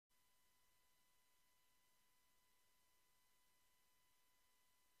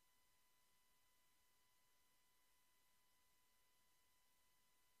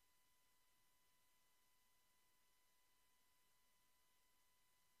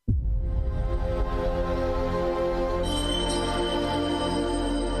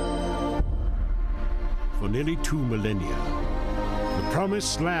nearly 2 millennia, the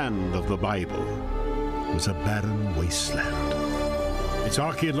promised land of the Bible was a barren wasteland. Its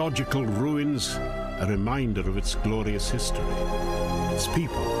archaeological ruins a reminder of its glorious history. Its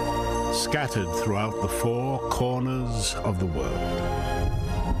people scattered throughout the 4 corners of the world.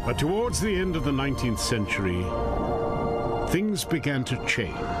 But towards the end of the 19th century, things began to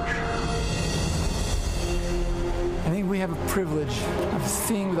change. I think we have a privilege of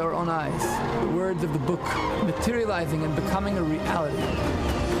seeing with our own eyes the words of the book materializing and becoming a reality.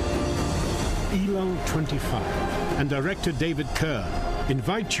 Elul 25 and director David Kern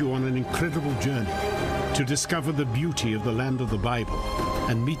invite you on an incredible journey to discover the beauty of the land of the Bible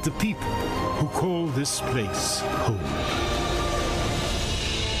and meet the people who call this place home.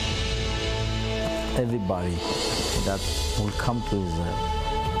 Everybody that will come to Israel,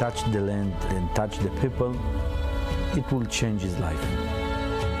 touch the land and touch the people, it will change his life.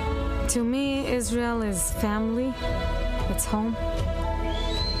 To me, Israel is family. It's home.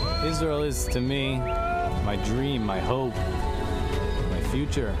 Israel is, to me, my dream, my hope, my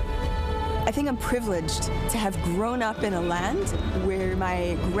future. I think I'm privileged to have grown up in a land where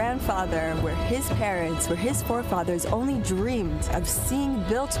my grandfather, where his parents, where his forefathers only dreamed of seeing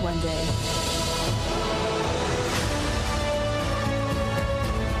built one day.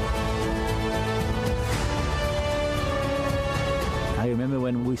 I remember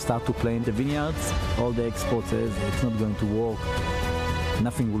when we start to play in the vineyards, all the experts says it's not going to work,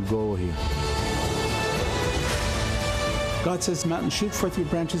 nothing will grow here. God says, mountain, shoot forth your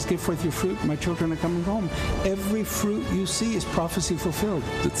branches, give forth your fruit, my children are coming home. Every fruit you see is prophecy fulfilled.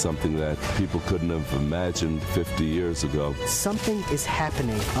 It's something that people couldn't have imagined 50 years ago. Something is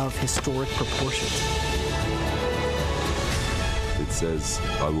happening of historic proportions. It says,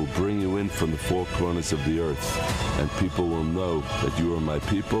 I will bring you in from the 4 corners of the earth, and people will know that you are my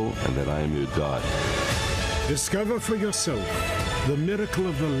people and that I am your God. Discover for yourself the miracle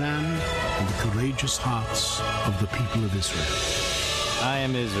of the land and the courageous hearts of the people of Israel. I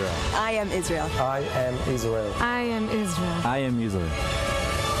am Israel. I am Israel. I am Israel. I am Israel. I am Israel.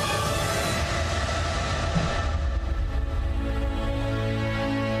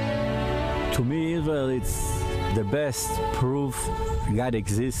 To me, Israel is the best proof God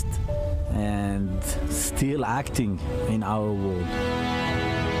exists and still acting in our world.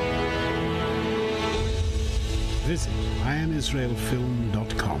 Visit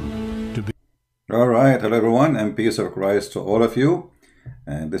IamIsraelFilm.com to be. All right, hello everyone, and peace of Christ to all of you.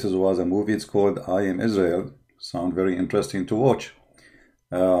 And this was a movie. It's called I Am Israel. Sound very interesting to watch.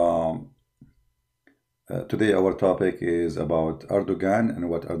 Today our topic is about Erdogan and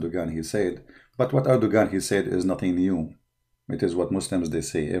what Erdogan he said. But what Erdogan he said is nothing new. It is what Muslims they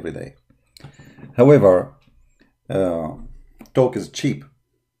say every day. However, talk is cheap.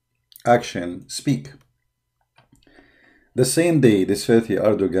 Action speak. The same day, this filthy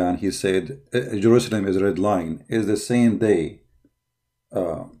Erdogan, he said, Jerusalem is red line, is the same day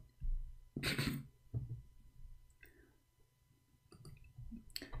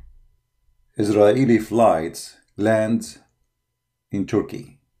Israeli flights lands in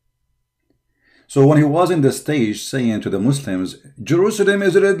Turkey. So when he was in the stage saying to the Muslims, Jerusalem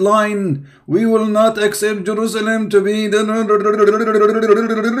is a red line, we will not accept Jerusalem to be the...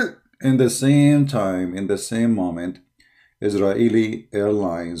 In the same time, in the same moment, Israeli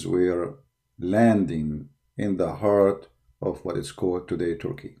airlines were landing in the heart of what is called today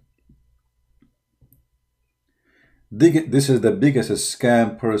Turkey. This is the biggest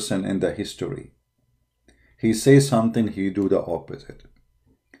scam person in the history. He says something, he do the opposite.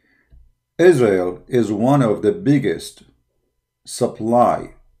 Israel is one of the biggest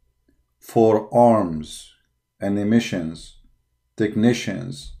supply for arms and ammunitions,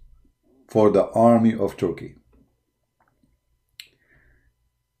 technicians for the army of Turkey.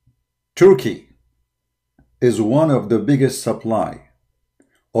 Turkey is one of the biggest supply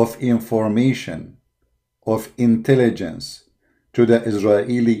of information, of intelligence to the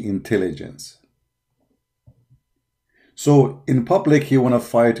Israeli intelligence. So in public he want to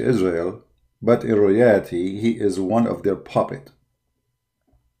fight Israel, but in reality he is one of their puppet.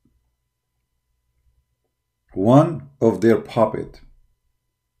 One of their puppet.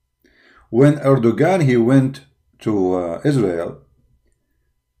 When Erdogan he went to Israel,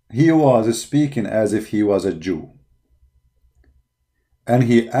 he was speaking as if he was a Jew. And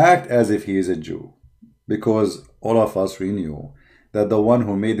he acted as if he is a Jew. Because all of us we knew that the one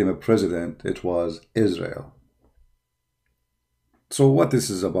who made him a president, it was Israel. So what this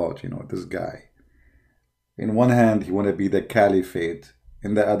is about, this guy. In one hand, he want to be the caliphate.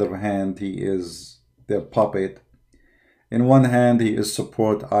 In the other hand, he is their puppet. In one hand, he is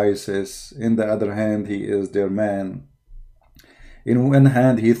support ISIS. In the other hand, he is their man. In one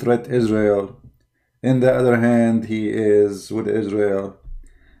hand, he threat Israel. In the other hand, he is with Israel.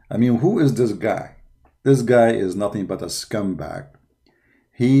 I mean, who is this guy? This guy is nothing but a scumbag.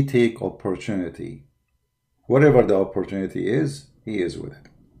 He take opportunity. Whatever the opportunity is, he is with it.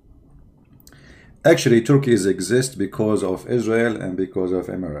 Actually, Turkey exists because of Israel and because of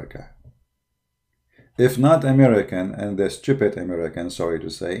America. If not American, and the stupid American, sorry to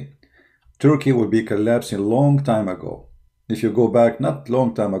say, Turkey would be collapsing a long time ago. If you go back not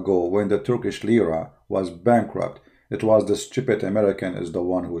long time ago, when the Turkish lira was bankrupt, it was the stupid American is the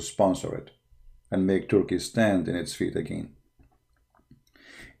one who sponsored it and make Turkey stand in its feet again.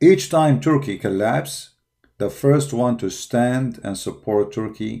 Each time Turkey collapses, the first one to stand and support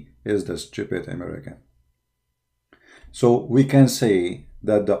Turkey is the stupid American. So we can say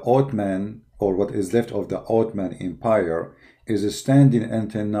that the Ottoman, or what is left of the Ottoman Empire, is standing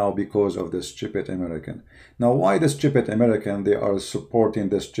until now because of the stupid American. Now, why the stupid American? They are supporting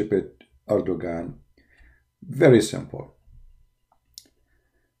the stupid Erdoğan. Very simple.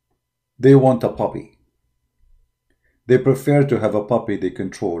 They want a puppy. They prefer to have a puppy they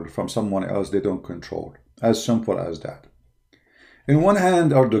control from someone else they don't control. As simple as that. In one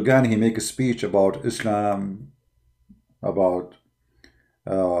hand, Erdoğan, he makes a speech about Islam, about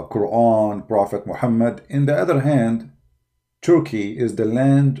Quran, Prophet Muhammad. In the other hand, Turkey is the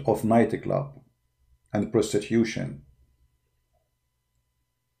land of nightclub and prostitution.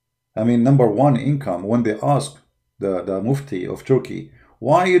 I mean, number one income, when they ask the Mufti of Turkey,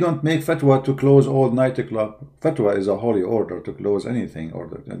 why you don't make fatwa to close all nightclub? Fatwa is a holy order to close anything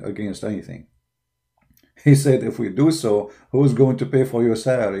or against anything. He said, if we do so, who's going to pay for your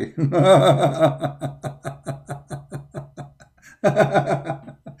salary?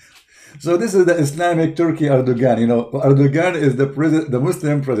 So this is the Islamic Turkey Erdoğan. You know, Erdoğan is the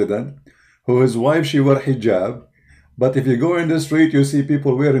Muslim president who his wife, she wear hijab. But if you go in the street, you see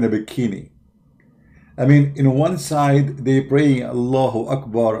people wearing a bikini. I mean, in one side, they pray Allahu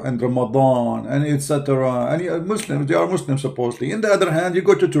Akbar and Ramadan and etc. And Muslims, they are Muslims supposedly. In the other hand, you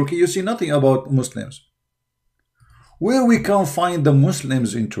go to Turkey, you see nothing about Muslims. Where we can find the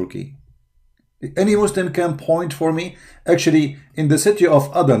Muslims in Turkey? Any Muslim can point for me? Actually, in the city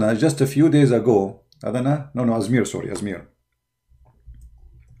of Adana, just a few days ago, Adana? No, Izmir, sorry, Izmir.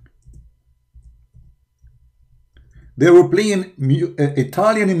 They were playing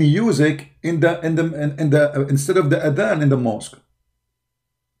Italian music instead of the adhan in the mosque.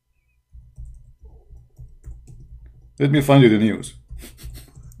 Let me find you the news.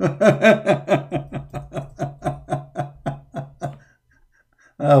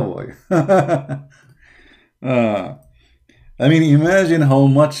 Oh boy. I mean, imagine how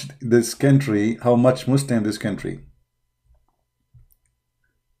much this country, how much Muslim this country.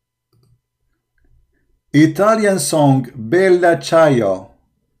 Italian song Bella Ciao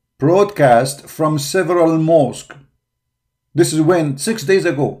broadcast from several mosques. This is when? 6 days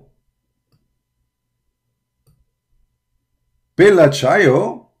ago. Bella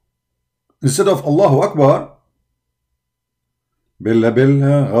Ciao instead of Allahu Akbar. Bella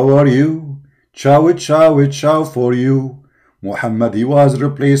Bella, how are you? Ciao, ciao, ciao for you. Muhammad, he was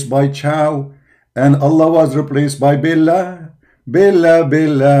replaced by Ciao, and Allah was replaced by Bella. Bella,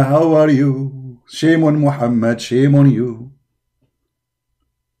 Bella, how are you? Shame on Muhammad, shame on you.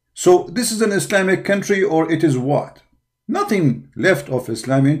 So this is an Islamic country, or it is what? Nothing left of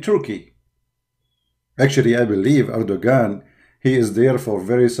Islam in Turkey. Actually, I believe Erdoğan, he is there for a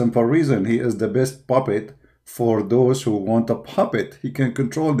very simple reason. He is the best puppet for those who want a puppet. He can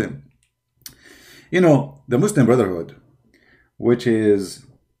control them. You know, the Muslim Brotherhood, which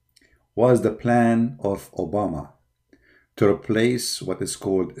was the plan of Obama to replace what is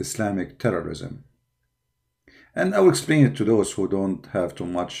called Islamic terrorism. And I'll explain it to those who don't have too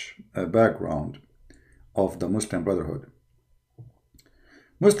much background of the Muslim Brotherhood.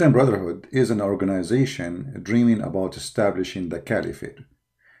 Muslim Brotherhood is an organization dreaming about establishing the caliphate.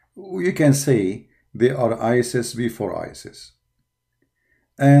 You can say they are ISIS before ISIS.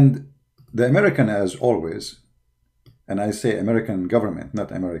 And the American, as always, and I say American government,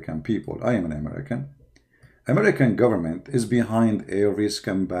 not American people, I am an American. American government is behind every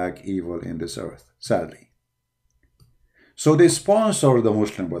scumbag evil in this earth, sadly. So they sponsor the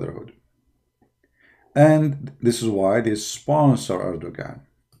Muslim Brotherhood. And this is why they sponsor Erdoğan.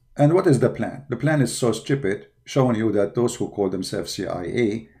 And what is the plan? The plan is so stupid, showing you that those who call themselves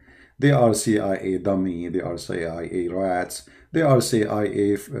CIA, they are CIA dummy, they are CIA rats, they are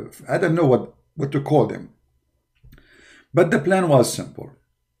CIA, I don't know what to call them. But the plan was simple.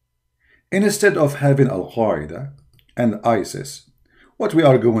 Instead of having Al-Qaeda and ISIS. What we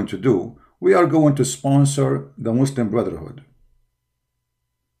are going to do, we are going to sponsor the Muslim Brotherhood.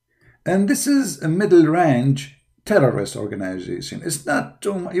 And this is a middle range terrorist organization. It's not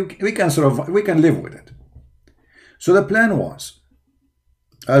too much. We can survive, we can live with it. So the plan was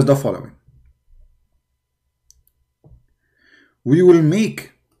as the following. We will make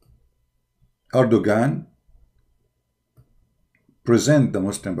Erdoğan present the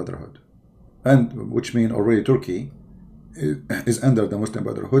Muslim Brotherhood, and which means already Turkey is under the Muslim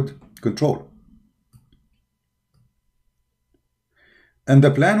Brotherhood control. And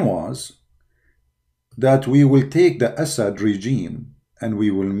the plan was that we will take the Assad regime and we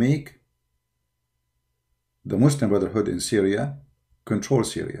will make the Muslim Brotherhood in Syria control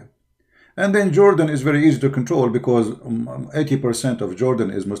Syria. And then Jordan is very easy to control because 80% of Jordan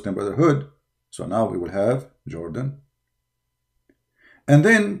is Muslim Brotherhood. So now we will have Jordan. And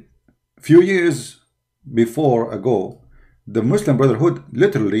then a few years ago, the Muslim Brotherhood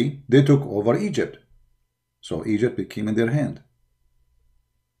literally, they took over Egypt. So Egypt became in their hand.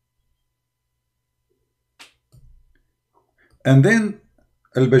 And then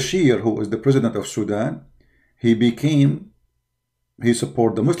al-Bashir, who is the president of Sudan, he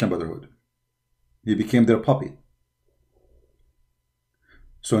supported the Muslim Brotherhood. He became their puppet.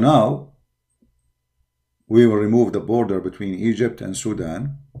 So now we will remove the border between Egypt and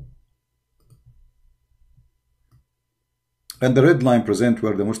Sudan, and the red line present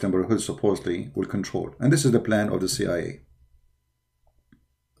where the Muslim Brotherhood supposedly will control. And this is the plan of the CIA.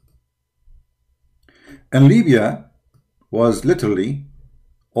 And Libya was literally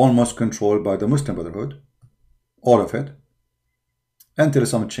almost controlled by the Muslim Brotherhood, all of it, until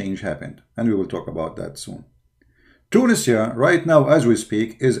some change happened, and we will talk about that soon. Tunisia, right now as we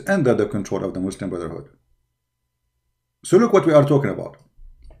speak, is under the control of the Muslim Brotherhood. So look what we are talking about.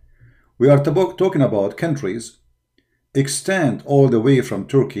 We are talking about countries extend all the way from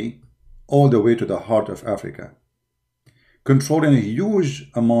Turkey all the way to the heart of Africa, controlling a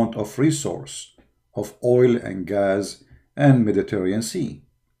huge amount of resource of oil and gas and Mediterranean Sea.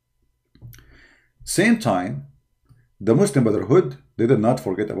 Same time, the Muslim Brotherhood, they did not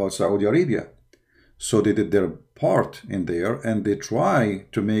forget about Saudi Arabia. So they did their part in there, and they try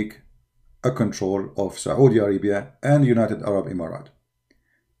to make a control of Saudi Arabia and United Arab Emirates.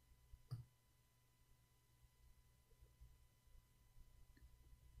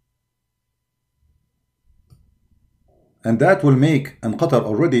 And that will make, and Qatar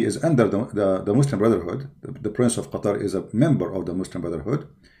already is under the Muslim Brotherhood. The Prince of Qatar is a member of the Muslim Brotherhood.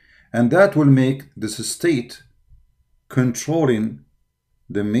 And that will make this state controlling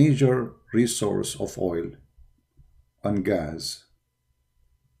the major resource of oil and gas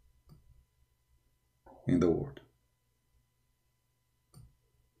in the world.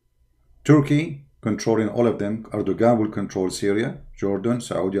 Turkey controlling all of them. Erdoğan will control Syria, Jordan,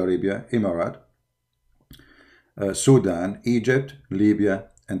 Saudi Arabia, Emirates, Sudan, Egypt, Libya,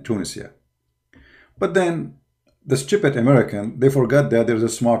 and Tunisia. But then the stupid American, they forgot that there's a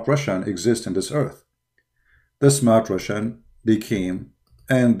smart Russian exists in this earth. The smart Russian, they came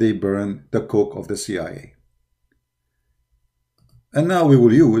and they burned the cook of the CIA. And now we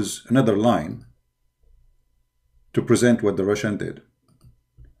will use another line to present what the Russian did.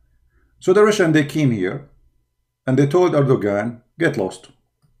 So the Russian, they came here and they told Erdoğan, get lost.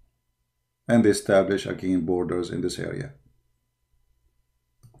 And they established again borders in this area.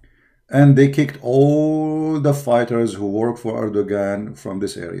 And they kicked all the fighters who work for Erdoğan from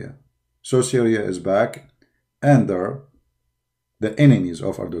this area. So Syria is back under the enemies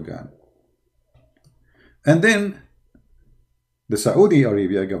of Erdoğan. And then the Saudi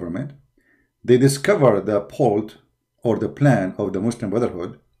Arabia government, they discovered the plot or the plan of the Muslim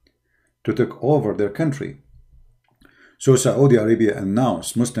Brotherhood to take over their country. So Saudi Arabia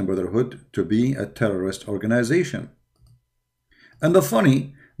announced Muslim Brotherhood to be a terrorist organization. And the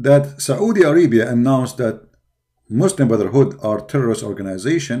funny that Saudi Arabia announced that Muslim Brotherhood are terrorist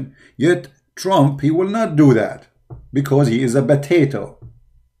organization, yet Trump, he will not do that because he is a potato.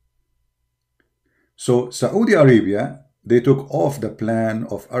 So Saudi Arabia, they took off the plan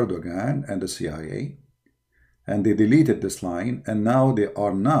of Erdoğan and the CIA, and they deleted this line, and now they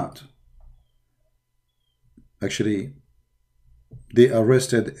are not. Actually, they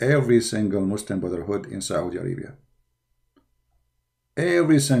arrested every single Muslim Brotherhood in Saudi Arabia.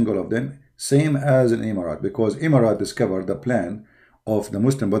 Every single of them, same as in Emirates, because Emirates discovered the plan of the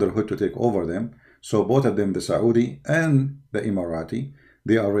Muslim Brotherhood to take over them. So both of them, the Saudi and the Emirati,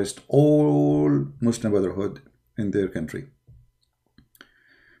 they arrest all Muslim Brotherhood in their country.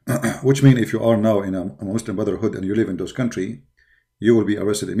 Which means if you are now in a Muslim Brotherhood and you live in those countries, you will be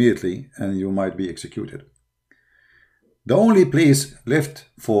arrested immediately and you might be executed. The only place left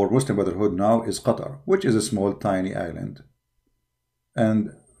for Muslim Brotherhood now is Qatar, which is a small, tiny island.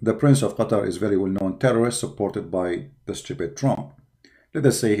 And the Prince of Qatar is very well-known terrorist supported by the stupid Trump. Let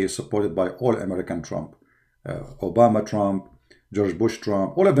us say he is supported by all American Trump. Obama Trump, George Bush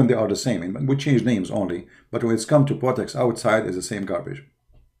Trump, all of them, they are the same. We change names only, but when it's come to politics outside, it's the same garbage.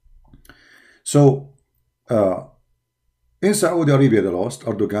 So, in Saudi Arabia, they lost.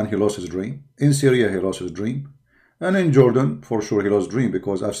 Erdogan, he lost his dream. In Syria, he lost his dream. And in Jordan, for sure, he lost his dream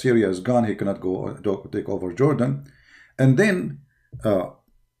because if Syria is gone, he cannot go take over Jordan. And then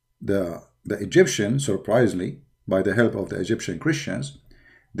the Egyptians, surprisingly, by the help of the Egyptian Christians,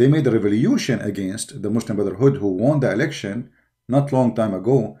 they made a revolution against the Muslim Brotherhood who won the election not long time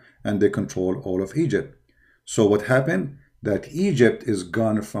ago, and they control all of Egypt. So what happened? That Egypt is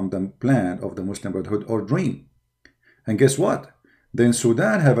gone from the plan of the Muslim Brotherhood or dream. And guess what? Then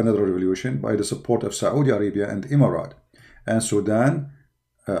Sudan have another revolution by the support of Saudi Arabia and Emirat. And Sudan,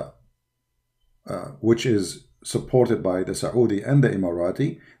 which is supported by the Saudi and the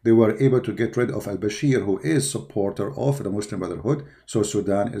Emirati, they were able to get rid of al-Bashir, who is supporter of the Muslim Brotherhood. So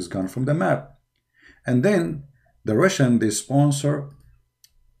Sudan is gone from the map. And then the Russian, they sponsor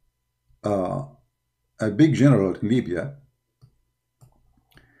a big general in Libya.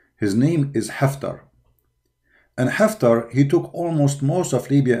 His name is Haftar. And Haftar, he took almost most of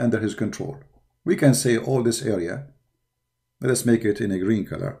Libya under his control. We can say all this area, let us make it in a green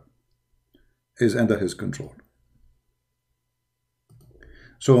color, is under his control.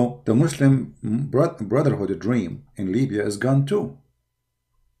 So the Muslim Brotherhood dream in Libya is gone too.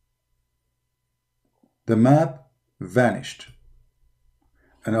 The map vanished.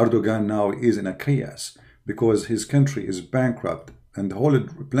 And Erdogan now is in a chaos because his country is bankrupt. And the whole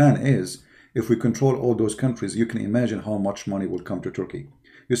plan is, if we control all those countries, you can imagine how much money will come to Turkey.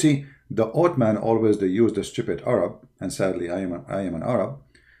 You see, the Ottoman always, they use the stupid Arab, and sadly I am an Arab,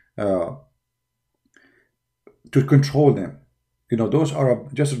 to control them. You know, those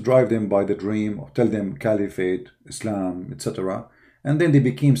Arab, just drive them by the dream, or tell them caliphate, Islam, etc. And then they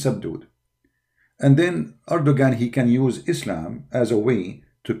became subdued. And then Erdogan, he can use Islam as a way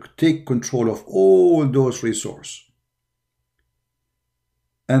to take control of all those resources.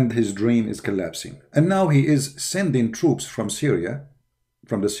 And his dream is collapsing. And now he is sending troops from Syria,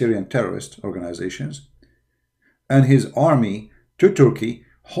 from the Syrian terrorist organizations, and his army to Turkey,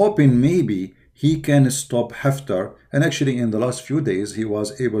 hoping maybe he can stop Haftar. And actually in the last few days, he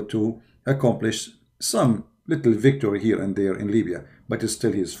was able to accomplish some little victory here and there in Libya. But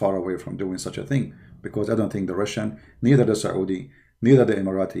still he is far away from doing such a thing, because I don't think the Russian, neither the Saudi, neither the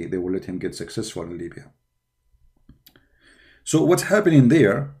Emirati, they will let him get successful in Libya. So what's happening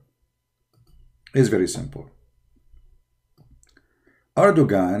there is very simple.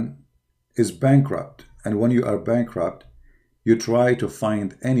 Erdogan is bankrupt, and when you are bankrupt, you try to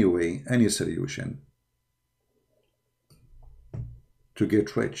find any way, any solution to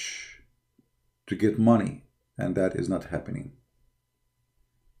get rich, to get money, and that is not happening.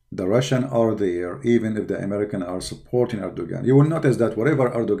 The Russians are there, even if the Americans are supporting Erdogan. You will notice that wherever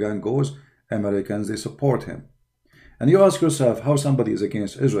Erdogan goes, Americans, they support him. And you ask yourself how somebody is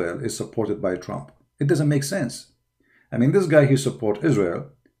against Israel is supported by Trump. It doesn't make sense. I mean, this guy, he supports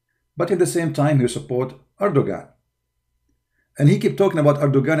Israel, but at the same time, he supports Erdogan. And he keeps talking about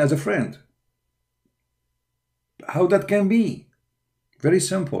Erdogan as a friend. How that can be? Very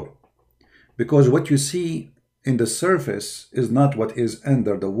simple. Because what you see in the surface is not what is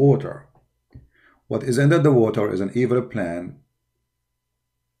under the water. What is under the water is an evil plan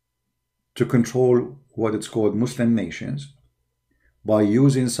to control what it's called Muslim nations by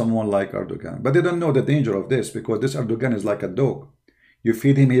using someone like Erdogan. But they don't know the danger of this, because this Erdogan is like a dog. You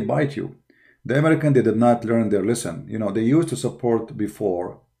feed him, he bites you. The Americans, they did not learn their lesson. You know, they used to support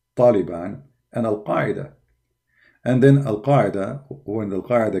before Taliban and Al-Qaeda. And then Al-Qaeda, when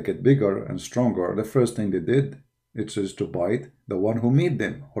Al-Qaeda get bigger and stronger, the first thing they did, it is to bite the one who made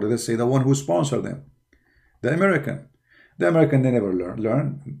them, or let's say the one who sponsored them, the American. The American, they never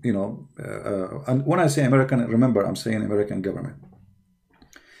learn, you know. And when I say American, remember, I'm saying American government.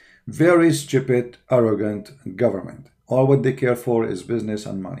 Very stupid, arrogant government. All what they care for is business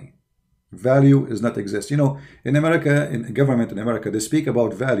and money. Value is not exist. You know, in America, in government in America, they speak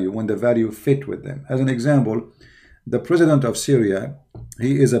about value when the value fit with them. As an example, the president of Syria,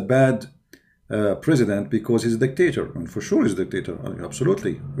 he is a bad president because he's a dictator. And for sure he's a dictator.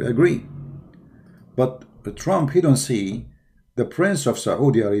 Absolutely, we agree. But Trump, he don't see the Prince of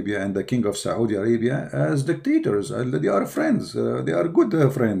Saudi Arabia and the King of Saudi Arabia as dictators. They are friends. They are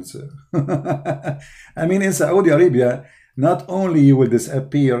good friends. I mean, in Saudi Arabia, not only you will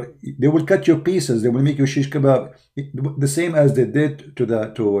disappear, they will cut you pieces, they will make you shish kebab, the same as they did to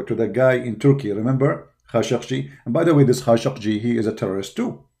the guy in Turkey, remember? Khashoggi. And by the way, this Khashoggi, he is a terrorist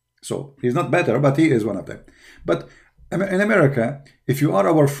too. So he's not better, but he is one of them. But in America, if you are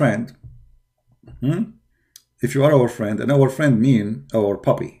our friend, if you are our friend, and our friend mean our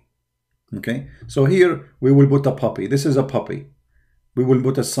puppy, okay? So here we will put a puppy. This is a puppy. We will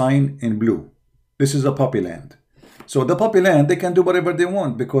put a sign in blue. This is a puppy land. So the puppy land, they can do whatever they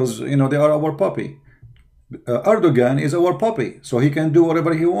want because, you know, they are our puppy. Erdoğan is our puppy, so he can do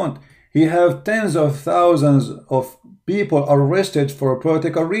whatever he wants. He have tens of thousands of people arrested for a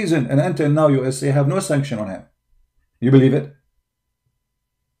political reason, and until now USA have no sanction on him. You believe it?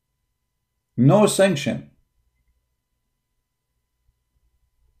 No sanction.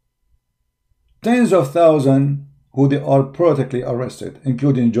 Tens of thousands who they are politically arrested,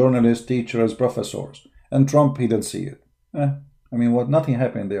 including journalists, teachers, professors. And Trump, he didn't see it. I mean, what? Nothing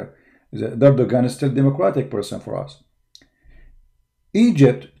happened there. Erdoğan is still a democratic person for us.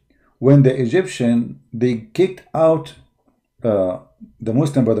 Egypt, when the Egyptian, they kicked out the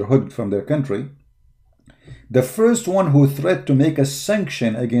Muslim Brotherhood from their country, the first one who threatened to make a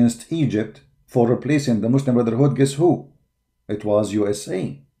sanction against Egypt for replacing the Muslim Brotherhood, guess who? It was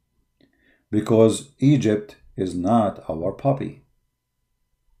USA. Because Egypt is not our puppy.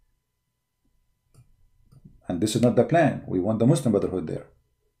 And this is not the plan. We want the Muslim Brotherhood there.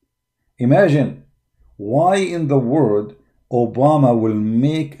 Imagine why in the world Obama will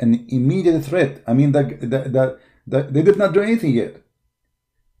make an immediate threat. I mean, they did not do anything yet.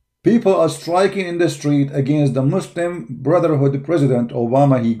 People are striking in the street against the Muslim Brotherhood president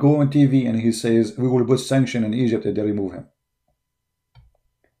Obama. He go on TV and he says, we will put sanction in Egypt if they remove him.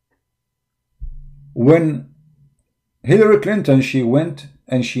 When Hillary Clinton, she went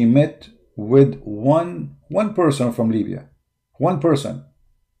and she met with one person from Libya. One person.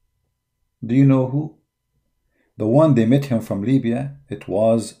 Do you know who? The one they met him from Libya, it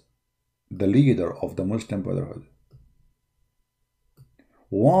was the leader of the Muslim Brotherhood.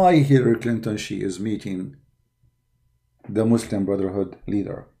 Why Hillary Clinton, she is meeting the Muslim Brotherhood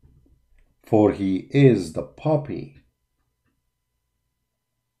leader? For he is the puppy.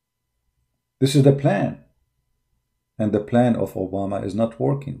 This is the plan. And the plan of Obama is not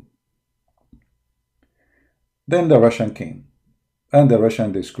working. Then the Russian came. And the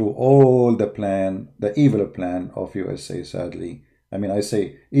Russian, they screw all the plan, the evil plan of USA, sadly. I mean, I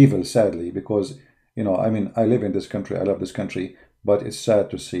say evil, sadly, because, you know, I mean, I live in this country, I love this country, but it's sad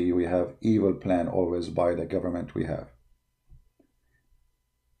to see we have evil plan always by the government we have.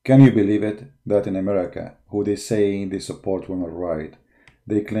 Can you believe it, that in America, who they say they support women's rights,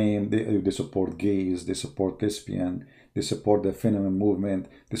 they claim they support gays, they support lesbian, they support the feminine movement,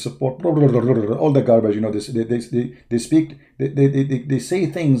 they support all the garbage, you know, they speak, they say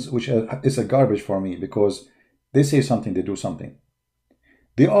things which is a garbage for me, because they say something, they do something.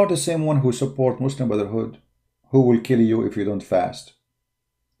 They are the same one who support Muslim Brotherhood, who will kill you if you don't fast.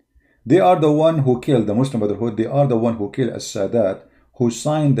 They are the one who killed the Muslim Brotherhood. They are the one who killed Sadat, who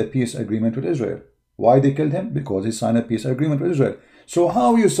signed the peace agreement with Israel. Why they killed him? Because he signed a peace agreement with Israel. So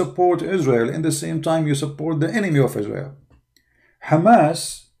how you support Israel in the same time you support the enemy of Israel?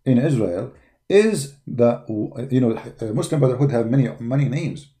 Hamas in Israel is the, you know, Muslim Brotherhood have many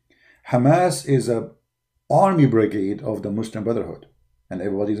names. Hamas is a army brigade of the Muslim Brotherhood, and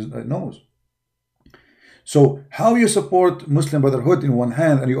everybody knows. So how you support Muslim Brotherhood in one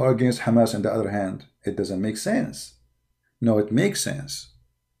hand and you are against Hamas in the other hand? It doesn't make sense. No, it makes sense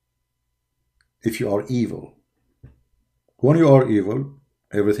if you are evil. When you are evil,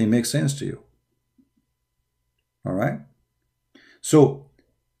 everything makes sense to you. All right? So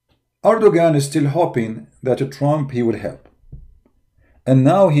Erdoğan is still hoping that Trump, he will help. And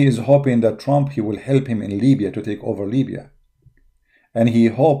now he is hoping that Trump, he will help him in Libya to take over Libya. And he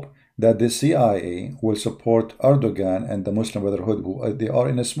hopes that the CIA will support Erdoğan and the Muslim Brotherhood, who they are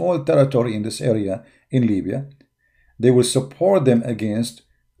in a small territory in this area in Libya. They will support them against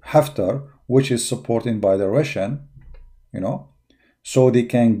Haftar, which is supported by the Russian, you know, so they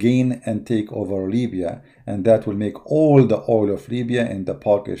can gain and take over Libya, and that will make all the oil of Libya in the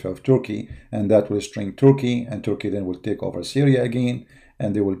pocket of Turkey, and that will string Turkey, and Turkey then will take over Syria again,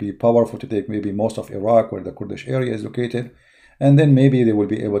 and they will be powerful to take maybe most of Iraq, where the Kurdish area is located, and then maybe they will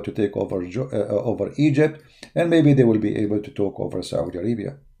be able to take over over Egypt, and maybe they will be able to take over Saudi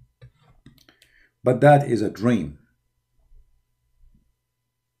Arabia. But that is a dream.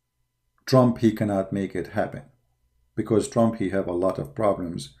 Trump, he cannot make it happen, because Trump, he have a lot of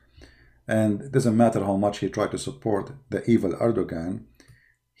problems, and it doesn't matter how much he tried to support the evil Erdoğan,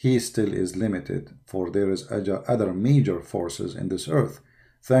 he still is limited, for there is other major forces in this earth.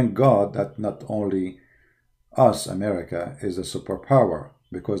 Thank God that not only us, America, is a superpower,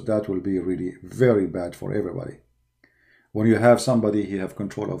 because that will be really very bad for everybody. When you have somebody, he have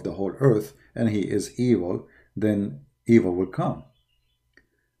control of the whole earth, and he is evil, then evil will come.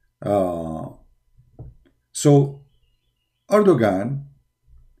 So Erdogan,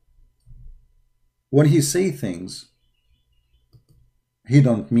 when he say things, he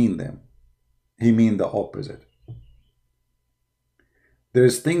don't mean them. He mean the opposite.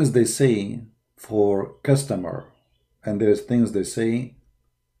 There's things they say for customer, and there's things they say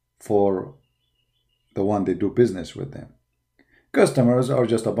for the one they do business with them. Customers are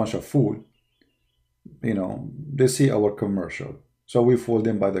just a bunch of fool. You know, they see our commercial, so we fool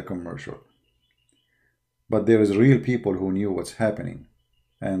them by the commercial. But there is real people who knew what's happening,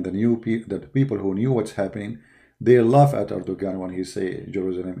 and the people who knew what's happening, they laugh at Erdogan when he say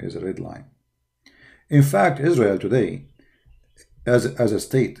Jerusalem is a red line. In fact, Israel today, as a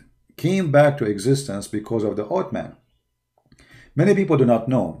state, came back to existence because of the Ottoman. Many people do not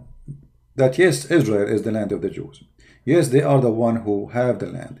know that yes, Israel is the land of the Jews. Yes, they are the one who have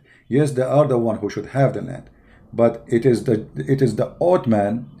the land. Yes, they are the one who should have the land. But it is the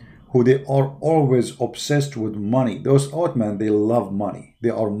Ottoman who they are always obsessed with money. Those Ottoman, they love money. They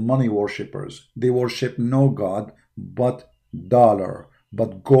are money worshippers. They worship no God but dollar,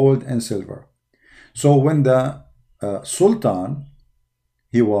 but gold and silver. So when the Sultan,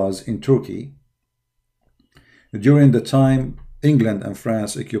 he was in Turkey, during the time England and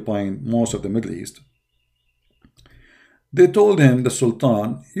France occupying most of the Middle East, they told him, the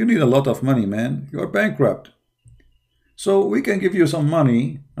Sultan, you need a lot of money, man. You are bankrupt. So we can give you some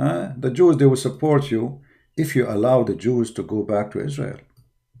money. The Jews, they will support you if you allow the Jews to go back to Israel.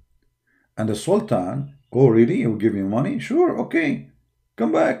 And the Sultan, oh really? He will give you money? Sure, okay.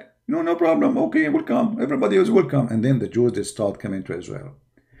 Come back. No problem. Okay, we'll come. Everybody is welcome. And then the Jews, they start coming to Israel.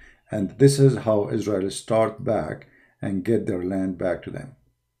 And this is how Israel start back and get their land back to them.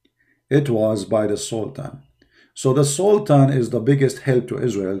 It was by the Sultan. So the Sultan is the biggest help to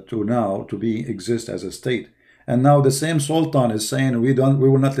Israel to exist as a state. And now the same Sultan is saying, we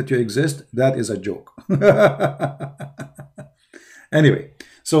will not let you exist. That is a joke. Anyway,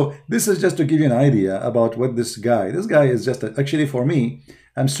 so this is just to give you an idea about what this guy is just, actually for me,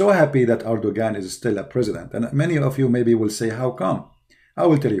 I'm so happy that Erdogan is still a president. And many of you maybe will say, how come? I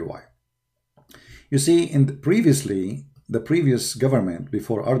will tell you why. You see, the previous government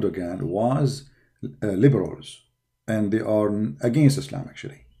before Erdogan was liberals, and they are against Islam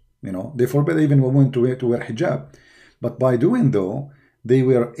actually. You know, they forbid even women to wear hijab. But by doing though, they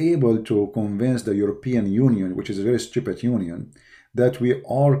were able to convince the European Union, which is a very stupid union, that we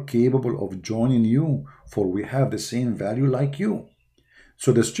are capable of joining you, for we have the same value like you.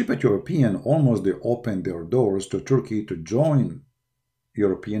 So the stupid European, almost they opened their doors to Turkey to join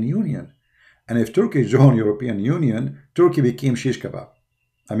European Union. And if Turkey joined European Union, Turkey became shish kebab.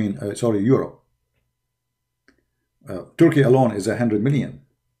 Europe. Turkey alone is 100 million,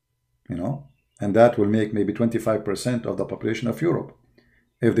 you know, and that will make maybe 25% of the population of Europe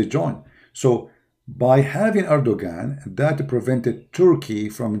if they join. So by having Erdogan, that prevented Turkey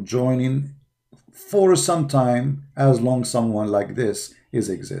from joining for some time, as long as someone like this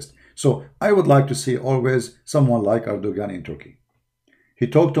exists. So I would like to see always someone like Erdogan in Turkey. He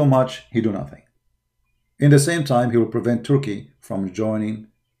talk too much, he do nothing. In the same time, he will prevent Turkey from joining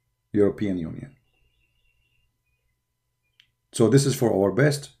European Union. So this is for our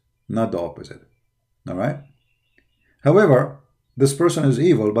best, not the opposite. All right? However, this person is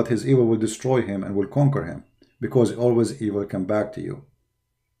evil, but his evil will destroy him and will conquer him, because always evil come back to you,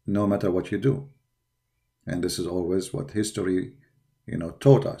 no matter what you do. And this is always what history,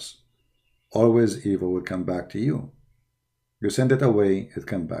 taught us. Always evil will come back to you. You send it away, it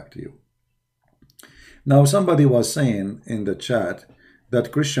comes back to you. Now, somebody was saying in the chat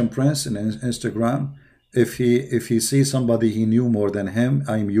that ChristianPrince in Instagram, if he sees somebody he knew more than him,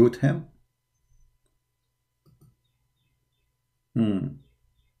 I mute him.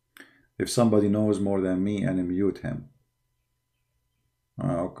 If somebody knows more than me, and I mute him.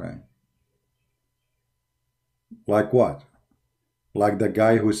 Okay. Like what? Like the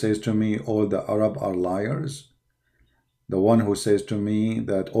guy who says to me all the Arab are liars? The one who says to me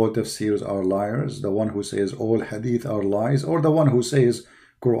that all tafsirs are liars? The one who says all hadith are lies? Or the one who says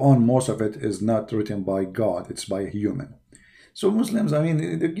Quran, most of it is not written by God, it's by a human? So Muslims,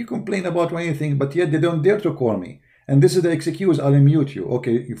 you complain about anything, but yet they don't dare to call me. And this is the excuse, I'll mute you.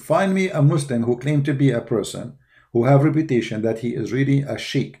 Okay, you find me a Muslim who claims to be a person who have reputation that he is really a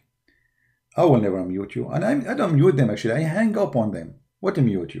sheikh. I will never mute you. And I don't mute them actually, I hang up on them. What to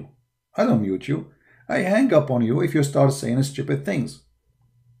mute you? I don't mute you. I hang up on you if you start saying stupid things.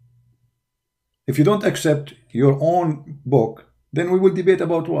 If you don't accept your own book, then we will debate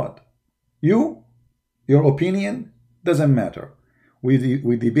about what? You? Your opinion? Doesn't matter. We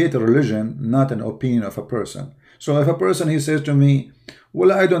debate a religion, not an opinion of a person. So if a person, he says to me,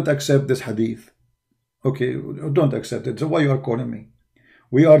 well, I don't accept this hadith. Okay, don't accept it. So why you are calling me?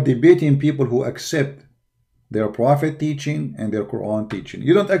 We are debating people who accept their prophet teaching and their Quran teaching.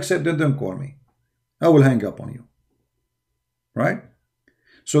 You don't accept it, don't call me. I will hang up on you. Right?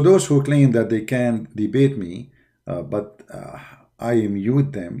 So those who claim that they can debate me, but I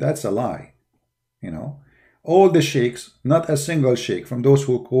mute them, that's a lie. You know, all the sheikhs, not a single sheikh from those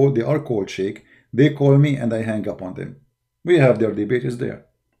who they are called sheikh, they call me and I hang up on them. We have their debate is there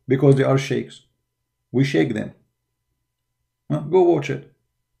because they are sheikhs. We shake them. Go watch it.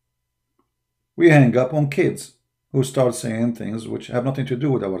 We hang up on kids who start saying things which have nothing to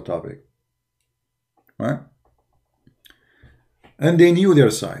do with our topic. Right? And they knew their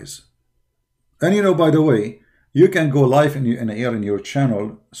size. And you know, by the way, you can go live in your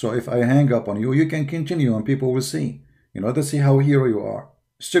channel. So if I hang up on you, you can continue and people will see. You know, to see how hero you are.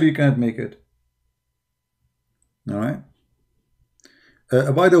 Still, you can't make it. All right.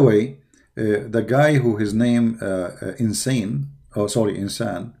 By the way, the guy who his name Insan,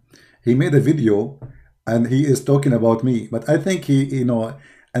 he made a video and he is talking about me. But I think he, you know,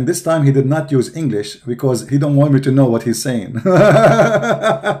 and this time he did not use English because he don't want me to know what he's saying.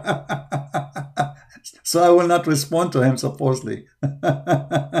 So I will not respond to him supposedly.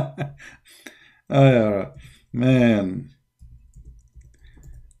 Man.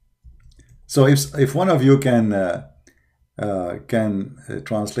 So if one of you can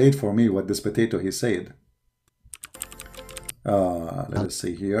translate for me what this potato he said. Let us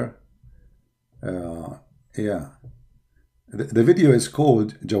see here. Yeah. The video is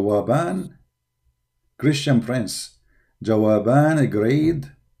called Jawaban Christian Prince. Jawaban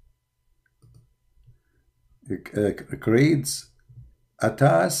grades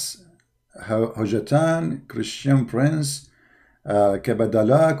Atas Hujatan Christian Prince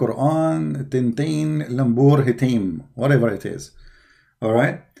Kabadala Quran Tintin Lambur Hitim, whatever it is. All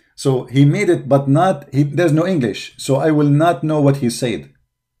right. So he made it, but not there's no English, so I will not know what he said.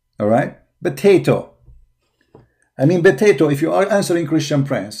 All right. Potato. I mean, potato, if you are answering Christian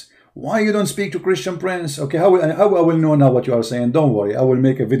Prince, why you don't speak to Christian Prince? Okay, how I will know now what you are saying. Don't worry, I will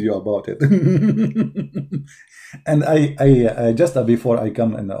make a video about it. And I just before I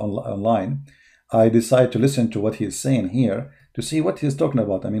come online, I decide to listen to what he's saying here to see what he's talking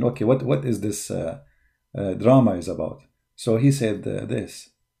about. I mean, okay, what is this drama is about? So he said this.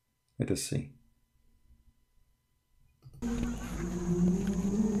 Let us see.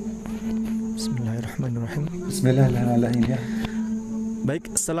 Bismillahirrahmanirrahim. Bismillahirrahmanirrahim. Baik,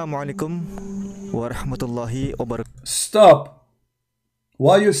 Assalamualaikum warahmatullahi wabarakatuh. Stop.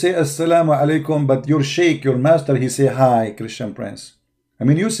 Why you say Assalamu alaikum, but your sheikh, your master, he say hi, Christian Prince? I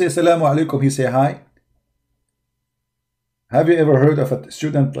mean, you say Assalamu alaikum, he say hi. Have you ever heard of a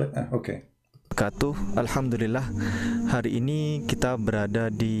student like that? Okay. Alhamdulillah, hari ini kita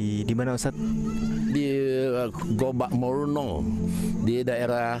berada di mana, Ustaz? Di Gobak Moruno, di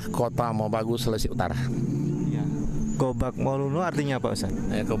daerah Kota Mobagu, Sulawesi Utara. Ya. Gobak Moruno artinya apa, Ustaz?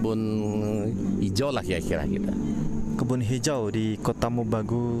 Kebun hijau lah kira-kira kita. Kebun hijau di Kota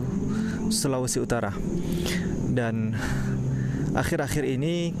Mobagu, Sulawesi Utara. Dan akhir-akhir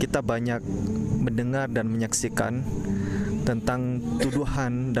ini kita banyak mendengar dan menyaksikan tentang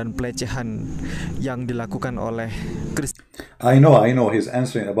tuduhan dan pelecehan yang dilakukan oleh Kristen. I know he's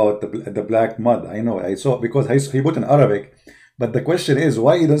answering about the black mud. I know, I saw, because he put in Arabic, but the question is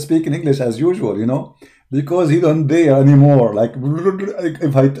why he don't speak in English as usual, you know, because he don't dare anymore. Like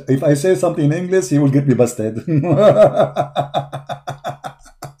if I say something in English, he will get me busted.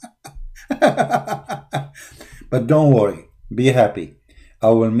 But don't worry, be happy.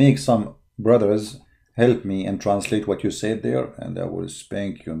 I will make some brothers help me and translate what you said there, and I will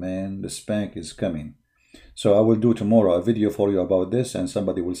spank you, man. The spank is coming. So I will do tomorrow a video for you about this, and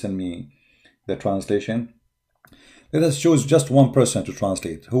somebody will send me the translation. Let us choose just one person to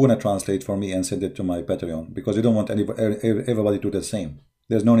translate. Who wanna translate for me and send it to my Patreon? Because you don't want everybody to do the same.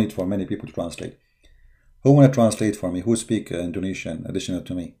 There's no need for many people to translate. Who wanna translate for me? Who speak Indonesian additional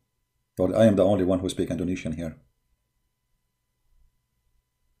to me? Or I am the only one who speak Indonesian here.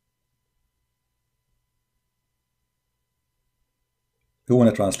 Who want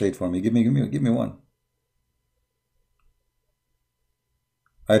to translate for me? Give me one.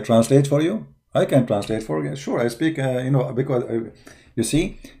 I translate for you? I can translate for you. Sure, I speak, you know, because you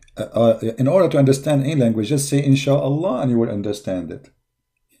see, in order to understand any language, just say inshallah and you will understand it.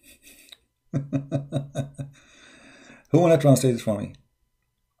 Who wanna translate it for me?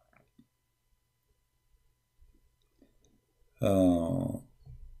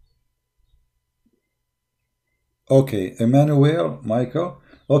 Okay, Emmanuel, Michael.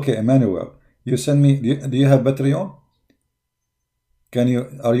 Okay, Emmanuel, you send me. Do you have Patreon?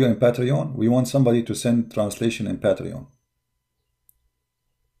 Are you in Patreon? We want somebody to send translation in Patreon.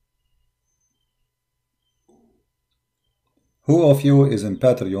 Who of you is in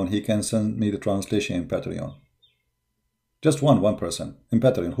Patreon? He can send me the translation in Patreon. Just one person in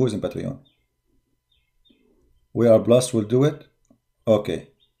Patreon. Who is in Patreon? We Are Blessed will do it.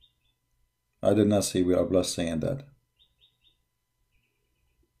 Okay. I did not see We Are Blessed saying that.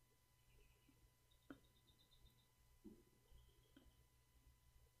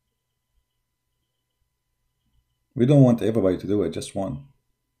 We don't want everybody to do it, just one.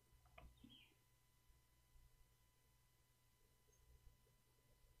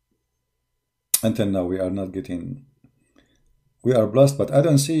 Until now, we are not getting We Are Blessed, but I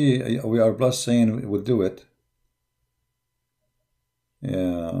don't see We Are Blessed saying we'll do it.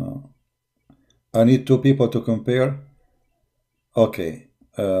 Yeah. I need two people to compare. Okay.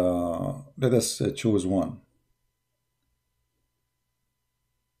 Let us choose one.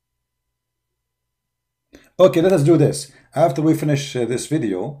 Okay, let us do this. After we finish this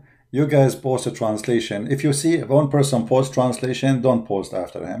video, you guys post a translation. If you see one person post translation, don't post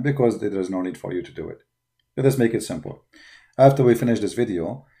after him because there is no need for you to do it. Let us make it simple. After we finish this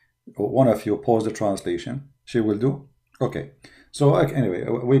video, one of you post the translation. She will do. Okay. So anyway,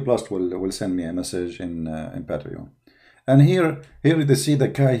 We Plus will send me a message in Patreon. And here they see the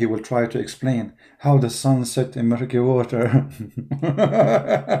guy. He will try to explain how the sun set in murky water.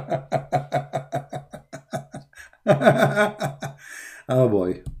 Oh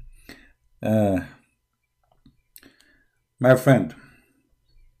boy. My friend,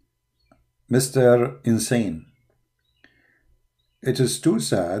 Mr. Insane, it is too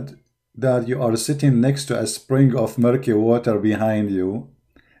sad that you are sitting next to a spring of murky water behind you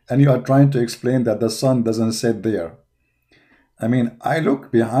and you are trying to explain that the sun doesn't set there. I mean, I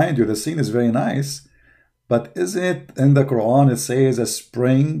look behind you, the scene is very nice, but isn't it in the Quran it says a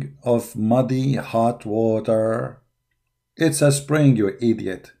spring of muddy hot water? It's a spring, you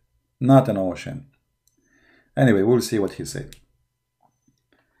idiot, not an ocean. Anyway, we'll see what he said.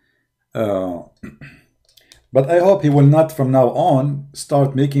 But I hope he will not from now on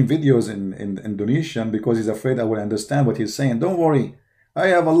start making videos in Indonesian because he's afraid I will understand what he's saying. Don't worry, I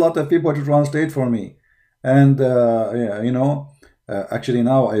have a lot of people to translate for me. And yeah, you know, actually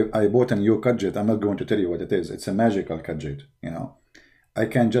now I bought a new gadget. I'm not going to tell you what it is. It's a magical gadget, you know. I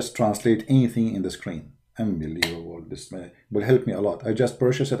can just translate anything in the screen. Unbelievable. This will help me a lot. I just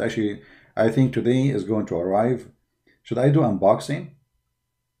purchased it. Actually, I think today is going to arrive. Should I do unboxing?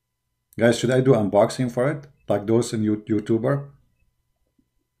 Guys, should I do unboxing for it? Like those in YouTuber?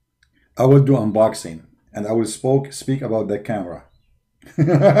 I will do unboxing and I will speak about the camera.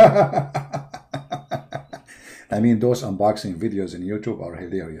 I mean, those unboxing videos in YouTube are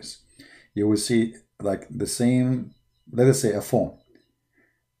hilarious. You will see like the same, let us say a phone.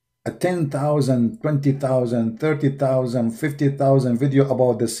 A 10,000, 20,000, 30,000, 50,000 video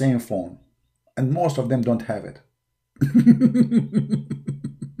about the same phone. And most of them don't have it.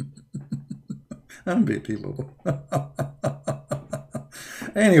 Unbelievable.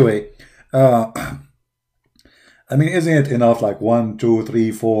 Anyway, I mean, isn't it enough like 1, 2,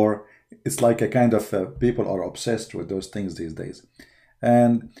 3, 4? It's like a kind of people are obsessed with those things these days.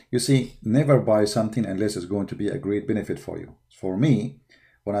 And you see, never buy something unless it's going to be a great benefit for you. For me,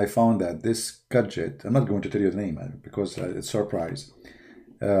 when I found that this gadget, I'm not going to tell you the name because it's a surprise.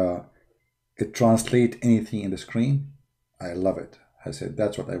 It translates anything in the screen. I love it. I said,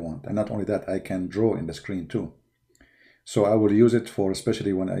 that's what I want. And not only that, I can draw in the screen too. So I will use it for,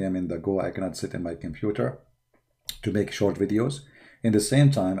 especially when I am in the go, I cannot sit in my computer to make short videos. In the same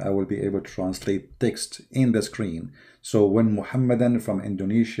time, I will be able to translate text in the screen. So when Muhammadan from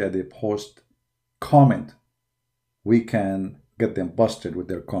Indonesia, they post comment, we can get them busted with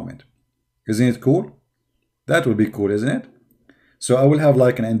their comment. Isn't it cool? That would be cool, isn't it? So I will have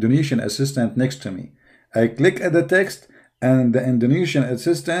like an Indonesian assistant next to me. I click at the text, and the Indonesian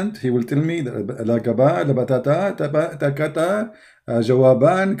assistant, he will tell me lagaba, labatata, takata,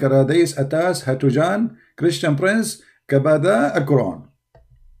 jawaban, karadais, atas, hatujan, Christian Prince, kabada, al-Quran.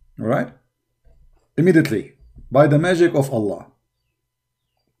 All right? Immediately, by the magic of Allah.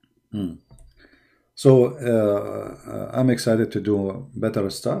 So I'm excited to do better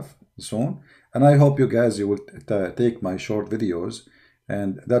stuff soon. And I hope you guys, you will take my short videos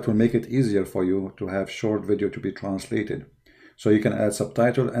and that will make it easier for you to have short video to be translated. So you can add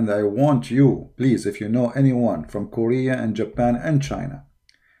subtitle, and I want you, please, if you know anyone from Korea and Japan and China,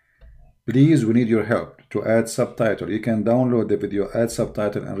 please, we need your help to add subtitle. You can download the video, add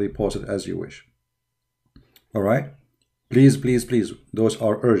subtitle, and repost it as you wish. All right? Please, please, please. Those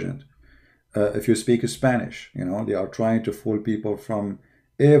are urgent. If you speak Spanish, you know, they are trying to fool people from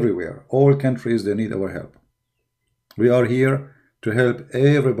everywhere. All countries, they need our help. We are here to help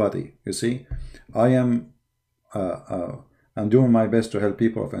everybody. You see, I'm doing my best to help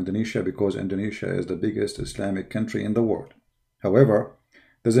people of Indonesia because Indonesia is the biggest Islamic country in the world. However,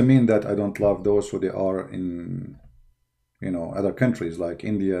 doesn't mean that I don't love those who they are in, you know, other countries like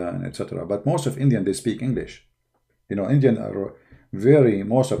India and etc. But most of Indian, they speak English. You know, Indian are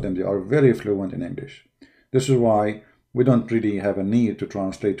most of them, they are very fluent in English. This is why we don't really have a need to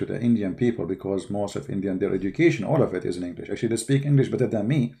translate to the Indian people, because most of Indian, their education, all of it is in English. Actually, they speak English better than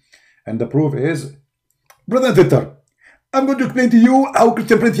me. And the proof is, brother and sister, I'm going to explain to you how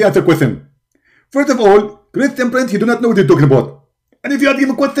ChristianPrince answers a question. First of all, ChristianPrince, he do not know what he's talking about. And if you ask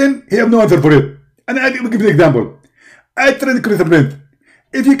him a question, he have no answer for it. And I will give you an example. I trained ChristianPrince.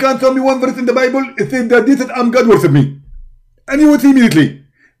 If he can't tell me one verse in the Bible, it says that Jesus, I'm God, worship me. And he would see immediately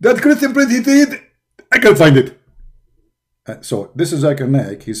that ChristianPrince, he said, I can't find it. So this is Zakir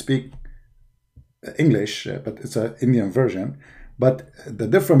Naik. He speaks English, but it's an Indian version. But the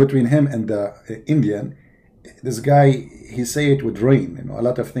difference between him and the Indian, this guy, he say it with rain. You know, a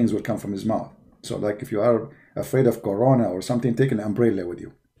lot of things will come from his mouth. So like if you are afraid of corona or something, take an umbrella with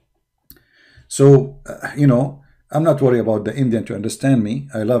you. So, you know, I'm not worried about the Indian to understand me.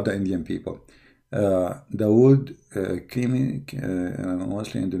 I love the Indian people. Dawood, Kimi,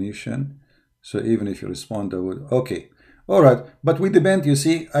 mostly Indonesian. So even if you respond, Dawood, okay. All right, but we depend. You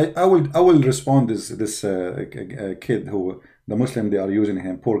see, I will respond this kid who the Muslim, they are using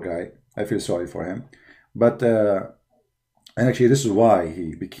him, poor guy. I feel sorry for him, but and actually this is why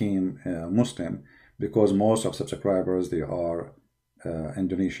he became Muslim, because most of subscribers, they are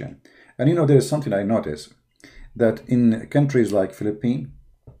Indonesian. And you know, there is something I noticed, that in countries like Philippines,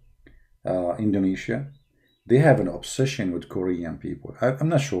 Indonesia, they have an obsession with Korean people. I'm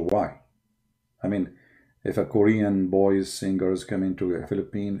not sure why. I mean, if a Korean boys singers come into a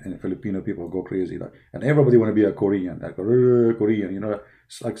Philippine, and Filipino people go crazy, like, and everybody want to be a Korean, like Korean, you know.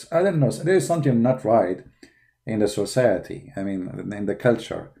 It's like, I don't know, there is something not right in the society. I mean, in the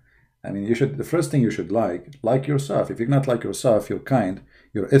culture. I mean, you should, the first thing you should like yourself. If you're not like yourself, you're kind,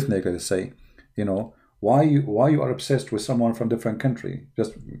 you're ethnic, let's say, you know, why you are obsessed with someone from different country?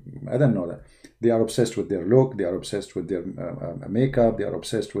 Just, I don't know that. They are obsessed with their look, they are obsessed with their makeup, they are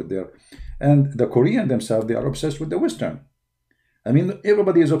obsessed with their, and the Korean themselves, they are obsessed with the Western. I mean,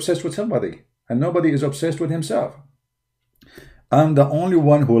 everybody is obsessed with somebody, and nobody is obsessed with himself. I'm the only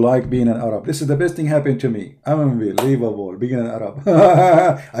one who like being an Arab. This is the best thing happened to me. Unbelievable, being an Arab.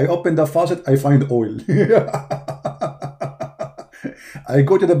 I open the faucet, I find oil. I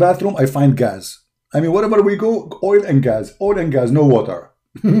go to the bathroom, I find gas. I mean, wherever we go, oil and gas, no water.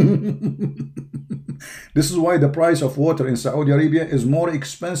 This is why the price of water in Saudi Arabia is more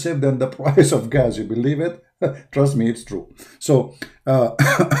expensive than the price of gas. You believe it? Trust me, it's true. So,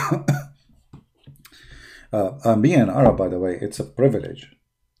 being an Arab, by the way, it's a privilege.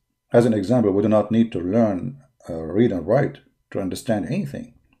 As an example, we do not need to learn read and write to understand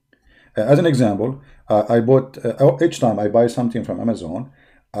anything. As an example, I bought, each time I buy something from Amazon,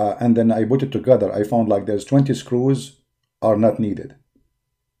 and then I put it together, I found like there's 20 screws are not needed.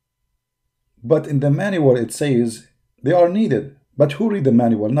 But in the manual, it says they are needed. But who read the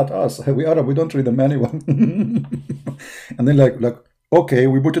manual? Not us. We Arab, we don't read the manual. And then like, okay,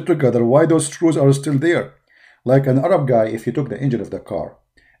 we put it together. Why those screws are still there? Like an Arab guy, if he took the engine of the car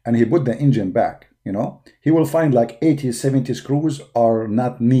and he put the engine back, you know, he will find like 80, 70 screws are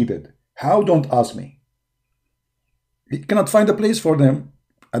not needed. How? Don't ask me. He cannot find a place for them.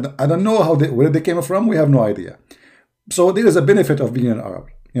 I don't know how where they came from. We have no idea. So there is a benefit of being an Arab,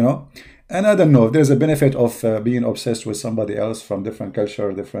 you know. And I don't know if there's a benefit of being obsessed with somebody else from different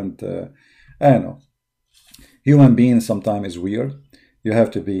culture, different, I don't know. Human being sometimes is weird. You have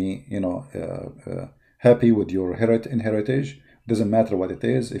to be, you know, happy with your heritage. Doesn't matter what it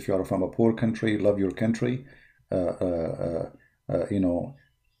is. If you are from a poor country, love your country. You know,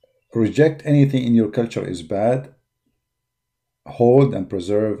 reject anything in your culture is bad. Hold and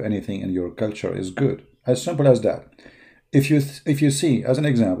preserve anything in your culture is good. As simple as that. If you see, as an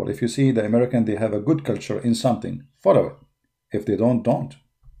example, if you see the American, they have a good culture in something, follow it. If they don't.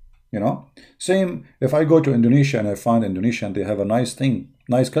 You know? Same, if I go to Indonesia and I find Indonesian, they have a nice thing,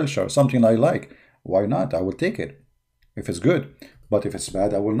 nice culture, something I like. Why not? I will take it if it's good. But if it's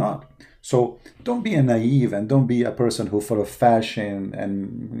bad, I will not. So don't be a naive and don't be a person who full of fashion.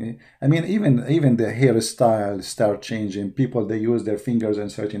 And I mean, even the hairstyle start changing. People, they use their fingers in a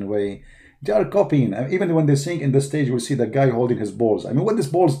certain way. They are copying. Even when they sing in the stage, you'll see the guy holding his balls. I mean, what this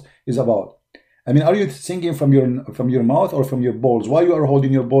balls is about? I mean, are you singing from your mouth or from your balls? Why you are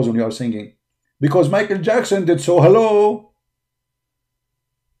holding your balls when you are singing? Because Michael Jackson did so. Hello.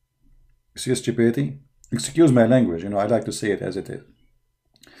 See stupidity? Excuse my language. You know, I like to say it as it is.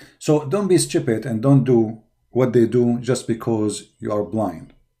 So don't be stupid and don't do what they do just because you are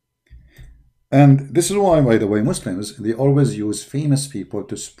blind. And this is why, by the way, Muslims, they always use famous people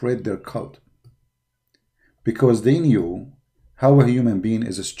to spread their cult. Because they knew how a human being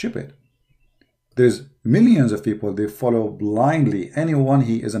is stupid. There's millions of people, they follow blindly anyone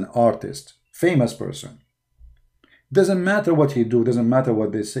he is an artist, famous person. Doesn't matter what he do, doesn't matter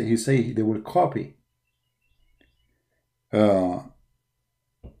what they say, they will copy. I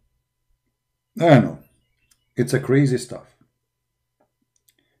don't know. It's a crazy stuff.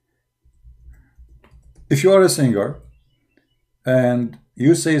 If you are a singer and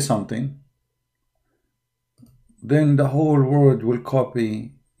you say something, then the whole world will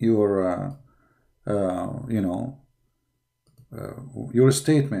copy your, your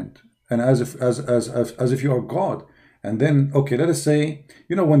statement, and as if you are God. And then, okay, let us say,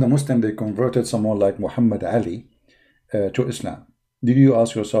 you know, when the Muslim, they converted someone like Muhammad Ali to Islam. Did you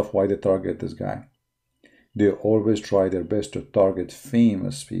ask yourself why they target this guy? They always try their best to target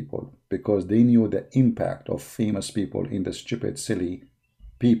famous people because they knew the impact of famous people in the stupid, silly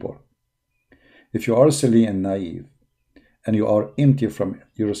people. If you are silly and naive and you are empty from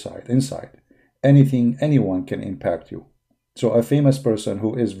your side, inside, anyone can impact you. So a famous person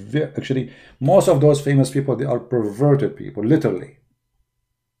who is actually, most of those famous people, they are perverted people, literally.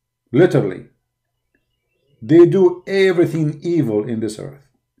 Literally. They do everything evil in this earth.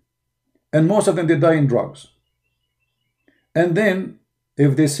 And most of them, they die in drugs. And then,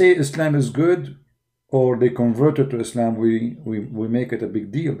 if they say Islam is good, or they converted to Islam, we make it a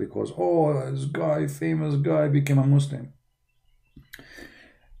big deal because, oh, this guy, famous guy, became a Muslim.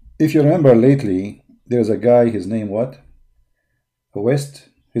 If you remember lately, there's a guy, his name what? West.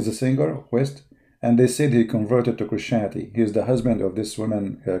 He's a singer, West. And they said he converted to Christianity. He's the husband of this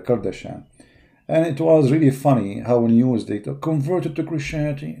woman, Kardashian. And it was really funny how news they converted to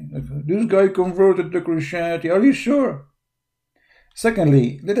Christianity. This guy converted to Christianity. Are you sure?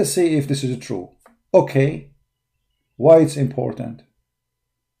 Secondly, let us say if this is true. Okay, why it's important?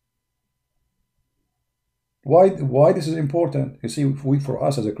 Why this is important? You see, for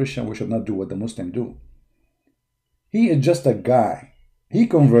us as a Christian, we should not do what the Muslims do. He is just a guy. He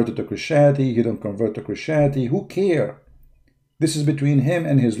converted to Christianity. He don't convert to Christianity. Who cares? This is between him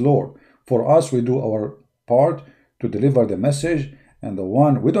and his Lord. For us, we do our part to deliver the message, and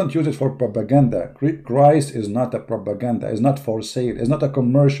we don't use it for propaganda. Christ is not a propaganda. It's not for sale. It's not a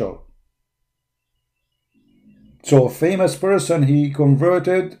commercial. So a famous person, he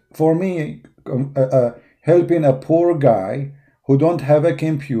converted, for me, helping a poor guy who don't have a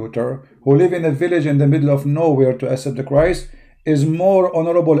computer, who live in a village in the middle of nowhere to accept the Christ, is more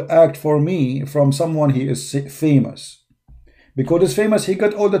honorable act for me from someone he is famous. Because he's famous, he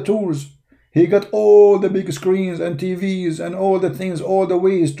got all the tools. He got all the big screens and TVs and all the things, all the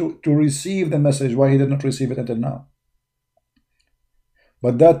ways to receive the message. Why he did not receive it until now?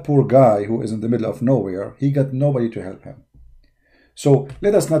 But that poor guy who is in the middle of nowhere, he got nobody to help him. So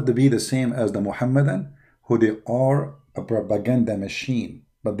let us not be the same as the Muhammadan, who they are a propaganda machine,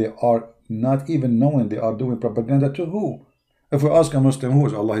 but they are not even knowing they are doing propaganda to who? If we ask a Muslim, who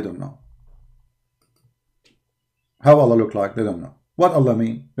is Allah? He don't know. How Allah look like? They don't know. What Allah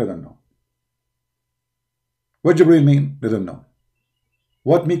mean? They don't know. What Jibreel mean? They don't know.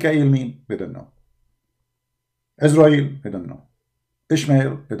 What Mikael mean? They don't know. Israel? They don't know.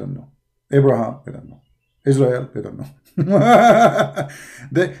 Ishmael? They don't know. Abraham? They don't know. Israel? They don't know.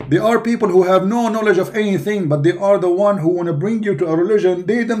 They are people who have no knowledge of anything, but they are the one who want to bring you to a religion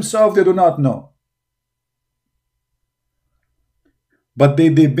they themselves, they do not know. But they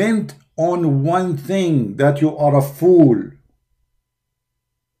depend on one thing, that you are a fool.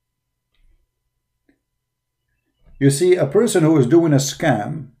 You see, a person who is doing a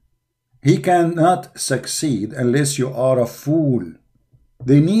scam, he cannot succeed unless you are a fool.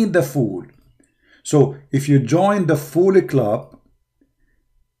 They need the fool. So if you join the fool club,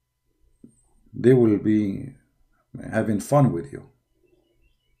 they will be having fun with you.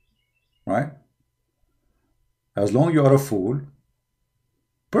 Right? As long as you are a fool,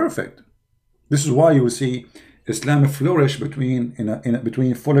 perfect. This is why you will see Islam flourish between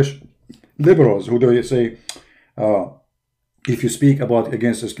foolish liberals who do say, if you speak about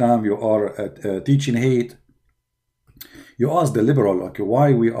against Islam, you are teaching hate. You ask the liberal, okay,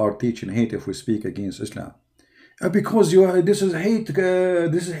 why we are teaching hate if we speak against Islam? Because you are, this is hate.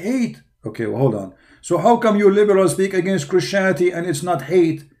 This is hate. Okay, well, hold on. So how come you liberals speak against Christianity and it's not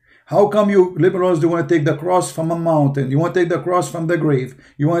hate? How come you liberals do want to take the cross from a mountain? You want to take the cross from the grave.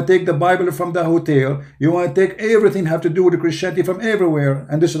 You want to take the Bible from the hotel. You want to take everything have to do with Christianity from everywhere.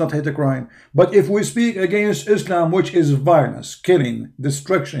 And this is not hate a crime. But if we speak against Islam, which is violence, killing,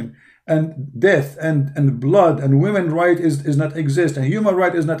 destruction, and death, and blood, and women right is not exist, and human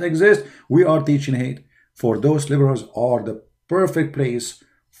right is not exist, we are teaching hate. For those liberals are the perfect place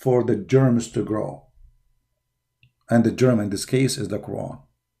for the germs to grow. And the germ in this case is the Quran.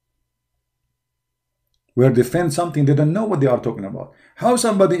 We defend something they don't know what they are talking about. How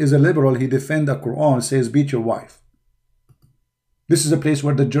somebody is a liberal, he defend the Quran, says beat your wife. This is a place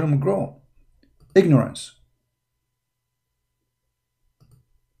where the germ grow. Ignorance.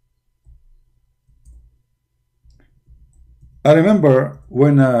 I remember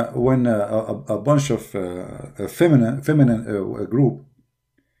when a bunch of feminine group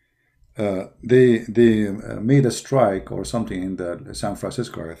they made a strike or something in the San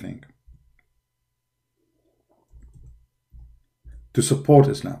Francisco, I think, to support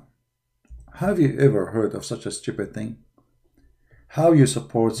Islam. Have you ever heard of such a stupid thing? How you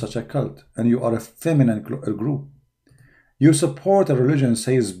support such a cult and you are a feminine group? You support a religion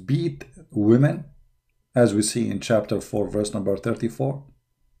says beat women, as we see in chapter 4 verse number 34.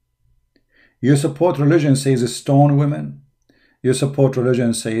 You support religion says stone women. You support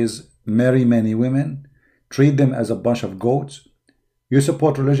religion says marry many women, treat them as a bunch of goats. You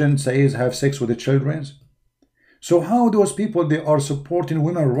support religion says have sex with the children. So how those people, they are supporting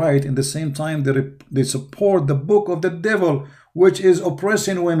women right in the same time they support the book of the devil, which is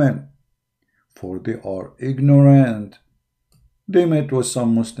oppressing women? For they are ignorant. They met with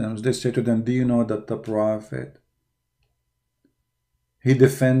some Muslims. They say to them, do you know that the Prophet, he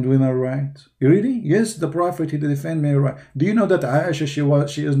defend women rights? Really? Yes, the Prophet, he defend women rights. Do you know that Aisha,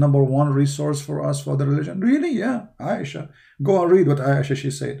 she is number one resource for us for the religion? Really? Yeah, Aisha. Go and read what Aisha,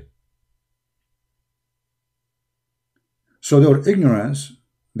 she said. So their ignorance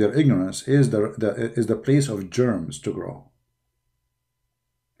is the place of germs to grow.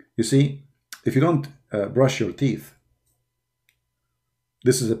 You see, if you don't brush your teeth,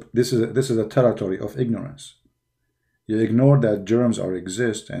 this is a territory of ignorance. You ignore that germs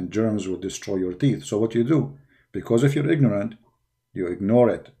exist and germs will destroy your teeth. So what you do, because if you're ignorant, you ignore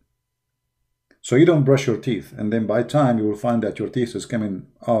it. So you don't brush your teeth, and then by time you will find that your teeth is coming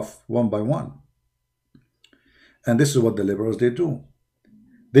off one by one. And this is what the liberals, they do.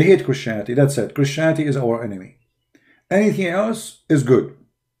 They hate Christianity. That's it. Christianity is our enemy. Anything else is good.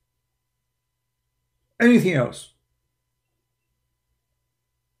 Anything else.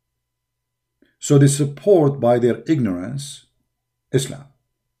 So they support by their ignorance Islam.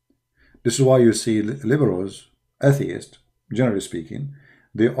 This is why you see liberals, atheists, generally speaking,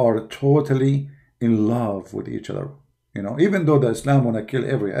 they are totally in love with each other. You know, even though the Islam want to kill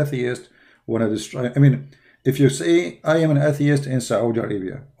every atheist, want to destroy. I mean, if you say, I am an atheist in Saudi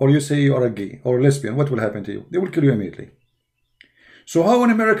Arabia, or you say you are a gay or lesbian, what will happen to you? They will kill you immediately. So how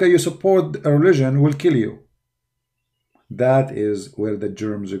in America you support a religion will kill you? That is where the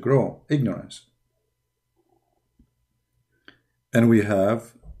germs grow, ignorance. And we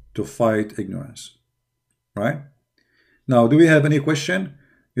have to fight ignorance, right? Now, do we have any question?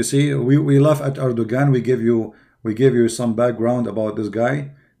 You see, we laugh at Erdoğan. We give you some background about this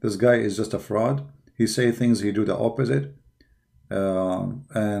guy. This guy is just a fraud. He say things, he do the opposite,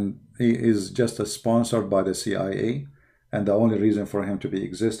 and he is just sponsored by the CIA, and the only reason for him to be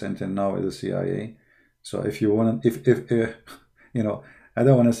existent until now is the CIA. So if you want, if you know, I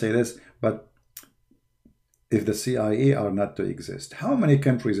don't want to say this, but if the CIA are not to exist, how many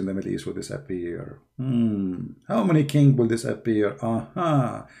countries in the Middle East will this appear? How many kings will this appear?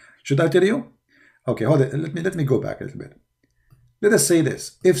 Should I tell you? Okay, hold it. Let me go back a little bit. Let us say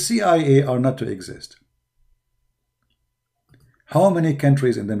this. If CIA are not to exist, how many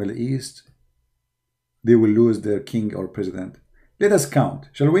countries in the Middle East they will lose their king or president? Let us count,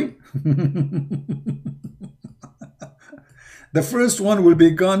 shall we? The first one will be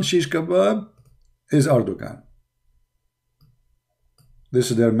gone, shish kebab, is Erdoğan.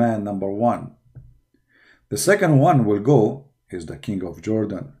 This is their man number one. The second one will go is the king of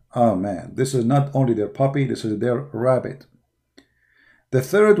Jordan. Oh man, this is not only their puppy, this is their rabbit. The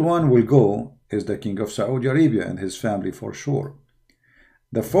third one will go is the king of Saudi Arabia and his family for sure.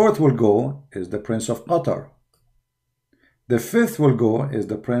 The fourth will go is the prince of Qatar. The fifth will go is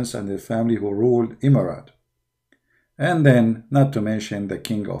the prince and his family who ruled Emirate. And then, not to mention the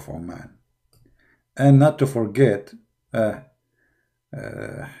king of Oman. And not to forget, you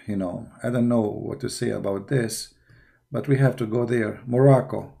know, I don't know what to say about this, but we have to go there.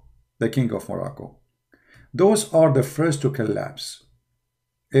 Morocco, the king of Morocco. Those are the first to collapse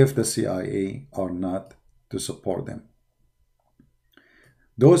if the CIA are not to support them.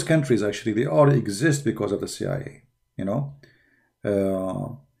 Those countries, actually, they all exist because of the CIA, you know.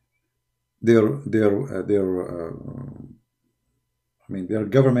 Their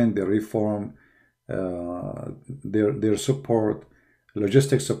government, their reform, their support,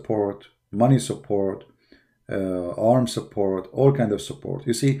 logistic support, money support, arms support, all kind of support.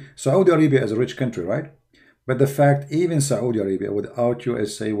 You see, Saudi Arabia is a rich country, right? But the fact, even Saudi Arabia without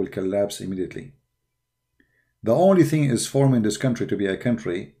USA will collapse immediately. The only thing is forming this country to be a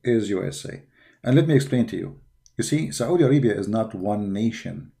country is USA. And let me explain to you. You see, Saudi Arabia is not one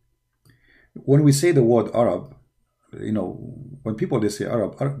nation. When we say the word Arab, you know, when people they say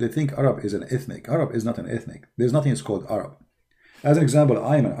Arab, they think Arab is an ethnic. Arab is not an ethnic. There's nothing that's called Arab. As an example,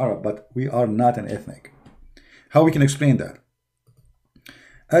 I am an Arab, but we are not an ethnic. How we can explain that?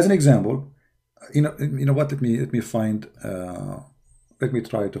 As an example, you know what? Let me find. Let me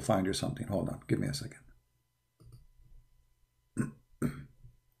try to find you something. Hold on. Give me a second.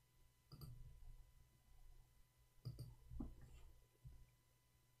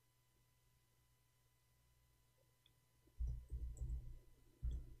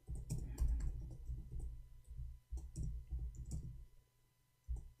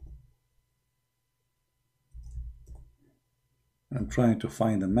 I'm trying to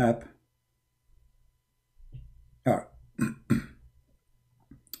find a map.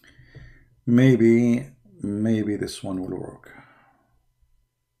 Maybe this one will work.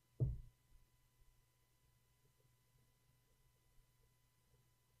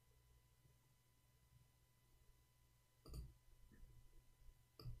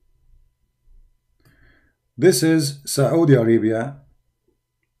 This is Saudi Arabia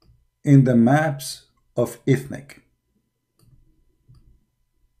in the maps of ethnic.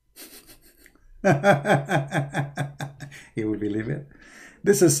 You will believe it.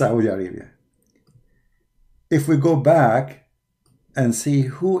 This is Saudi Arabia. If we go back and see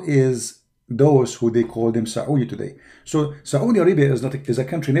who is those who they call them Saudi today. So Saudi Arabia is a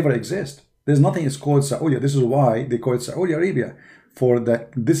country never exists. There's nothing is called Saudi. This is why they call it Saudi Arabia.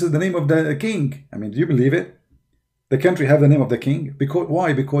 This is the name of the king. I mean, do you believe it? The country have the name of the king.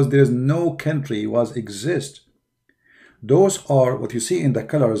 Why? Because there is no country was exist. Those are what you see in the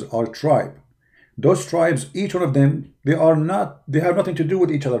colors are tribe. Those tribes, each one of them, they have nothing to do with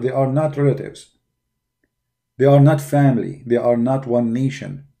each other. They are not relatives. They are not family. They are not one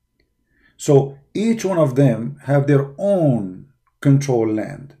nation. So each one of them have their own control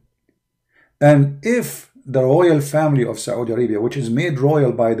land. And if the royal family of Saudi Arabia, which is made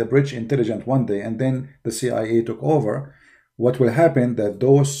royal by the British intelligence one day, and then the CIA took over, what will happen that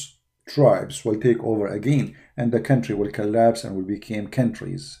those tribes will take over again, and the country will collapse and will become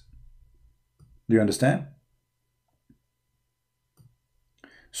countries. Do you understand?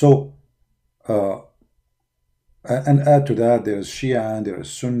 So, and add to that, there is Shia and there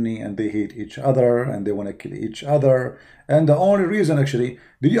is Sunni, and they hate each other and they want to kill each other. And the only reason, actually,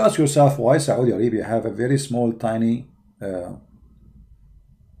 did you ask yourself why Saudi Arabia have a very small, tiny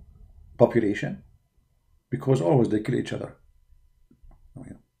population? Because always they kill each other.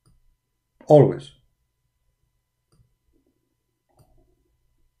 Always.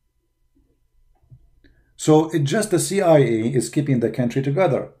 So it's just the CIA is keeping the country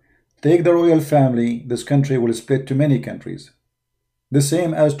together. Take the royal family, this country will split to many countries. The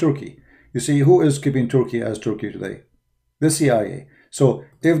same as Turkey. You see, who is keeping Turkey as Turkey today? The CIA. So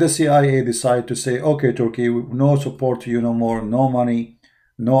if the CIA decide to say, okay, Turkey, no support to you no more, no money,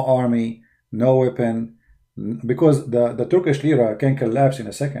 no army, no weapon, because the Turkish lira can collapse in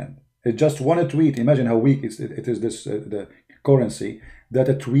a second. It's just one tweet. Imagine how weak it is this the currency, that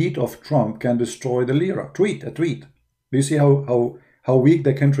a tweet of Trump can destroy the lira. A tweet. Do you see how weak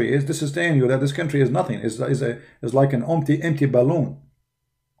the country is? This is telling you that this country is nothing. It's like an empty balloon.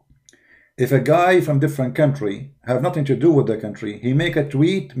 If a guy from different country have nothing to do with the country, he make a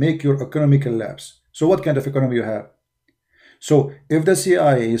tweet, make your economy collapse. So what kind of economy you have? So if the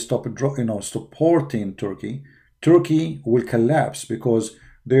CIA stop supporting Turkey, Turkey will collapse because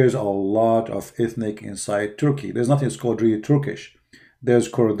there's a lot of ethnic inside Turkey. There's nothing that's called really Turkish. There's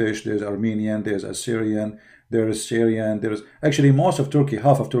Kurdish, there's Armenian, there's Assyrian, there's Syrian, there's actually most of Turkey,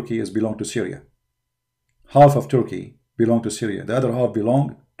 half of Turkey is belong to Syria. Half of Turkey belong to Syria. The other half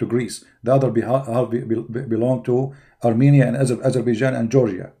belong to Greece. The other half belong to Armenia and Azerbaijan and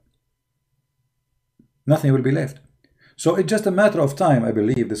Georgia. Nothing will be left. So it's just a matter of time, I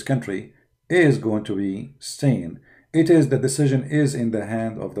believe this country is going to be staying. It is, the decision is in the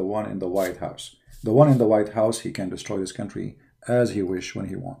hand of the one in the White House. The one in the White House, he can destroy this country as he wish, when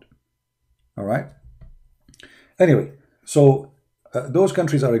he want. All right? Anyway, so those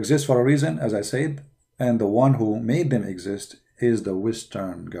countries exist for a reason, as I said, and the one who made them exist is the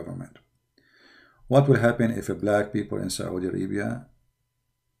Western government. What will happen if black people in Saudi Arabia?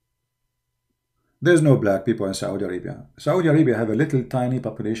 There's no black people in Saudi Arabia. Saudi Arabia have a little tiny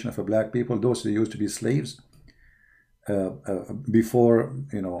population of black people. Those that used to be slaves before,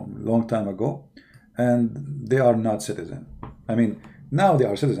 long time ago, and they are not citizen. I mean, now they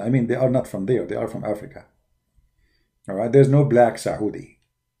are citizen. I mean, they are not from there. They are from Africa. All right. There's no black Saudi.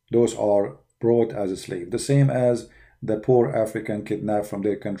 Those are brought as a slave. The same as the poor African kidnapped from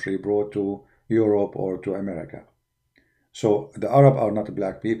their country, brought to Europe or to America. So the Arab are not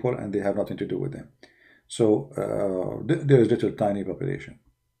black people, and they have nothing to do with them. So there is little tiny population.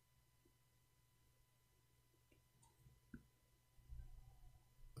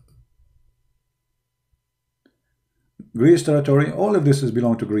 Greece territory, all of this is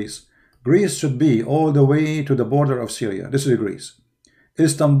belong to Greece. Greece should be all the way to the border of Syria. This is Greece.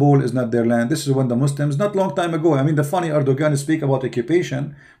 Istanbul is not their land. This is when the Muslims, not long time ago, I mean, the funny Erdoğan speak about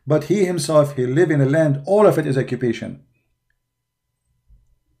occupation, but he himself, he live in a land, all of it is occupation.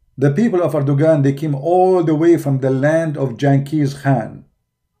 The people of Erdoğan, they came all the way from the land of Genghis Khan.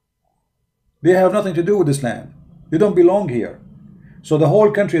 They have nothing to do with this land. They don't belong here. So the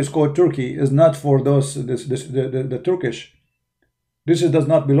whole country is called Turkey, is not for those the Turkish. This does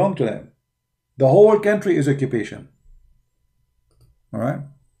not belong to them. The whole country is occupation. All right.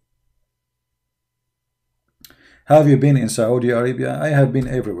 Have you been in Saudi Arabia? I have been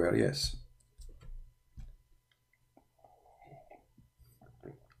everywhere. Yes.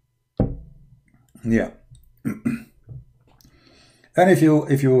 Yeah. And if you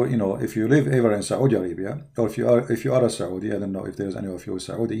live ever in Saudi Arabia, or if you are a Saudi, I don't know if there's any of you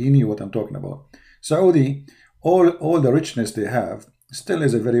Saudi, you knew what I'm talking about. Saudi, all the richness they have still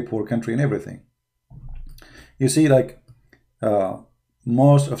is a very poor country in everything. You see, like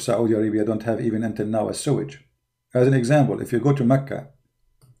most of Saudi Arabia don't have even until now a sewage. As an example, if you go to Mecca,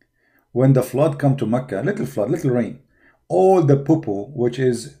 when the flood come to Mecca, little flood, little rain, all the poo-poo which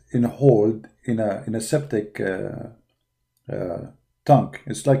is in hold in a septic tank,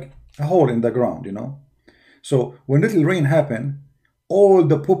 it's like a hole in the ground, So when little rain happen, all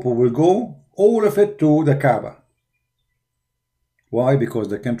the poo-poo will go, all of it, to the Kaaba. Why? Because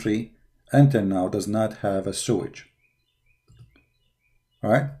the country until now does not have a sewage.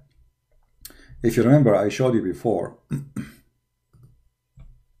 All right? If you remember, I showed you before.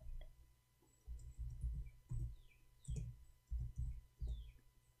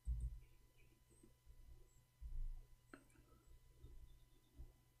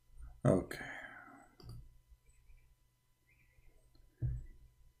 Okay.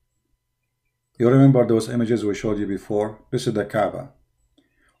 You remember those images we showed you before? This is the Kaaba.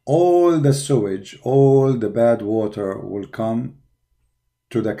 All the sewage, all the bad water will come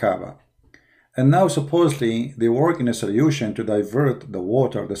to the Kaaba. And now supposedly they work in a solution to divert the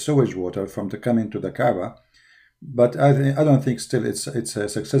water, the sewage water, from coming to the Kaaba. But I don't think still it's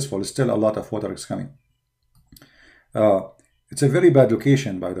successful. Still a lot of water is coming. It's a very bad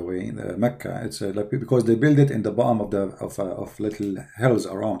location, by the way, the Mecca. It's because they build it in the bottom of little hills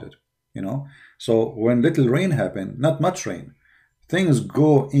around it, So when little rain happen, not much rain, things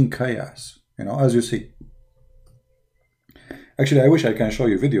go in chaos, as you see. Actually, I wish I can show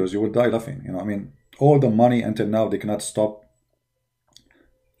you videos. You will die laughing. I mean, all the money until now, they cannot stop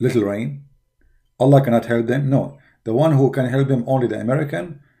little rain. Allah cannot help them. No, the one who can help them, only the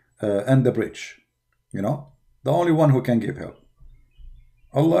American and the British. The only one who can give help.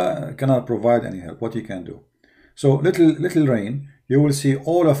 Allah cannot provide any help. What he can do? So little rain, you will see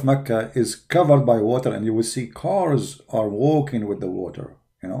all of Mecca is covered by water, and you will see cars are walking with the water.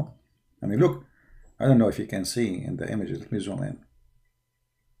 I mean, look. I don't know if you can see in the images. Let me zoom in.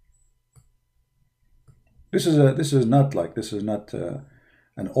 This is not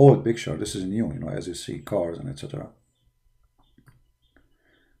an old picture. This is new. As you see, cars and etc.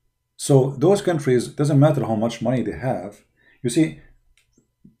 So those countries, doesn't matter how much money they have. You see,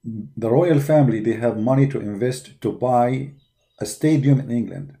 the royal family, they have money to invest to buy a stadium in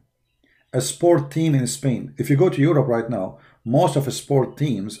England, a sport team in Spain. If you go to Europe right now, most of the sport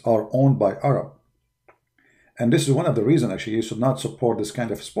teams are owned by Arab. And this is one of the reasons, actually, you should not support this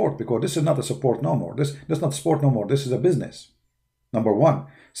kind of sport, because this is not a sport no more. This is not sport no more. This is a business, number one.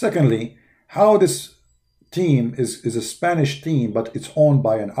 Secondly, how this team is a Spanish team, but it's owned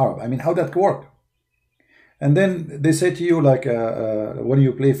by an Arab. I mean, how that work? And then they say to you, like when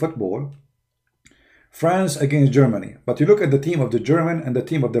you play football, France against Germany, but you look at the team of the German and the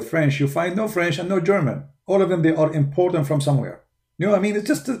team of the French, you find no French and no German. All of them, they are imported from somewhere. You know what I mean? It's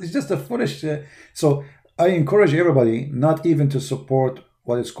just a foolish. So I encourage everybody not even to support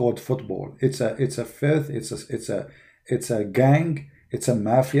what is called football. It's a filth. It's a gang. It's a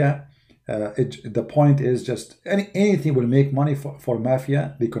mafia. The point is just anything will make money for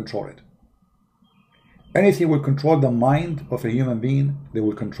mafia. They control it. Anything will control the mind of a human being. They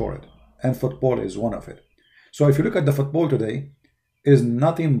will control it. And football is one of it. So if you look at the football today, is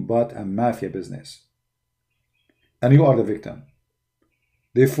nothing but a mafia business. And you are the victim.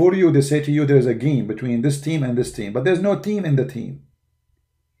 They fool you, they say to you there's a game between this team and this team, but there's no team in the team.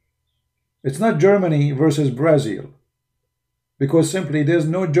 It's not Germany versus Brazil, because simply there's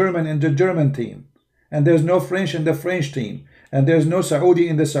no German in the German team, and there's no French in the French team, and there's no Saudi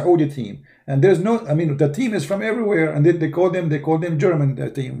in the Saudi team, and there's no, I mean, the team is from everywhere, and they call them German,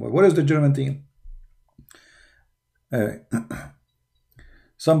 the team. What is the German team?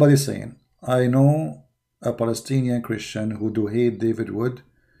 Somebody's saying, I know a Palestinian Christian who do hate David Wood.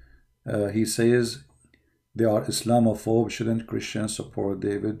 He says they are Islamophobe. Shouldn't Christians support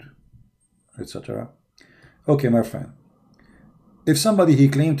David, etc.? Okay, my friend. If somebody he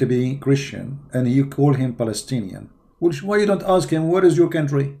claimed to be Christian and you call him Palestinian, why you don't ask him, where is your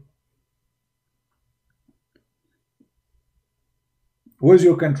country? Where's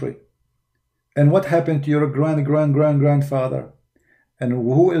your country? And what happened to your grandfather? And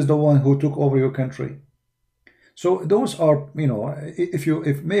who is the one who took over your country? So those are, you know,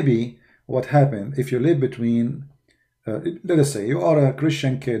 if maybe what happened, if you live between, let us say you are a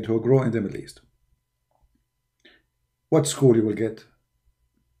Christian kid who grew in the Middle East. What school you will get?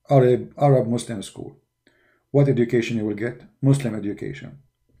 Arab Muslim school. What education you will get? Muslim education.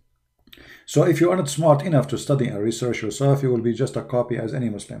 So if you are not smart enough to study and research yourself, you will be just a copy as any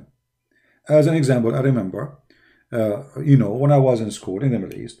Muslim. As an example, I remember, you know, when I was in school in the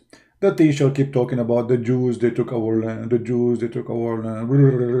Middle East, the teacher kept talking about the Jews, they took our land, the Jews, they took our land,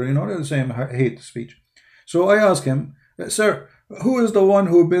 you know, the same hate speech. So I asked him, sir, who is the one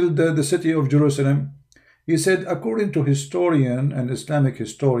who built the city of Jerusalem? He said, according to historian and Islamic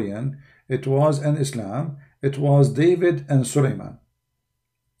historian, it was in Islam, it was David and Suleiman.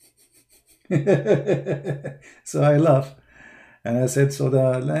 So I laughed. And I said, so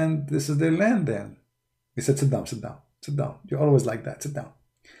the land, this is their land then? He said, sit down, sit down, sit down. You're always like that, sit down.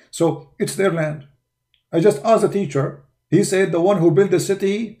 So it's their land. I just asked the teacher. He said the one who built the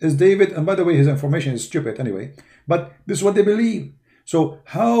city is David. And by the way, his information is stupid anyway. But this is what they believe. So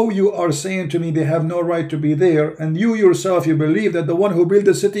how you are saying to me they have no right to be there, and you yourself, you believe that the one who built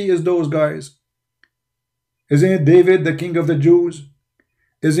the city is those guys? Isn't it David, the king of the Jews?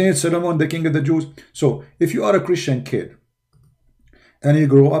 Isn't it Solomon, the king of the Jews? So if you are a Christian kid and you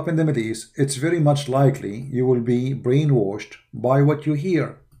grow up in the Middle East, it's very much likely you will be brainwashed by what you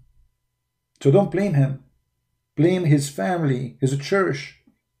hear. So don't blame him. Blame his family, his church.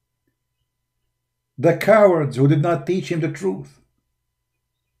 The cowards who did not teach him the truth.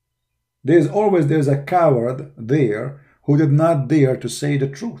 There's a coward there who did not dare to say the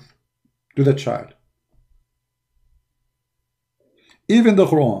truth to the child. Even the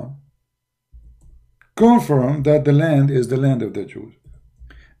Quran confirmed that the land is the land of the Jews.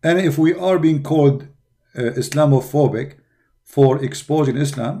 And if we are being called Islamophobic for exposing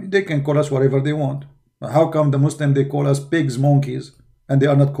Islam, they can call us whatever they want. How come the Muslim, they call us pigs, monkeys, and they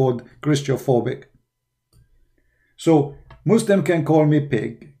are not called Christiophobic? So Muslim can call me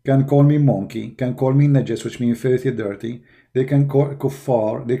pig, can call me monkey, can call me najis, which means filthy, dirty. They can call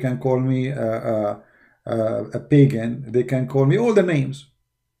kuffar, they can call me a pagan, they can call me all the names.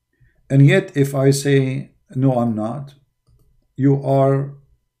 And yet if I say, no, I'm not, you are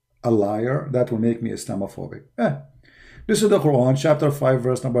a liar, that will make me Islamophobic. This is the Quran, chapter 5,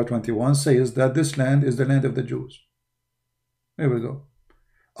 verse number 21, says that this land is the land of the Jews. Here we go.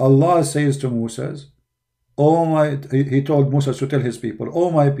 Allah says to Moses, he told Moses to tell his people, "O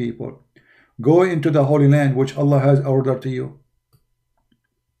my people, go into the holy land which Allah has ordered to you."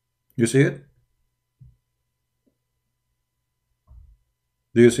 You see it?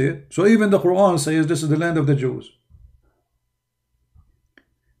 Do you see it? So even the Quran says this is the land of the Jews.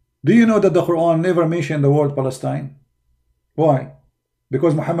 Do you know that the Quran never mentioned the word Palestine? Why?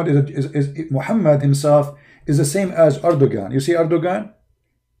 Because Muhammad himself is the same as Erdoğan. You see Erdoğan?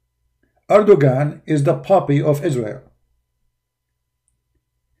 Erdoğan is the puppy of Israel.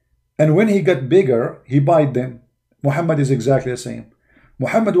 And when he got bigger, he bite them. Muhammad is exactly the same.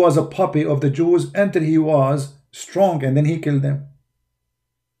 Muhammad was a puppy of the Jews until he was strong, and then he killed them.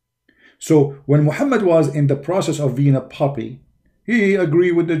 So when Muhammad was in the process of being a puppy, he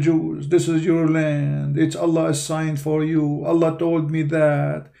agreed with the Jews. This is your land. It's Allah assigned for you. Allah told me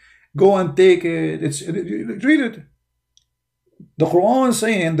that. Go and take it. Read it. The Quran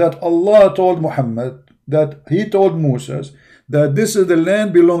saying that Allah told Muhammad, that he told Moses that this is the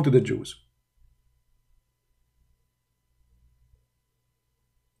land belong to the Jews.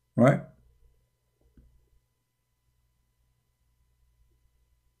 Right?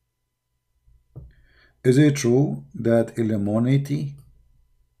 Is it true that Illuminati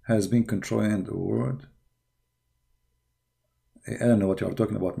has been controlling the world? I don't know what you are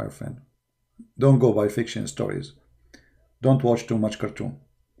talking about, my friend. Don't go by fiction stories. Don't watch too much cartoon.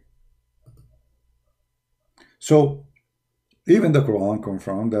 So, even the Quran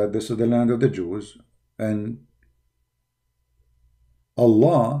confirmed that this is the land of the Jews, and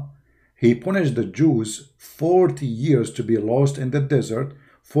Allah, He punished the Jews 40 years to be lost in the desert,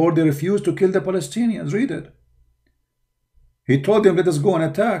 for they refused to kill the Palestinians. Read it. He told them, let us go and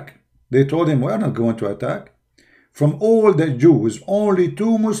attack. They told him, we are not going to attack. From all the Jews, only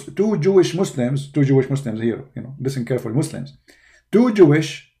two Jewish Muslims here, listen carefully, Muslims, two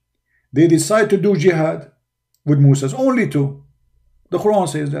Jewish, they decide to do jihad with Moses. Only two. The Quran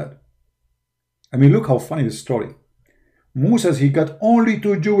says that. I mean, look how funny this story. Moses, he got only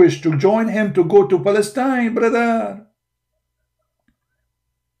two Jewish to join him to go to Palestine, brother.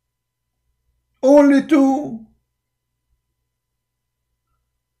 Only two.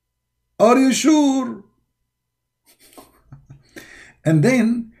 Are you sure? And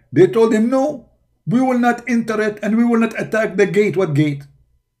then they told him, no, we will not enter it and we will not attack the gate. What gate?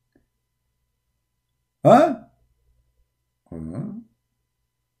 Huh?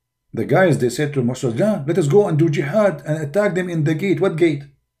 The guys, they said to Moses, yeah, let us go and do jihad and attack them in the gate. What gate?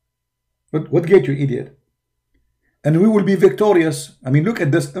 What gate, you idiot? And we will be victorious. I mean, look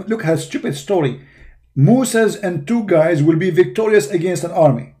at this. Look how stupid story. Moses and two guys will be victorious against an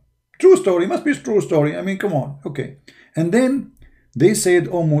army. True story. Must be a true story. I mean, come on. Okay. And then they said,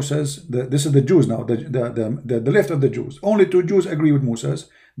 oh, Moses, this is the Jews now, the left of the Jews. Only two Jews agree with Moses.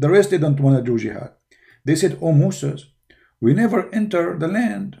 The rest, they don't want to do jihad. They said, oh, Moses, we never enter the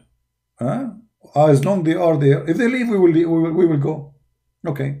land. As long they are there. If they leave, we will go.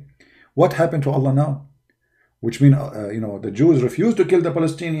 Okay. What happened to Allah now? Which means, the Jews refuse to kill the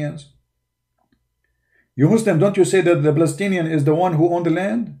Palestinians. You Muslim, don't you say that the Palestinian is the one who owned the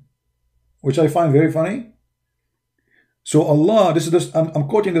land? Which I find very funny. So Allah, this is this, I'm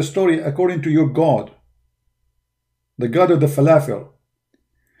quoting the story according to your God, the God of the falafel.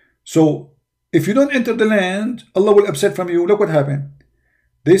 So if you don't enter the land, Allah will upset from you. Look what happened.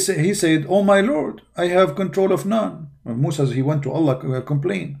 He said, oh my Lord, I have control of none. Moses, he went to Allah,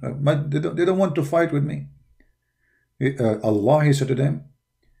 complain. They don't want to fight with me. Allah, he said to them.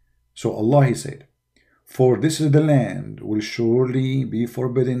 So Allah, he said, for this is the land will surely be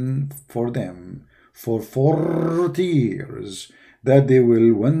forbidden for them for 40 years, that they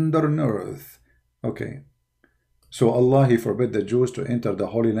will wander on earth. Okay. So Allah, he forbid the Jews to enter the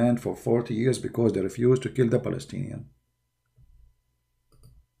Holy Land for 40 years because they refused to kill the Palestinian.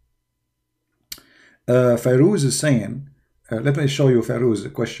 Fairuz is saying, let me show you Fairuz's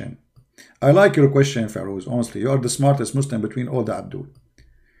question. I like your question, Fairuz. Honestly, you are the smartest Muslim between all the Abdul.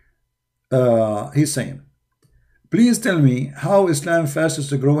 He's saying, please tell me how Islam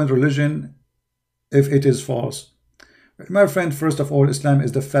fastest growing religion if it is false. My friend, first of all, Islam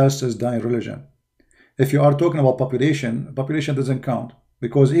is the fastest dying religion. If you are talking about population, population doesn't count,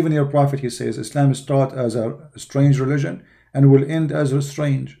 because even your prophet, he says Islam is taught as a strange religion and will end as a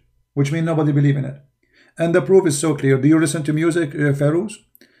strange, which means nobody believes in it. And the proof is so clear. Do you listen to music, Fairuz?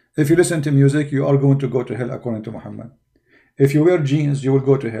 If you listen to music, you are going to go to hell according to Muhammad. If you wear jeans, you will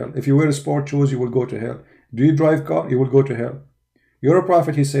go to hell. If you wear sport shoes, you will go to hell. Do you drive car? You will go to hell. Your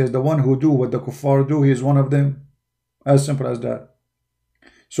prophet, he says, the one who do what the kuffar do, he is one of them. As simple as that.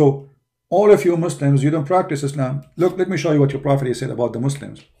 So, all of you Muslims, you don't practice Islam. Look, let me show you what your prophet, he said about the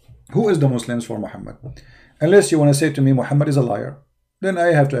Muslims. Who is the Muslims for Muhammad? Unless you want to say to me, Muhammad is a liar, then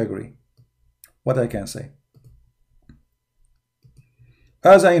I have to agree. What I can say.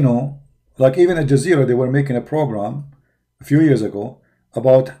 As I know, like even at Jazeera, they were making a program a few years ago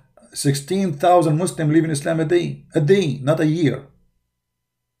about 16,000 Muslims leaving Islam a day, not a year,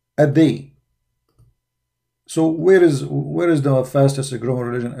 a day. So where is the fastest growing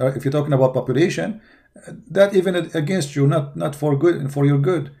religion? If you're talking about population, that even against you, not for good, for your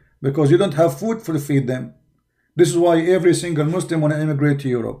good, because you don't have food to feed them. This is why every single Muslim want to immigrate to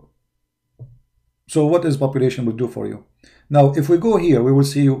Europe. So what is population will do for you? Now, if we go here, we will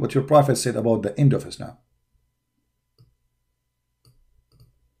see what your prophet said about the end of Islam.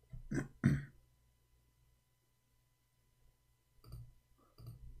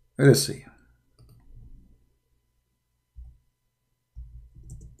 Let us see.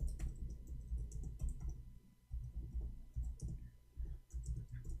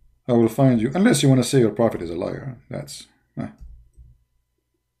 I will find you, unless you want to say your prophet is a liar. That's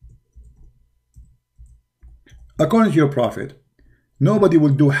according to your prophet, nobody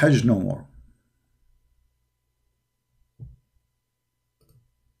will do Hajj no more.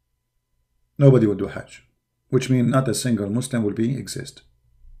 Nobody will do Hajj, which means not a single Muslim will exist.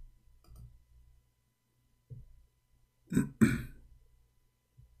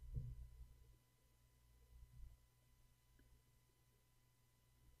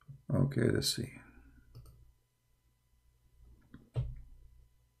 Okay, let's see.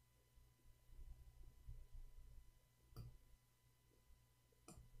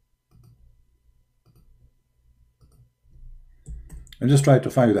 I'm just trying to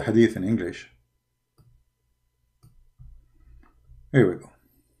find the hadith in English. Here we go.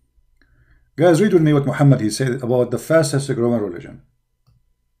 Guys, read with me what Muhammad he said about the fastest growing religion.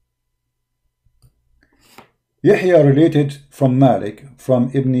 Yahya related from Malik,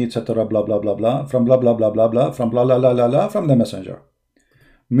 from Ibn etc. blah blah blah blah, from blah blah blah blah blah, from blah blah blah blah blah, from the messenger.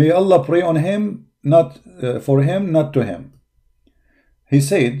 May Allah pray on him, not for him, not to him. He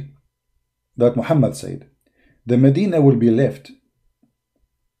said, that Muhammad said, the Medina will be left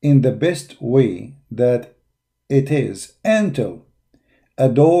in the best way that it is until a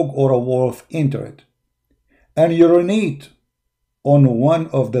dog or a wolf enter it and urinate on one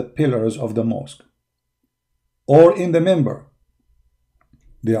of the pillars of the mosque or in the member.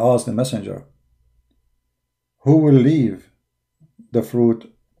 They asked the messenger, who will leave the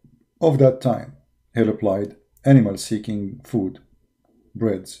fruit of that time? He replied, animals seeking food,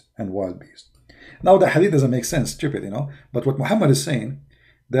 birds and wild beasts. Now the hadith doesn't make sense, stupid, you know, but what Muhammad is saying,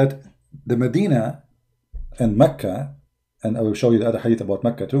 that the Medina and Mecca, and I will show you the other hadith about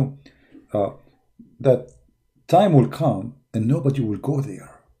Mecca too, that time will come and nobody will go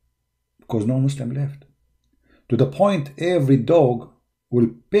there because no Muslim left. To the point every dog will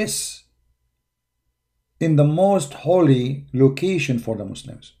piss in the most holy location for the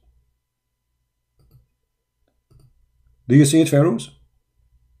Muslims. Do you see it, Pharaohs?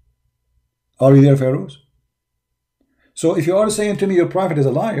 Are you there, Pharaohs? So if you are saying to me your prophet is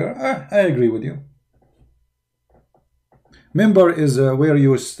a liar, I agree with you. Member is where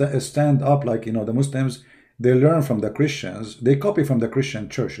you stand up, like, you know, the Muslims, they learn from the Christians, they copy from the Christian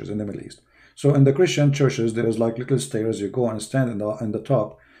churches in the Middle East. So in the Christian churches, there is like little stairs, you go and stand in the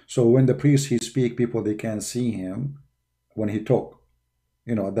top. So when the priest he speak, people they can see him when he talk.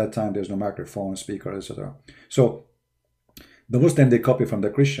 You know, at that time there's no microphone, speaker, etc. So the Muslim they copy from the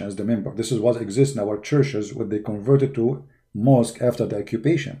Christians, the member. This is what exists in our churches when they converted to mosque after the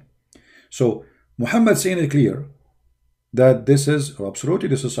occupation. So Muhammad saying it clear that this is absolutely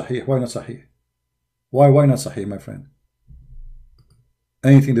this is sahih. Why not sahih? Why not sahih, my friend?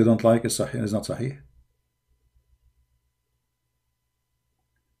 Anything they don't like is sahih, is not sahih.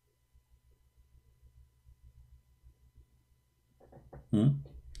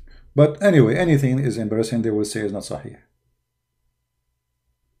 But anyway, anything is embarrassing, they will say is not sahih.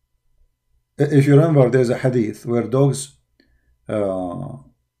 If you remember, there's a hadith where dogs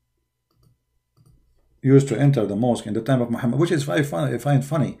used to enter the mosque in the time of Muhammad, which is very funny. I find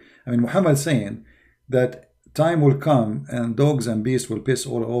funny. I mean, Muhammad saying that time will come and dogs and beasts will piss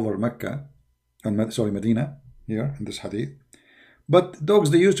all over Mecca, and sorry, Medina, here in this hadith. But dogs,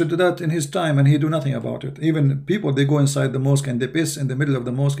 they used to do that in his time and he do nothing about it. Even people, they go inside the mosque and they piss in the middle of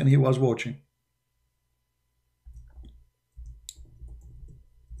the mosque and he was watching.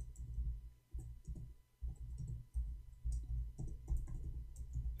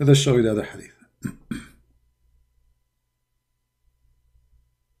 Let us show you the other hadith.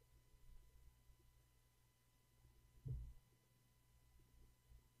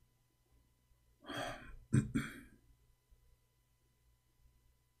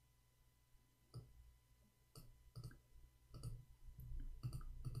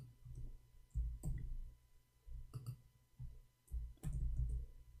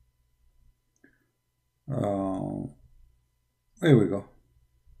 Here we go.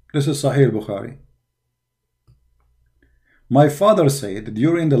 This is Sahih Bukhari. My father said,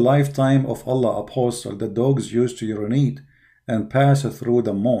 during the lifetime of Allah Apostle, the dogs used to urinate and pass through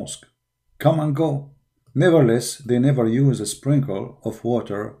the mosque, come and go. Nevertheless, they never use a sprinkle of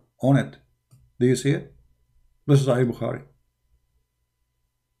water on it. Do you see it? This is Sahih Bukhari.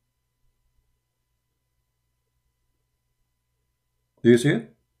 Do you see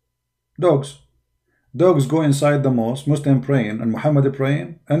it? Dogs. Dogs go inside the mosque, Muslim praying and Muhammad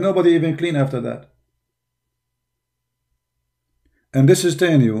praying, and nobody even clean after that. And this is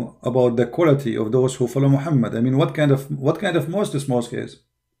telling you about the quality of those who follow Muhammad. I mean, what kind of mosque this mosque is?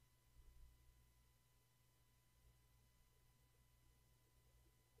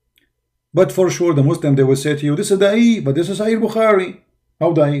 But for sure, the Muslim, they will say to you, this is da'if, but this is Sahih Bukhari.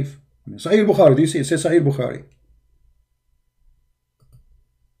 How da'if? Sahih Bukhari, do you see? It says Sahih Bukhari.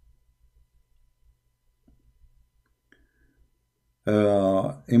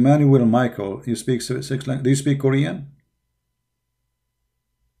 Emmanuel Michael, you speak 6 languages. Do you speak Korean?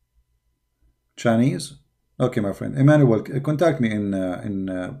 Chinese? Okay, my friend. Emmanuel, contact me in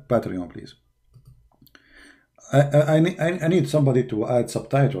Patreon, please. I need somebody to add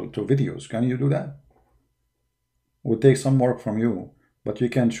subtitle to videos. Can you do that? It would take some work from you, but you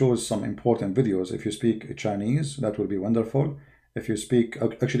can choose some important videos. If you speak Chinese, that would be wonderful. If you speak,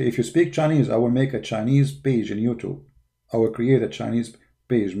 actually, if you speak Chinese, I will make a Chinese page in YouTube. I will create a Chinese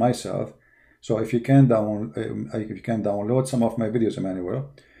page myself. So if you can download some of my videos,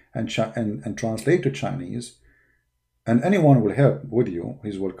 Emmanuel, and translate to Chinese, and anyone will help with you,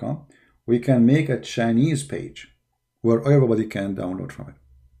 he's welcome. We can make a Chinese page where everybody can download from it.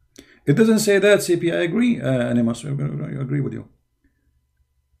 It doesn't say that, CP. I agree, and I must agree with you.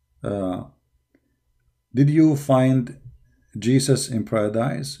 Did you find Jesus in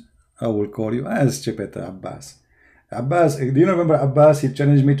paradise? I will call you as Chipeta Abbas. Abbas, do you remember Abbas? He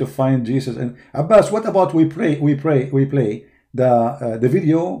challenged me to find Jesus. And Abbas, what about we play the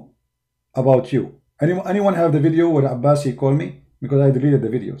video about you? Anyone have the video where Abbas he called me? Because I deleted the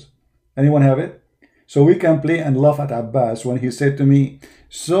videos. Anyone have it? So we can play and laugh at Abbas when he said to me,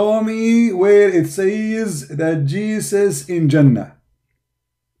 show me where it says that Jesus in Jannah.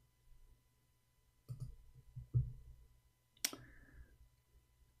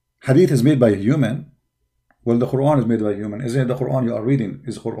 Hadith is made by a human. Well, the Quran is made by a human. Isn't it the Quran you are reading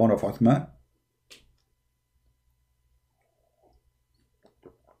is the Quran of Uthman?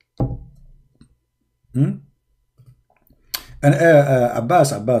 And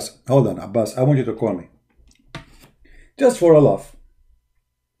Abbas, hold on, Abbas, I want you to call me. Just for a laugh.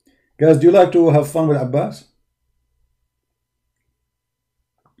 Guys, do you like to have fun with Abbas?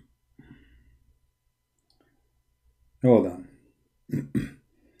 Hold on.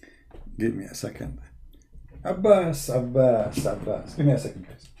 Give me a second. Abbas. Give me a second,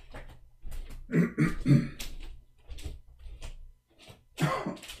 guys.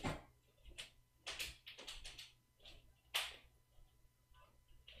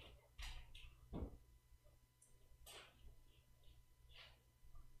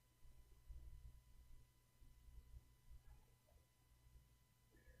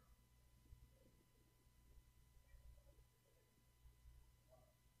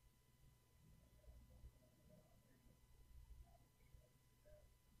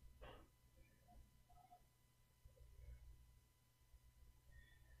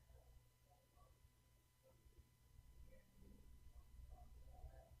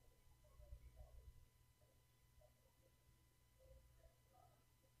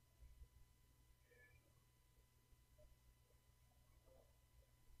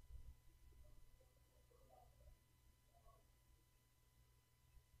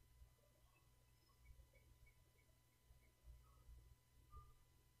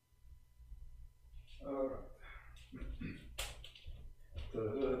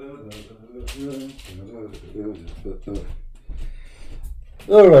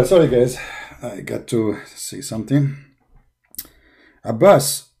 Alright, sorry guys, I got to see something.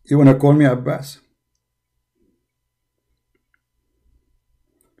 Abbas, you wanna call me Abbas?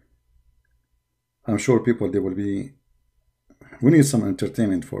 I'm sure people, they will be, we need some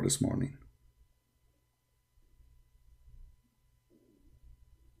entertainment for this morning.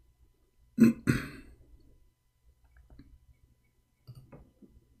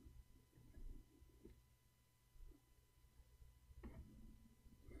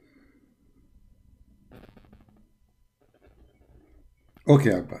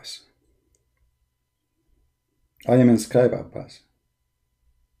 Okay, Abbas. I am in Skype, Abbas.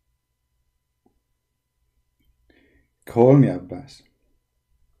 Call me, Abbas.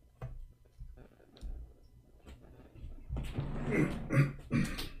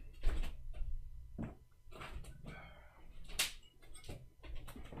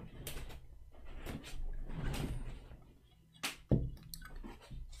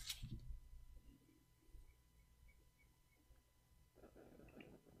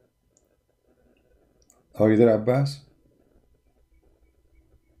 Are you there, Abbas?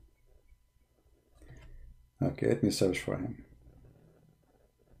 Okay, let me search for him.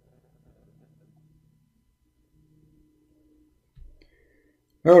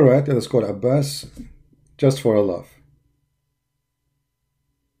 All right, let's call Abbas just for a laugh.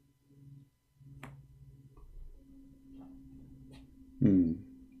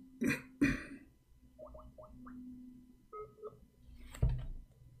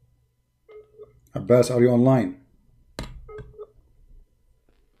 Abbas, are you online?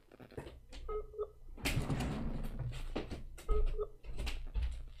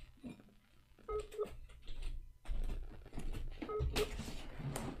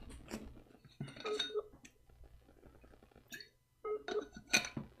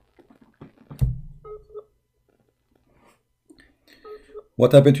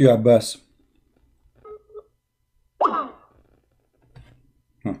 What happened to you, Abbas?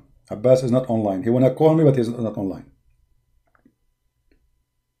 Abbas is not online. He wanna call me, but he's not online.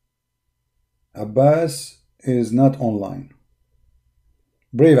 Abbas is not online.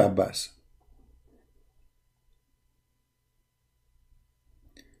 Brave Abbas.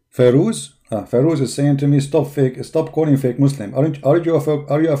 Feroz? Feroz is saying to me, stop calling fake Muslim. Are you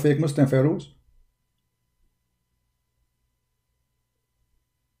a fake Muslim, Feroz?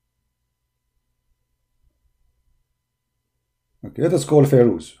 Okay, let us call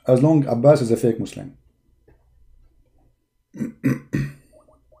Feroz, as long Abbas is a fake Muslim.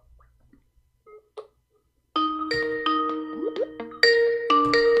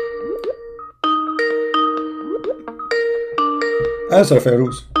 Answer,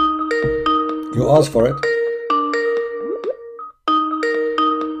 Feroz. You asked for it.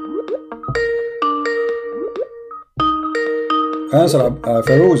 Answer,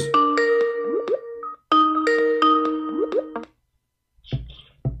 Feroz.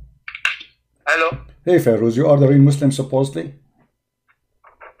 Hello. Hey, Feroz, you are the real Muslim, supposedly?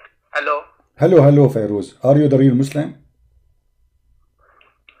 Hello. Hello, Feroz. Are you the real Muslim?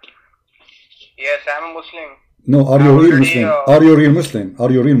 Yes, I'm a Muslim. No, are you real Muslim? Are you real Muslim?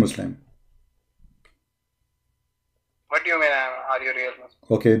 Are you real Muslim? What do you mean, are you real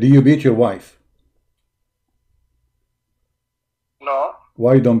Muslim? Okay, do you beat your wife? No.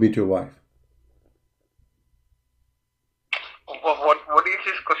 Why you don't beat your wife? What is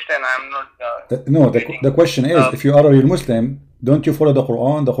this question? I'm not... No, the question is, if you are a real Muslim, don't you follow the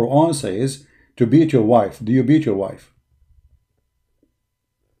Quran? The Quran says to beat your wife. Do you beat your wife?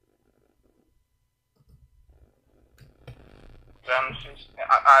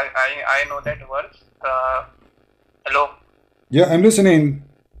 I know that verse. Hello. Yeah, I'm listening.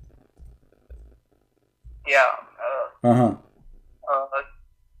 Yeah. Hello.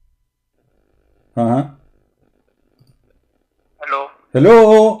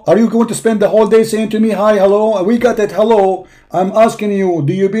 Hello. Are you going to spend the whole day saying to me, hi, hello? We got it, hello. I'm asking you,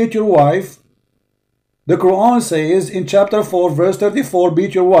 do you beat your wife? The Quran says in chapter 4, verse 34,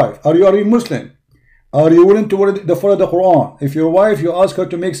 beat your wife. Are you a real Muslim? Are you willing to follow the Quran? If your wife, you ask her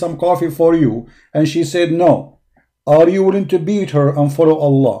to make some coffee for you, and she said no, are you willing to beat her and follow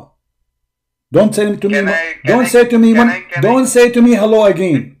Allah? Don't say to me, don't say to me hello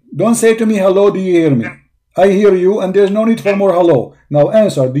again. Don't say to me hello, do you hear me? I hear you, and there's no need for more hello. Now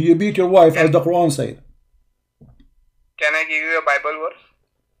answer, do you beat your wife as the Quran said? Can I give you a Bible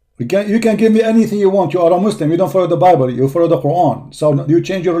verse? You can give me anything you want. You are a Muslim. You don't follow the Bible. You follow the Quran. So you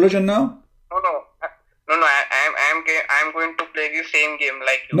change your religion now? No. I'm going to play the same game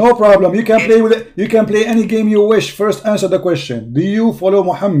like you. No problem. You can play with it. You can play any game you wish. First, answer the question. Do you follow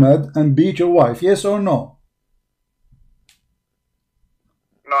Muhammad and beat your wife? Yes or no?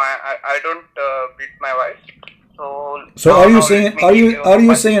 No, I don't beat my wife. So are you saying? Are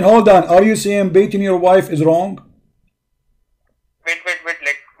you saying? Hold on. Are you saying beating your wife is wrong? Wait. Let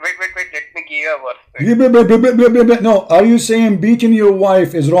me give you a verse. No. Are you saying beating your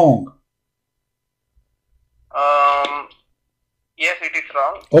wife is wrong? Yes, it is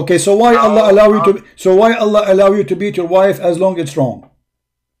wrong. Okay, so why Allah allow you to? So why Allah allow you to beat your wife as long as it's wrong?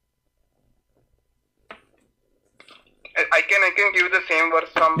 I can give you the same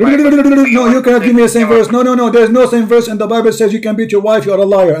verse from. No, you cannot give me the same verse. No. There's no same verse, and the Bible says you can beat your wife. You are a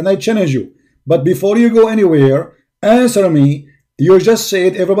liar, and I challenge you. But before you go anywhere, answer me. You just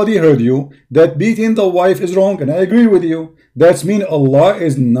said, everybody heard you, that beating the wife is wrong, and I agree with you. That means Allah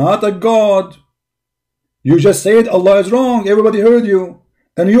is not a God. You just said Allah is wrong. Everybody heard you.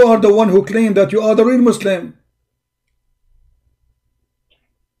 And you are the one who claimed that you are the real Muslim.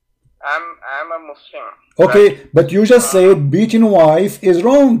 I'm a Muslim. Okay, but you just said beating wife is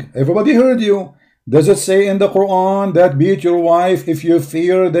wrong. Everybody heard you. Does it say in the Quran that beat your wife if you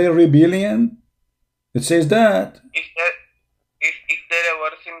fear their rebellion? It says that. Is there a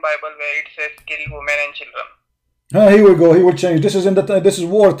verse in Bible where it says kill women and children? Here we go. He will change. This is in the this is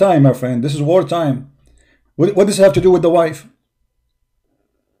war time, my friend. This is war time. What does it have to do with the wife?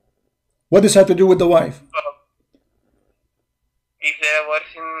 What does it have to do with the wife? Is there a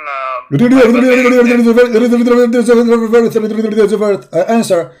verse in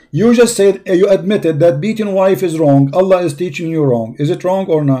answer. You just said, you admitted that beating wife is wrong. Allah is teaching you wrong. Is it wrong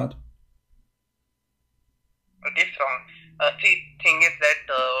or not?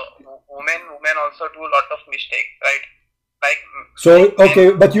 also do a lot of mistakes, right? Like so,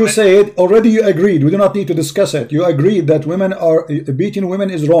 okay, but you said already you agreed. We do not need to discuss it. You agreed that women are beating women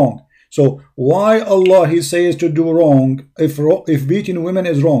is wrong. So why Allah He says to do wrong if beating women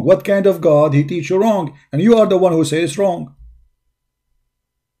is wrong? What kind of God He teach you wrong? And you are the one who says it's wrong.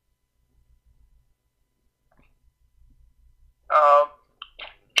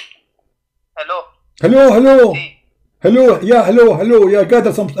 Hello. Hello, hello. Hello, yeah, hello, hello. Yeah,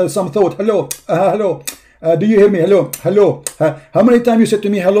 gather some thought. Hello, hello. Do you hear me? Hello, hello. How many times you said to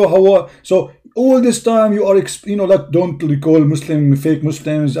me hello? How are? So all this time you are, like don't call Muslim fake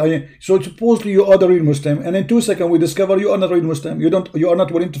Muslims. So supposedly you are the real Muslim, and in 2 seconds we discover you are not real Muslim. You are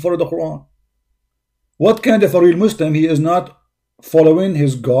not willing to follow the Quran. What kind of a real Muslim? He is not following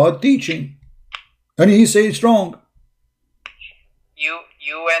his God teaching, and he says it's wrong.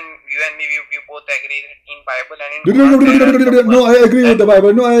 You and me, we both agree in Bible and in No, I agree with the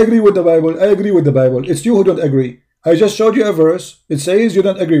Bible. No, I agree with the Bible. I agree with the Bible. It's you who don't agree. I just showed you a verse. It says you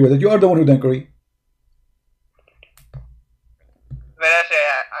don't agree with it. You are the one who don't agree. Whereas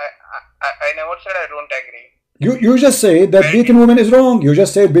I never said I don't agree. You just say that beating women is wrong. You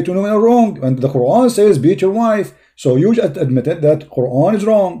just said beating women are wrong, and the Quran says beat your wife. So you just admitted that Quran is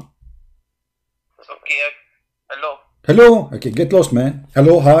wrong. Okay. Hello. Hello. Okay, get lost, man.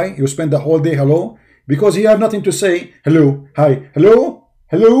 Hello, hi. You spend the whole day hello because he have nothing to say. Hello, hi, hello,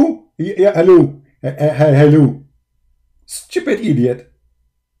 hello, yeah, hello, hello. Stupid idiot.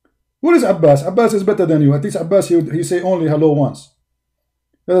 Where is Abbas? Abbas is better than you. At least Abbas he say only hello once.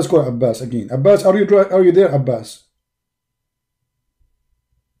 Let us call Abbas again. Abbas, are you there, Abbas?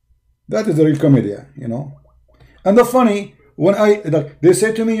 That is the real comedy, And the funny. When they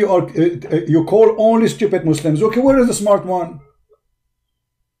say to me, you call only stupid Muslims. Okay, where is the smart one?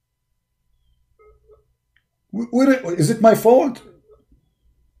 Is it my fault?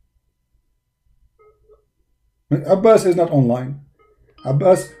 Abbas is not online.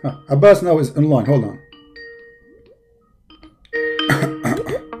 Abbas now is online. Hold on.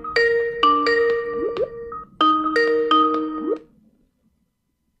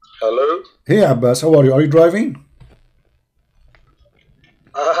 Hello. Hey Abbas, how are you? Are you driving?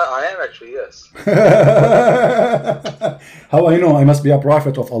 I am actually, yes. How I know? I must be a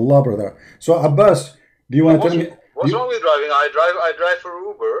prophet of Allah, brother. So Abbas, do you want to tell me? What's wrong with driving? I drive for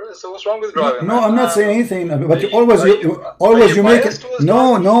Uber. So what's wrong with driving? No, I'm not saying anything. But you make it.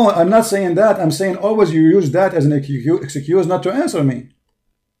 No, I'm not saying that. I'm saying always you use that as an excuse not to answer me.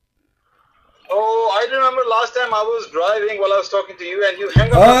 Oh, I remember last time I was driving while I was talking to you, and you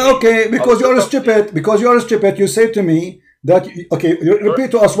hang up. Okay, because you are stupid. Because you are stupid. You say to me. That okay? Repeat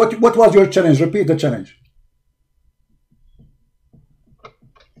to us what was your challenge? Repeat the challenge.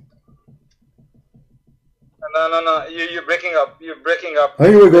 No. You're breaking up. You're breaking up.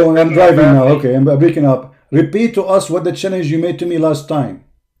 Here we go. I'm driving now. Okay, I'm breaking up. Repeat to us what the challenge you made to me last time.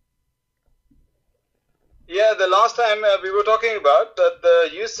 Yeah, the last time we were talking about that.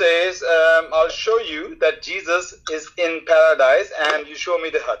 You says I'll show you that Jesus is in paradise, and you show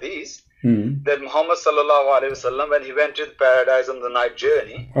me the hadith. That Muhammad sallallahu alaihi wasallam, when he went to the paradise on the night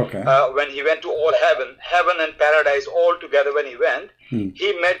journey, when he went to all heaven and paradise all together, when he went,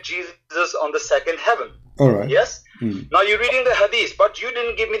 he met Jesus on the second heaven. All right. Yes. Now you're reading the hadith, but you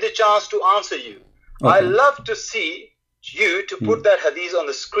didn't give me the chance to answer you. I love to see you to put that hadith on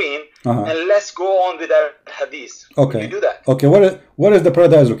the screen, and let's go on with that hadith. Okay. Can you do that? Okay. Where is the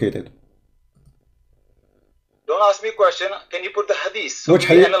paradise located? Don't ask me a question. Can you put the hadith? So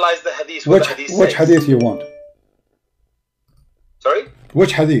we analyze the hadith. Which hadith you want? Sorry?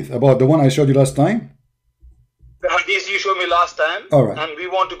 Which hadith? About the one I showed you last time? The hadith you showed me last time. All right. And we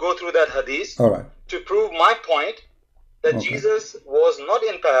want to go through that hadith. All right. To prove my point that Jesus was not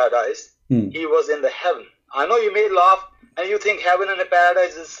in paradise. He was in the heaven. I know you may laugh and you think heaven and the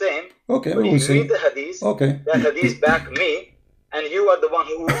paradise is the same. Okay, but we'll see. Read the hadith. Okay. That hadith back me, and you are the one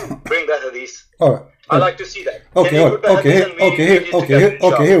who bring that hadith. All right. I like to see that. Okay,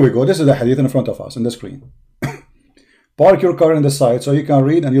 here we go. This is the hadith in front of us on the screen. Park your car on the side so you can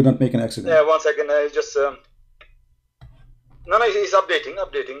read and you don't make an accident. Yeah, 1 second. Just no, it's updating.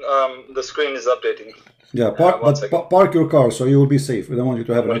 The screen is updating. Yeah, park your car so you will be safe. We don't want you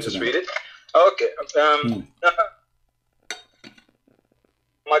to have an accident. Just read it. Okay.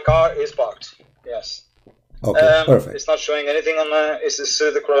 My car is parked. Yes. Okay, perfect. It's not showing anything on the. It's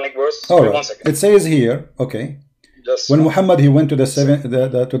the Quranic verse. All right. 1 second. It says here. Okay. Just when Muhammad he went to the sky to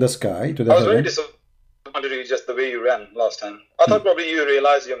the I was heaven. very disappointed to you just the way you ran last time. I thought probably you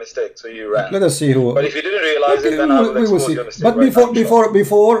realized your mistake, so you ran. Let us see who. But if you didn't realize it, then I will expose your mistake. But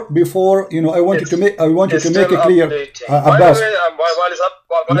before, you know, I want you to make it clear. Abbas.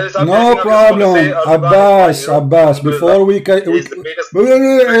 No problem, Abbas. Before we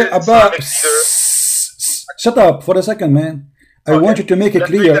Abbas, shut up for a second, man. I want you to make it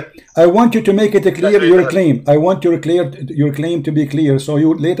clear. I want you to make it clear your claim. I want your claim to be clear. So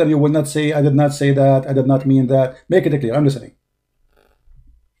you later you will not say I did not say that. I did not mean that. Make it clear. I'm listening.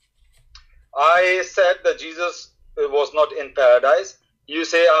 I said that Jesus was not in paradise. You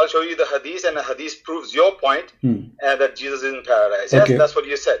say I'll show you the hadith, and the hadith proves your point, and that Jesus is in paradise. Yes, that's what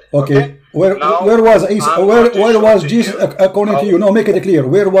you said. Okay. Where was Isa? Where was Jesus according to you? No, make it clear.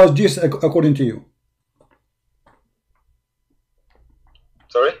 Where was Jesus according to you?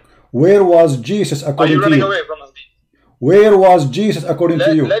 Sorry? Where was Jesus according to you? Are you running away from hadith? Where was Jesus according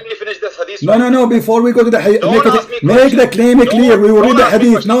to you? Let me finish this hadith. No. Before we go to the hadith, make the claim clear. We will read the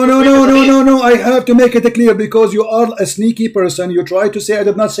hadith. No. I have to make it clear because you are a sneaky person. You try to say I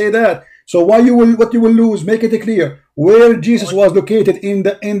did not say that. So what you will lose? Make it clear. Where Jesus was located in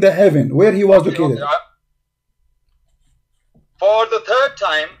the heaven. Where he was located. For the third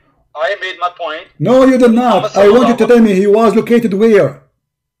time, I made my point. No, you did not. I want you to tell me he was located where.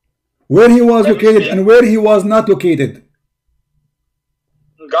 Where he was located and where he was not located.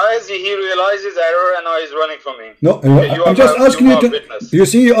 Guys, he realized his error and now he's running from me. No, I'm just asking you to. You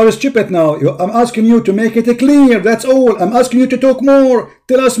see, you are stupid now. I'm asking you to make it clear. That's all. I'm asking you to talk more.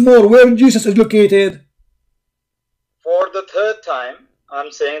 Tell us more. Where Jesus is located. For the third time,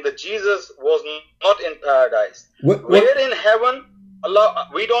 I'm saying that Jesus was not in paradise. Where in heaven? Allah,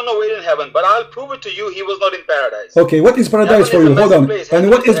 we don't know where in heaven, but I'll prove it to you. He was not in paradise. Okay, what is paradise for you? Hold on.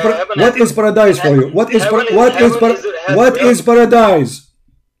 And what is paradise for you? What is paradise?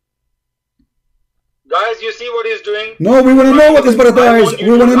 Guys, you see what he's doing? No, we want to know what is paradise.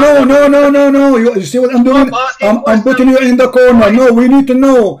 We want to know. No. You see what I'm doing? I'm putting you in the corner. No, we need to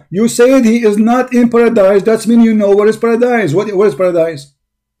know. You said he is not in paradise. That means you know where is paradise. What is paradise?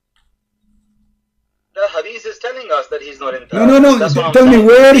 The hadith is telling us that he's not in paradise. No. Tell me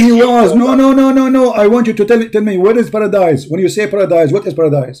where he was. No. I want you to tell me where is paradise. When you say paradise, what is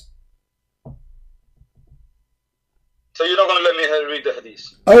paradise? So you're not going to let me read the hadith?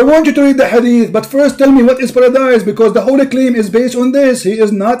 I want you to read the hadith, but first tell me what is paradise, because the whole claim is based on this. He is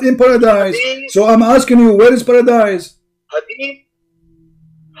not in paradise. So I'm asking you, where is paradise?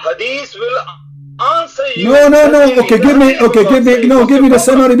 Hadith will answer you. No. Okay, give me the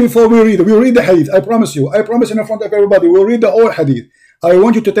summary before we read. We'll read the hadith. I promise you. I promise in front of everybody. We'll read the whole hadith. I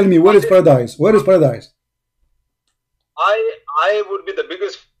want you to tell me where is paradise. Where is paradise? I would be the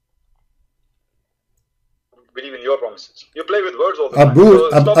biggest. Believe in your promises. You play with words all the time.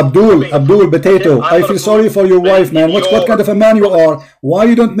 Abdul, potato. I feel sorry for your wife, man. What kind of a man you are? Why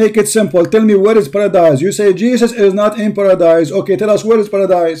you don't make it simple? Tell me where is paradise? You say Jesus is not in paradise. Okay, tell us where is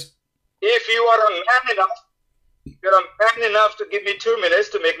paradise. If you are a man enough to give me 2 minutes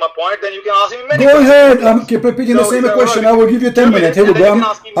to make my point, then you can ask me many questions. Go ahead. I'm keep repeating the same question. I will give you 10 minutes. Here we go.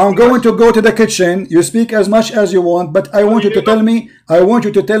 I'm going to go to the kitchen. You speak as much as you want, but I want you to tell me. I want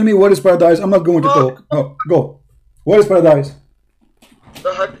you to tell me what is paradise. I'm not going to talk. Oh, go. What is paradise?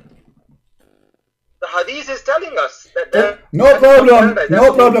 The hadith is telling us that. No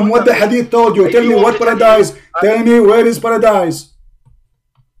problem. What the hadith told you. Tell me what paradise. Tell me where is paradise.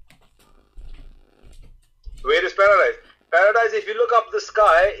 Where is paradise? Paradise, if you look up the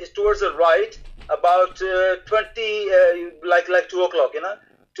sky, is towards the right, about 20, like 2 o'clock, you know.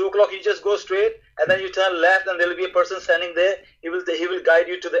 2 o'clock, you just go straight, and then you turn left, and there will be a person standing there. He will guide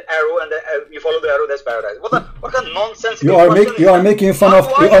you to the arrow, and you follow the arrow. That's paradise. What kind of nonsense? You are making fun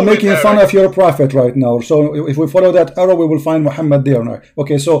of your prophet right now. So if we follow that arrow, we will find Muhammad there now.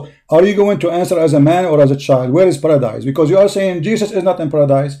 Okay, so are you going to answer as a man or as a child? Where is paradise? Because you are saying Jesus is not in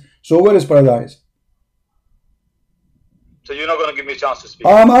paradise. So where is paradise? So you're not going to give me a chance to speak.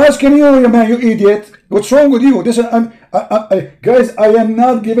 I'm asking you, man, you idiot. What's wrong with you? Guys, I am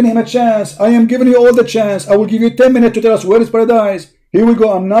not giving him a chance. I am giving you all the chance. I will give you 10 minutes to tell us where is paradise. Here we go.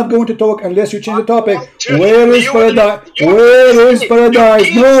 I'm not going to talk unless you change the topic. Where is paradise? Where is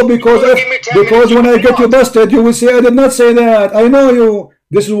paradise? No, because when I get you busted, you will say I did not say that. I know you.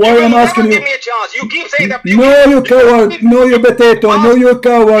 This is why I'm asking you. Give me a chance. You keep saying that. No, you coward. No, you potato. No, you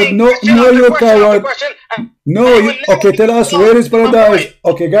coward. No, you coward. No, okay, tell us where is paradise.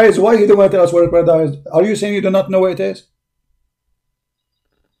 Okay, guys, why you don't want to tell us where is paradise? Are you saying you do not know where it is?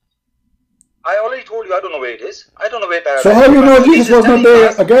 I already told you I don't know where it is. I don't know where paradise is. So how you know Jesus was not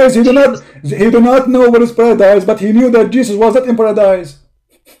there? Guys, he do not know where is paradise, but he knew that Jesus was not in paradise.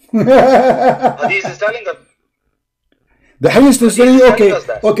 Hadith is telling us. The hadith is saying,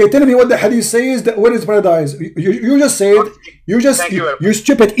 okay, tell me what the hadith says. That where is paradise? You just said, you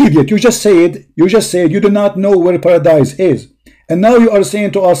stupid idiot. You just said you do not know where paradise is, and now you are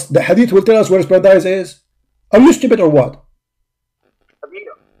saying to us the hadith will tell us where paradise is. Are you stupid or what?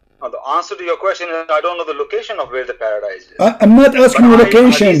 The answer to your question is I don't know the location of where the paradise is. I'm not asking you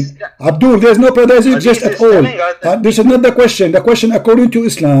location, Abdul. There's no paradise exist at all. This is not the question. The question, according to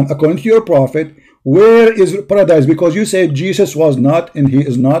Islam, according to your prophet, where is paradise? Because you said Jesus was not and he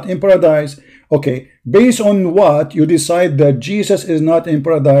is not in paradise. Okay, based on what you decide that Jesus is not in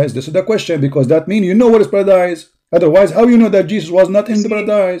paradise? This is the question, because that means you know what is paradise. Otherwise, how you know that Jesus was not in the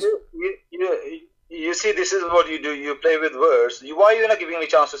paradise? You see, this is what you do. You play with words. Why are you not giving me a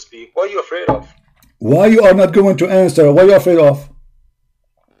chance to speak? What are you afraid of? Why you are not going to answer? What are you afraid of?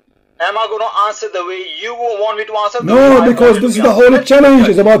 Am I going to answer the way you want me to answer? No, because this is the whole challenge.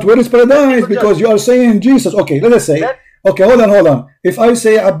 Is about where is paradise. Because you are saying Jesus. Okay, let us say. Okay, hold on. If I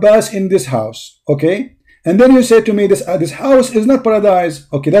say Abbas in this house, okay, and then you say to me this house is not paradise.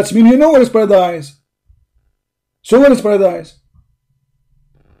 Okay, that's mean you know where is paradise. So where is paradise?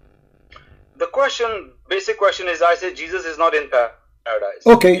 The basic question is, I say Jesus is not in paradise.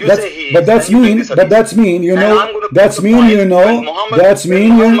 Okay, that's mean you know. That's mean you know. That's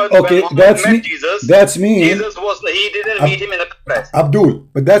mean you. Okay, that's mean. That's mean. Jesus was. He didn't meet him in a paradise. Abdul,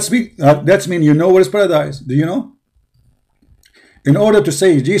 but that's mean you know where is paradise. Do you know? In order to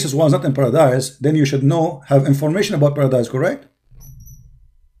say Jesus was not in paradise, then you should have information about paradise, correct?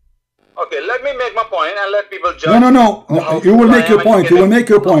 Okay, let me make my point and let people judge. No. You will make your point. You will make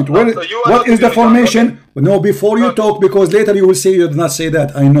your point. What is the formation? No, before you talk, because later you will say you did not say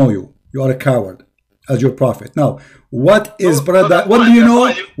that. I know you. You are a coward, as your prophet. Now, what is paradise? What do you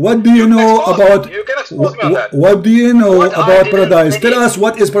know? What do you know about? You can expose me on that. What do you know about paradise? Tell us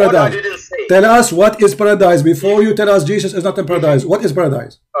what is paradise. Tell us what is paradise before you tell us Jesus is not in paradise. What is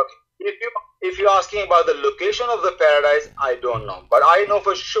paradise? Okay. If you're asking about the location of the paradise, I don't know. But I know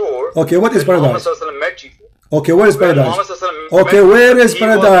for sure. Okay, what is paradise? Met Jesus. Okay, where is paradise? Okay, where is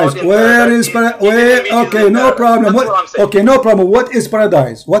paradise? Where is paradise? Okay, no problem. Okay, no problem. What is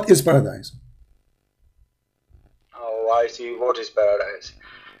paradise? What is paradise? Oh, I see. What is paradise?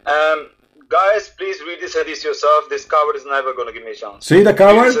 Guys, please read this hadith yourself. This coward is never going to give me a chance. See the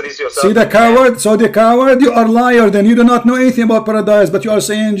coward? See the coward? So the coward, you are liar. Then you do not know anything about paradise, but you are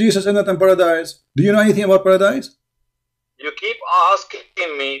saying Jesus is not in paradise. Do you know anything about paradise? You keep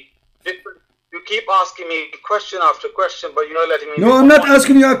asking me. You keep asking me question after question, but you're not letting me. No, I'm not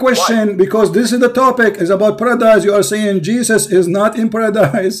asking you a question. Why? Because this is the topic. Is about paradise. You are saying Jesus is not in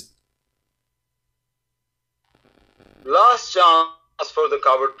paradise. Last chance for the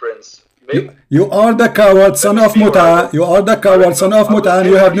coward prince. You are the coward son of Muta. You are the coward son of Muta, and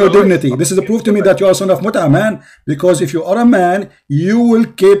you have no dignity. This is a proof to me that you are son of Muta, man. Because if you are a man, you will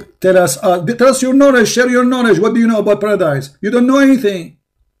tell us your knowledge, share your knowledge. What do you know about paradise? You don't know anything.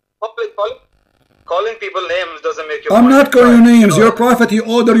 Calling people names doesn't make you. I'm not calling you names. Your prophet, he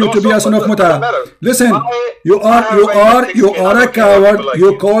ordered you to be a son of Muta. Listen, you are a coward.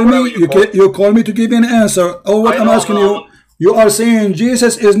 You call me to give you an answer. Oh, what I'm asking you. You are saying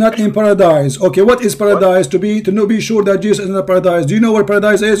Jesus is not in paradise. Okay, what is paradise? To be sure that Jesus is in paradise. Do you know where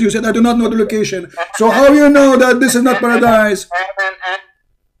paradise is? You said I do not know the location. So how you know that this is not paradise?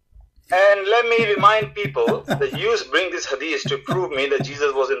 And let me remind people that you bring this hadith to prove me that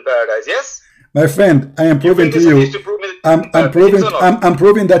Jesus was in paradise. Yes? My friend, I am proving to you. I'm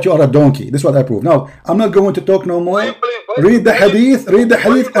proving that you are a donkey. This is what I prove. Now, I'm not going to talk no more. Read the hadith, and read the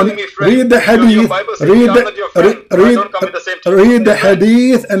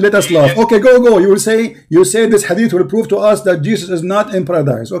hadith, and let us laugh. Okay, go. You say this hadith will prove to us that Jesus is not in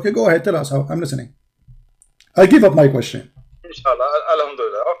paradise. Okay, go ahead, tell us how. I'm listening. I give up my question. Inshallah,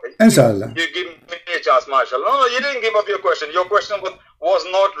 alhamdulillah. Okay. Inshallah. You give me a chance, mashallah. No, you didn't give up your question. Your question was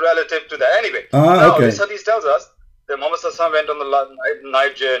not relative to that. Anyway, now okay. This hadith tells us that Muhammad Sallallahu went on the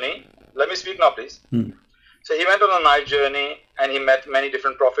night journey. Let me speak now, please. So he went on a night journey and he met many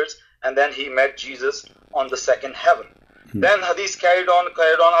different prophets, and then he met Jesus on the second heaven. Then hadith carried on.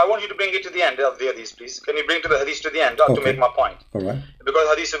 I want you to bring it to the end of the hadith, please. Can you bring the hadith to the end to make my point? All right. Because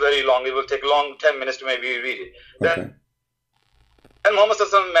hadith is very long. It will take 10 minutes to maybe read it. Then Muhammad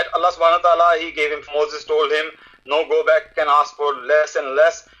Sallallahu met Allah subhanahu wa ta'ala. He gave him, Moses told him, no, go back and ask for less and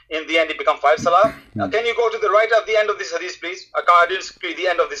less. In the end, it became 5 salah. Now, can you go to the right of the end of this hadith, please? I didn't see the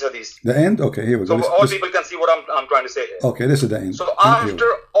end of this hadith. The end? Okay, here we go. So all people can see what I'm trying to say here. Okay, this is the end. So after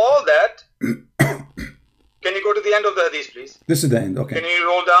all that, can you go to the end of the hadith, please? This is the end, okay. Can you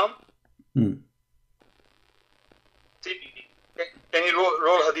roll down? See, can you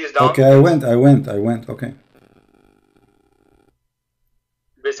roll hadith down? Okay, I went, okay.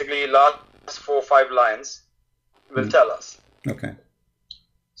 basically last 4 or 5 lines will tell us. Okay.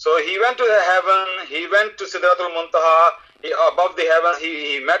 So he went to the heaven, he went to Sidratul Muntaha, above the heavens,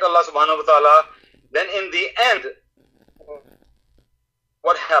 he met Allah subhanahu wa ta'ala. Then in the end,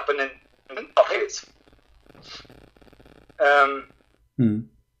 what happened in Tawheed?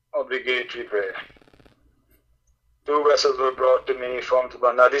 Obligatory prayer. 2 vessels were brought to me from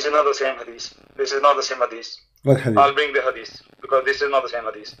Tuban. Now this is not the same hadith. This is not the same hadith. What hadith? I'll bring the hadith because this is not the same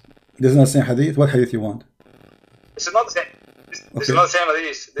hadith. This is not the same hadith? What hadith you want? This is not the same. This is not the same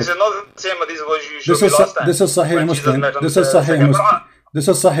hadith. This is not the same hadith what you showed me last time. This is Sahih Muslim. This is Sahih Muslim. This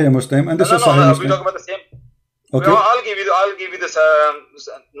is Sahih Muslim, and this is Sahih Muslim. We talk about the same. Okay. No, I'll give you this. There are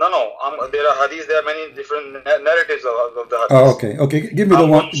hadiths. There are many different narratives of the hadiths. Oh, okay. Okay. Give me the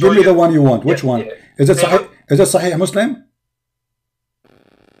one. Give me the one you want. Which one? Is it Sahih? Is it Sahih Muslim?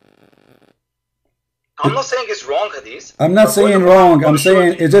 I'm not saying it's wrong hadith. I'm not saying wrong. I'm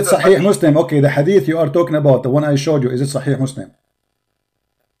saying, is it Sahih Muslim? Okay, the hadith you are talking about, the one I showed you, is it Sahih Muslim?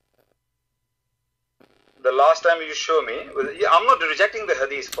 The last time you show me, I'm not rejecting the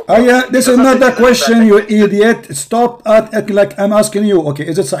hadith. This is not the question, you idiot. Stop acting like I'm asking you. Okay,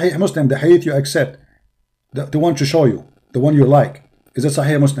 is it Sahih Muslim? The hadith you accept, the one to show you, the one you like, is it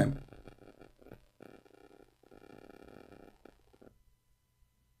Sahih Muslim?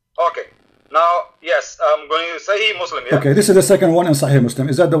 Okay. Now, yes, I'm going to Sahih Muslim. Yeah? Okay, this is the second one in Sahih Muslim.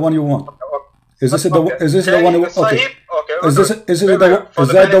 Is that the one you want? Is this the one? Okay. Is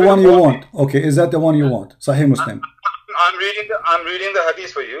that the one you want? Okay, is that the one you want? Sahih Muslim. I'm reading the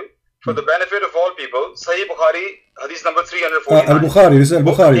hadith for you for the benefit of all people. Sahih Bukhari, hadith number 349. Al-Bukhari. This is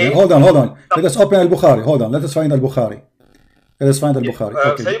Al-Bukhari. Hold on. Let us open Al-Bukhari. Hold on. Let us find Al-Bukhari. Okay.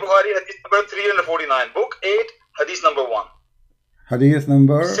 Sahih Bukhari, hadith number 349. Book 8, hadith number 1. Hadith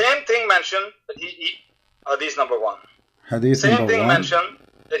number. Same thing mentioned that hadith number 1. Hadith Same number thing 1. mentioned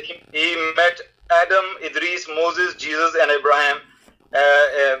that he met Adam, Idris, Moses, Jesus, and Abraham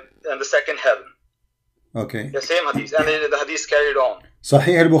in the second heaven. Okay. The same hadith, and the hadith carried on.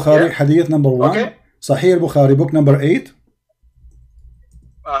 Sahih al-Bukhari, hadith number 1. Okay. Sahih al-Bukhari, book number 8.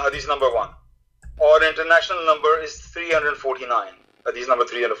 Hadith number 1. Or international number is 349. Hadith number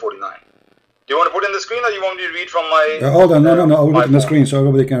 349. Do you want to put in the screen, or you want me to read from my... hold on, no. I will put in the screen so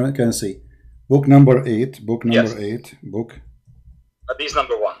everybody can see. Book number 8. Book number 8. Book. Hadith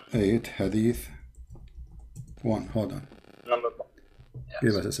number 1. 8. Hadith 1. Hold on. Number 1. Yes.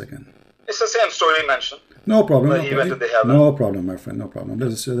 Give us a second. It's the same story mentioned. No problem. He went to the heaven. No problem, my friend. No problem.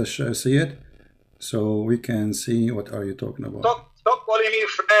 Let's see it so we can see what are you talking about. Stop calling me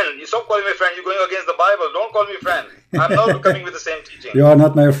friend. You stop calling me friend. You're going against the Bible. Don't call me friend. I'm not coming with the same teaching. You are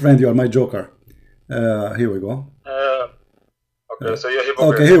not my friend. You are my joker. Here we go. Okay, so you're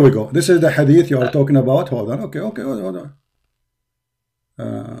hypocrite. Okay, here we go. This is the hadith you are talking about. Hold on. Okay, hold on.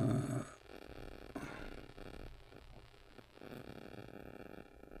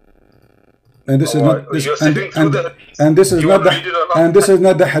 And this is not this, and this is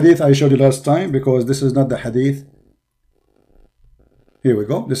not the hadith I showed you last time, because this is not the hadith. Here we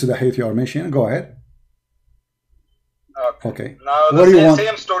go. This is the hadith you are mentioning. Go ahead. Okay. Now the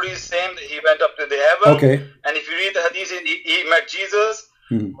same story is same. He went up to the heaven. Okay. And if you read the hadith, he met Jesus.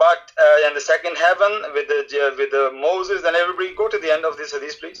 But in the second heaven with the Moses and everybody. Go to the end of this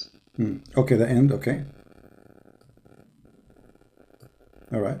hadith, please. Okay, the end. Okay.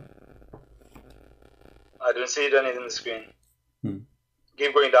 All right. I don't see it anything on the screen.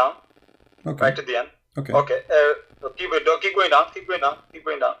 Keep going down. Okay. Right to the end. Okay. Okay. Keep going down. Keep going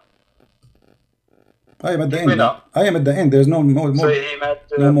down. I am at the end. I am at the end. There's no more. So he met,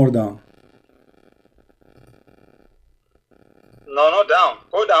 no more down. No, down.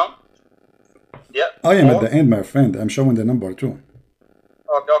 Go down. Yeah. I am at the end, my friend. I'm showing the number too.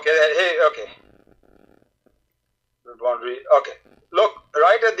 Okay. Hey, okay. Okay. Look,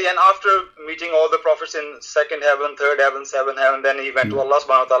 right at the end, after meeting all the prophets in second heaven, third heaven, seventh heaven, then he went to Allah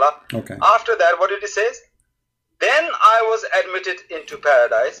subhanahu wa ta'ala. Okay. After that, what did he say? Then I was admitted into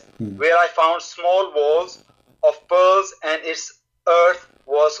paradise, where I found small walls of pearls, and its earth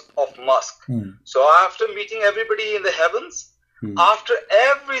was of musk. So after meeting everybody in the heavens, after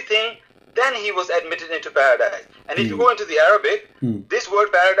everything, then he was admitted into paradise. And if you go into the Arabic, this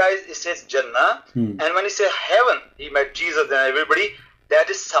word paradise, it says Jannah. And when he says heaven, he met Jesus and everybody, that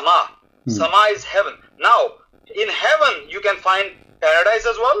is Sama. Sama is heaven. Now, in heaven, you can find paradise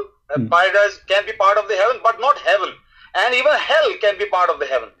as well. Paradise can be part of the heaven, but not heaven. And even hell can be part of the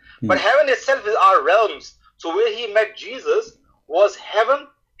heaven. But heaven itself is our realms. So where he met Jesus was heaven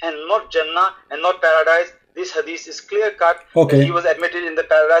and not Jannah and not paradise. this hadith is clear cut. Okay. That he was admitted in the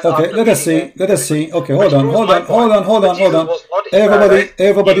paradise. Okay, after let us see. meeting Let us see. Okay, Which hold on, proves hold my on, hold on, hold But on, hold Jesus on. was not in Everybody, paradise. He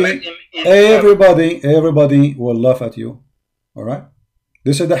everybody, met him in heaven. everybody will laugh at you. All right.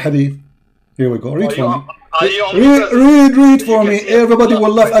 This is the hadith. Here we go. Read for me. Read for me. Everybody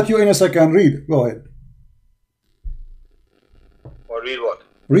will laugh at you in a second. Read. Go ahead. Or read what?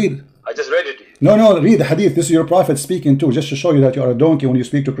 Read. I just read it to you. No, read the hadith. This is your prophet speaking too, just to show you that you are a donkey when you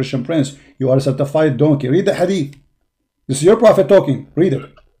speak to Christian Prince. You are a certified donkey. Read the hadith. This is your prophet talking. Read it.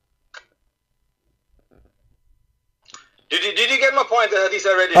 Did you get my point? The hadith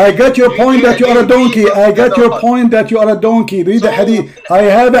I read it. I got your point that you are a donkey. I got your point that you are a donkey. Read the hadith. I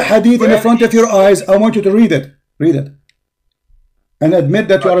have a hadith in the front of your eyes. I want you to read it. Read it. And admit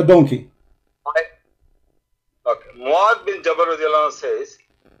that you are a donkey. Okay. Muad bin Jabal radiallahu anhu says,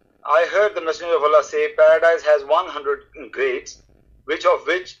 I heard the Messenger of Allah say, paradise has 100 grades, which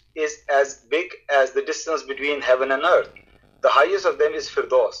is as big as the distance between heaven and earth. The highest of them is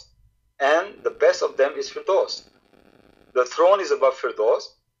Firdaus, and the best of them is Firdaus. The throne is above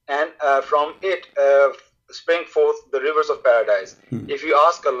Firdaus, and from it spring forth the rivers of paradise. If you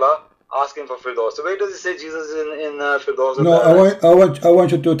ask Allah, ask Him for Firdaus. So where does it say Jesus is in Firdaus? No, I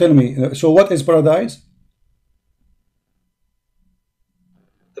want you to tell me. So what is paradise?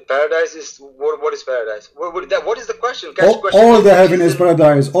 The paradise is what is paradise? What is the question? All the heaven is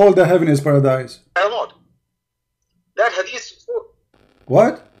paradise. All the heaven is paradise. I am not. That hadith.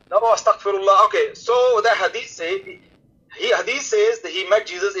 What? No, astaghfirullah. Okay, so that hadith says that he met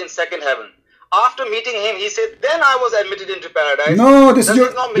Jesus in second heaven. After meeting him, he said, "Then I was admitted into paradise." No, this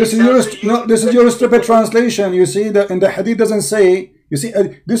is your stupid translation. You see that in the hadith doesn't say. You see,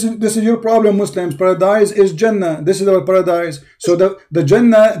 this is your problem, Muslims. Paradise is Jannah. This is our paradise. So the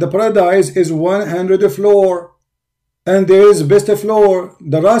Jannah, the paradise is 100 floor, and there is best floor.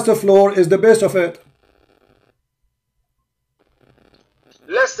 The last floor is the best of it.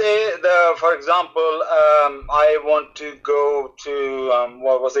 Let's say, for example, I want to go to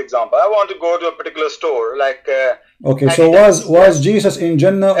what was the example? I want to go to a particular store, like. Okay, Adidas. so was Jesus in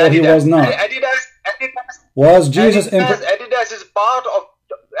Jannah or Adidas. He was not? Adidas. Was Jesus in? Adidas is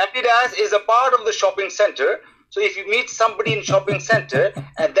a part of the shopping center. So if you meet somebody in shopping center,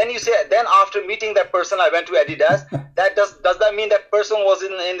 and then you say, then after meeting that person, I went to Adidas. That does that mean that person was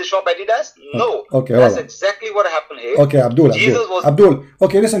in the shop Adidas? No. Okay, that's exactly what happened here. Okay, Abdul.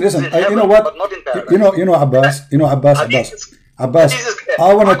 Okay, listen. You know what? You know Abbas. Abbas. I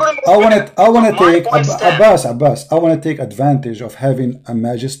want to take advantage of having a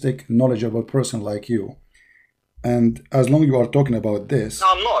majestic, knowledgeable person like you. And as long as you are talking about this. No,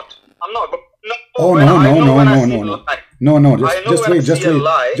 I'm not. But Oh no!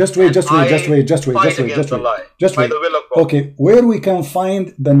 Just wait. Okay, where we can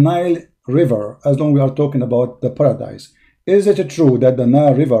find the Nile River, as long as we are talking about the paradise, is it true that the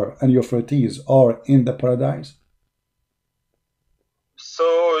Nile River and Euphrates are in the paradise? So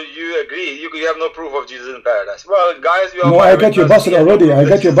you agree? You have no proof of Jesus in paradise. Well, guys, no, I got you busted already. I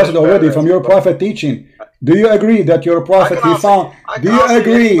got you busted already from your prophet teaching. Do you agree that your prophet he found? Do you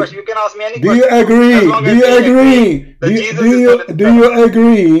agree? You can ask me any question. Do you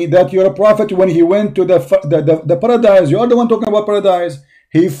agree that your prophet, when he went to the paradise, you are the one talking about paradise,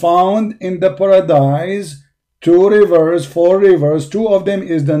 he found in the paradise 4 rivers. 2 of them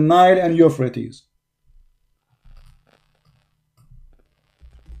is the Nile and Euphrates.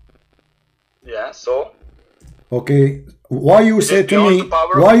 Yeah, so okay, why you say to me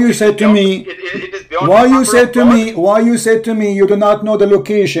you do not know the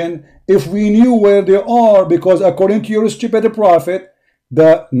location if we knew where they are? Because according to your stupid prophet,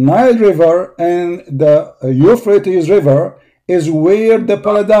 the Nile River and the Euphrates River is where the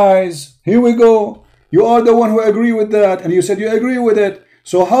paradise. Here we go. You are the one who agree with that, and you said you agree with it.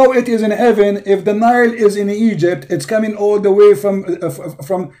 So how it is in heaven if the Nile is in Egypt, it's coming all the way from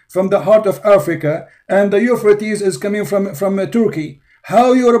the heart of Africa, and the Euphrates is coming from Turkey?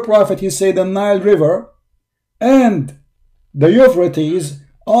 How your prophet, he said the Nile River and the Euphrates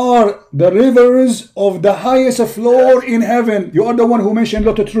are the rivers of the highest floor in heaven? You are the one who mentioned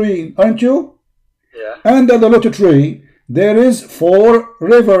Lot tree, aren't you? Yeah. Under the Lot tree, there is 4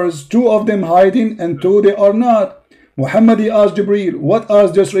 rivers, 2 of them hiding and 2 they are not. Muhammad asked Jibreel, what are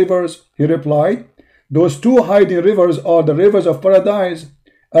those rivers? He replied, those 2 hiding rivers are the rivers of paradise.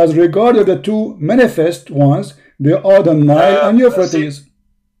 As regarded the 2 manifest ones, they are the Nile and Euphrates.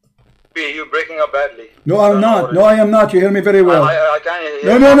 You're breaking up badly. No, I'm not. No, I am not. You hear me very well. I can't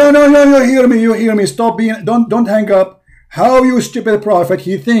hear No, you hear me. Stop being, don't hang up. How you stupid prophet,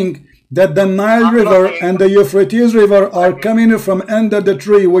 he think that the Nile River and the Euphrates River are coming from under the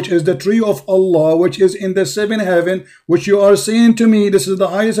tree, which is the tree of Allah, which is in the seventh heaven, which you are saying to me, this is the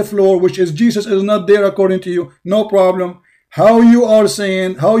highest floor, which is Jesus is not there according to you. No problem. How you are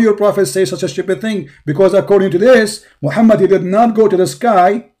saying, how your prophet says such a stupid thing? Because according to this, Muhammad, he did not go to the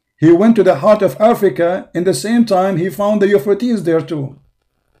sky. He went to the heart of Africa. In the same time, he found the Euphrates there too.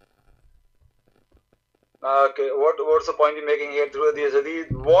 Okay, what's the point you're making here through these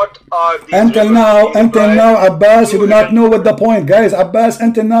hadith? What are these? Until now, Abbas, you do not know what the point, guys. Abbas,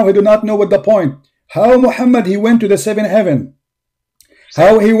 until now, he do not know what the point. How Muhammad, he went to the seventh heaven.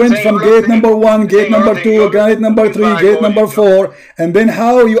 How he went from gate number 1, gate number 2, gate number 3, gate number 4, and then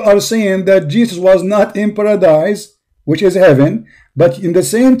how you are saying that Jesus was not in paradise, which is heaven, but in the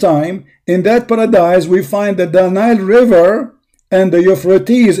same time, in that paradise, we find that the Nile River and the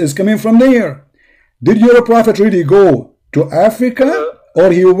Euphrates is coming from there. Did your prophet really go to Africa,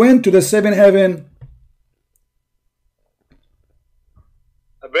 or he went to the seventh heaven?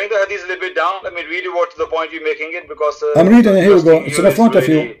 Bring the hadith a little bit down. Let me read you what the point you're making it, because I'm reading it. Here we go. It's in front of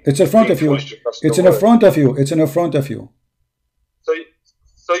you. It's in front of you. It's in front of you. It's in front of you.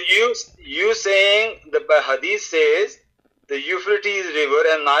 So you saying the hadith says the Euphrates River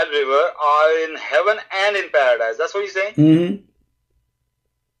and Nile River are in heaven and in paradise. That's what you're saying? Mm-hmm.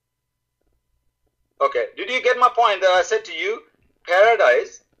 Okay. Did you get my point that I said to you,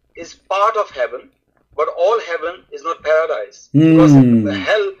 paradise is part of heaven, but all heaven is not paradise. Because the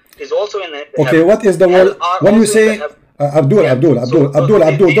hell is also in it. Okay, heaven. What is the word? When you say Abdul,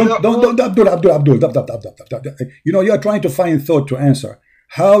 you know, you are trying to find thought to answer.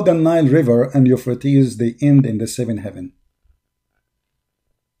 How the Nile River and Euphrates, they end in the seventh heaven?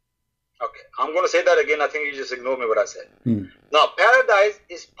 Okay, I'm going to say that again. I think you just ignore me what I said. Now, paradise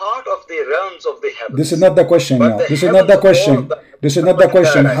is part of the realms of the heavens. This is not the question now. This is not the question. This is not the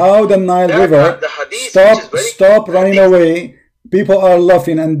question. How the Nile River, stop running away. People are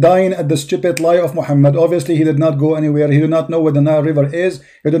laughing and dying at the stupid lie of Muhammad. Obviously, he did not go anywhere. He did not know where the Nile River is.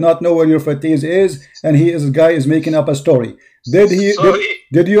 He did not know where Euphrates is. And this guy is making up a story. Did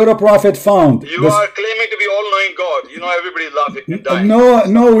your prophet found? You are claiming to be all-knowing God. You know everybody's laughing and dying.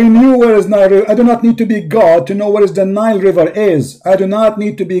 No, we knew where is Nile River. I do not need to be God to know where is the Nile River is. I do not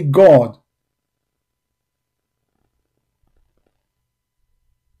need to be God.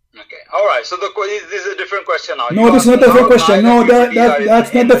 Okay, all right. So this is a different question now. No, this is not a different question. No,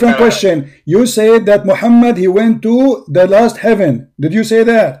 that's not a different question. You said that Muhammad, he went to the last heaven. Did you say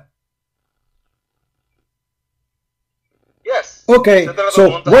that? Yes. Okay,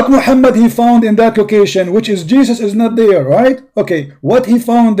 so what Muhammad he found in that location, which is Jesus is not there, right? Okay, what he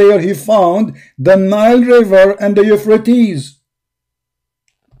found there, he found the Nile River and the Euphrates.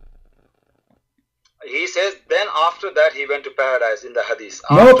 He says then after that he went to paradise in the hadith.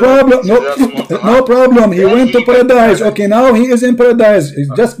 No problem, no problem. He went to paradise. Okay, now he is in paradise.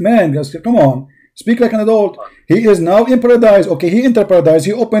 It's just, man, just come on. Speak like an adult. He is now in paradise. Okay, he entered paradise.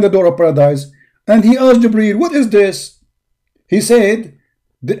 He opened the door of paradise. And he asked Jibreel, what is this? He said,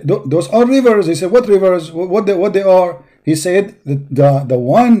 those are rivers. He said, what rivers? What they are? He said, the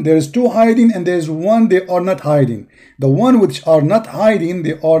one, there is two hiding and there is one they are not hiding. The one which are not hiding,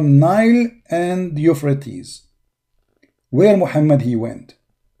 they are Nile and Euphrates. Where Muhammad he went.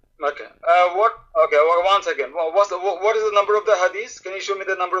 Okay. Okay, one second. What is the number of the hadith? Can you show me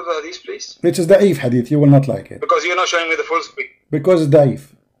the number of the hadith, please? It is da'if hadith. You will not like it. Because you're not showing me the full screen. Because it's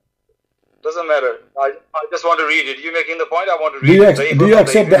da'if. Doesn't matter. I just want to read it. You making the point? I want to read it. Do you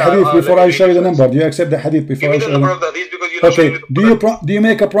accept the hadith before I show you the number? Do you accept the hadith before I show you the number? Of the hadith because you're not showing me the Okay. Do you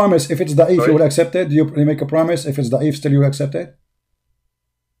make a promise if it's da'if you will accept it? Do you make a promise if it's da'if still you will accept it?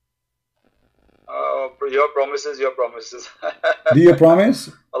 Your promises, your promises. Do you promise?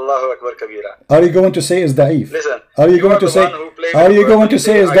 Allahu Akbar Kabira. Are you going to say it's da'if? Listen. Are you going to say? Are you going to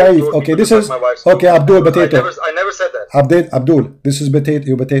say it's da'if? Okay, this is okay. Abdul Potato. I never said that. Abdul, this is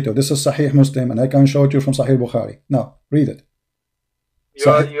potato. This is Sahih Muslim, and I can show it to you from Sahih Bukhari. Now read it. You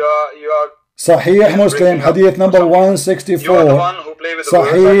are Sahih Muslim, hadith number 164. You are the one who play with the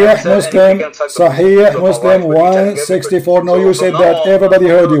Sahih Muslim 164. No, you said that. Everybody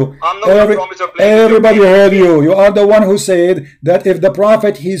heard you. Everybody heard you. You are the one who said that if the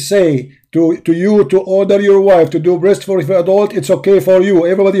Prophet he say to you to order your wife to do breastfeeding for adult, it's okay for you.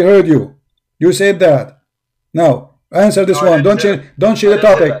 Everybody heard you. You said that. Now answer this one. Don't change the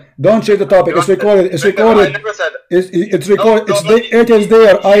topic. Don't change the topic. It's recorded. It's recorded. It's recorded. It is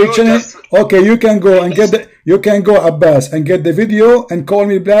there. Okay, you can go and get the. You can go Abbas and get the video and call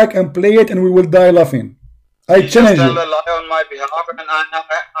me back and play it, and we will die laughing. I challenge you. Tell a lie on my behalf, and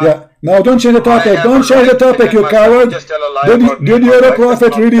yeah. Now don't change the topic. Don't change the topic, you coward. Did your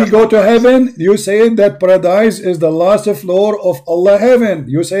prophet really go to heaven? You said that paradise is the last floor of Allah heaven.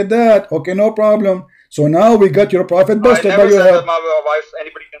 You said that. Okay, no problem. So now we got your prophet busted by your head.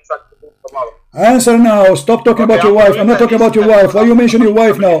 Answer now. Stop talking about your wife. I'm not talking about your wife. Why you mention your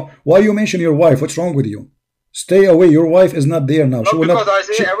wife now? Why you mention your wife? What's wrong with you? Stay away. Your wife is not there now. She will not.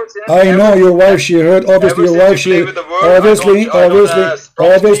 I know your wife. She heard. Obviously, your wife. She obviously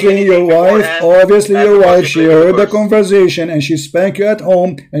your wife. She heard the conversation and she spanked you at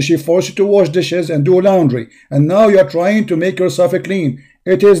home and she forced you to wash dishes and do laundry. And now you are trying to make yourself clean.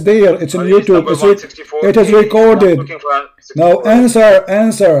 It is there. It's on YouTube. It is recorded. Now answer.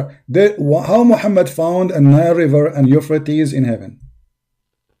 How Muhammad found a Nile River and Euphrates in heaven?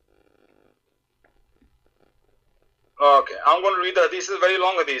 Okay, I'm going to read the hadith. This is very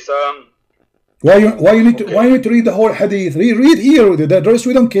long hadith. Why you need to read the whole hadith? Read here. The rest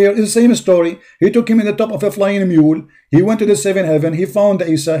we don't care. It's the same story. He took him in the top of a flying mule. He went to the seventh heaven. He found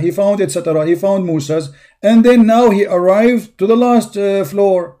Isa. He found etc. He found Moses. And then now he arrived to the last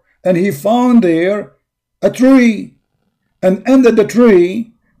floor. And he found there a tree. And under the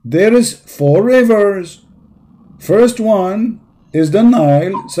tree there is 4 rivers. First one is the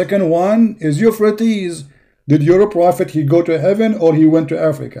Nile. Second one is Euphrates. Did your prophet he go to heaven or he went to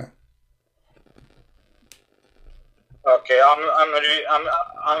Africa? Okay, I'm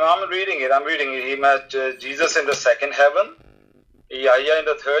reading it. I'm reading it. He met Jesus in the 2nd heaven, Yahya in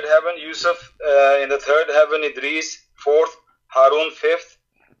the 3rd heaven, Yusuf in the 3rd heaven, Idris 4th, Harun 5th,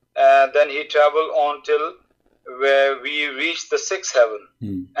 and then he traveled on till where we reached the 6th heaven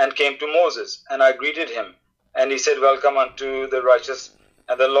and came to Moses, and I greeted him, and he said, "Welcome unto the righteous."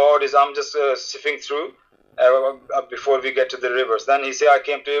 And the Lord is, I'm just sifting through before we get to the rivers. Then he said, I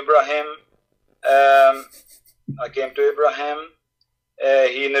came to Abraham.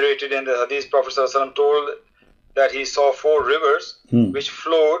 He narrated in the hadith, Prophet ﷺ told that he saw 4 rivers which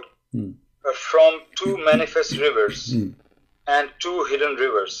flowed from 2 manifest rivers and 2 hidden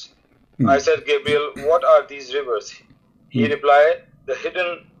rivers. I said, Gabriel, what are these rivers? He replied, the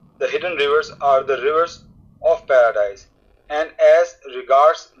hidden rivers are the rivers of paradise. And as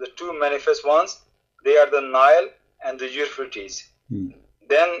regards the 2 manifest ones, they are the Nile and the Euphrates.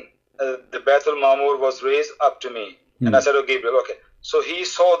 Then the Baitul Ma'mur was raised up to me. And I said, oh, Gabriel, okay. So he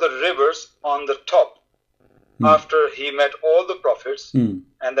saw the rivers on the top after he met all the prophets. And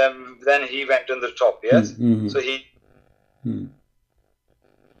then he went on the top, yes?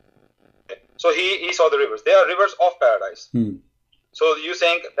 So he saw the rivers. They are rivers of paradise. So you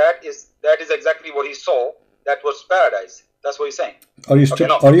saying that is exactly what he saw. That was paradise. That's what he's saying. Are you stupid?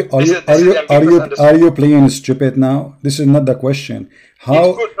 Are you playing stupid now? This is not the question.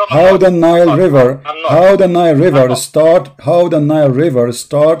 How the Nile River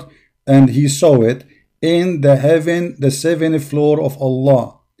start and he saw it in the heaven, the 7th floor of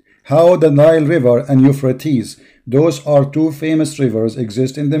Allah. How the Nile River and Euphrates, those are 2 famous rivers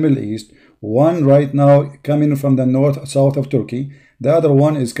exist in the Middle East. One right now coming from the south of Turkey. The other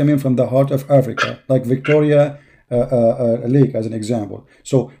one is coming from the heart of Africa, like Victoria Lake as an example.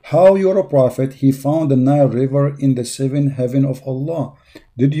 So how your prophet he found the Nile River in the 7th heaven of Allah?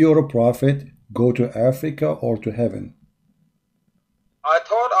 Did your prophet go to Africa or to heaven? I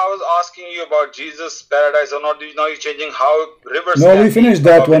thought I was asking you about Jesus' paradise or not. Now you're changing how rivers. No, we finished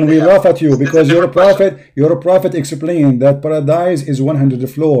that one. We laugh at you because your prophet explained that paradise is 100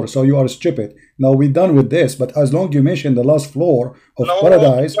 floor. So you are stupid. Now we're done with this. But as long you mention the last floor of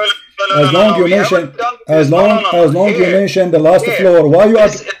paradise, as long you mention the last floor, why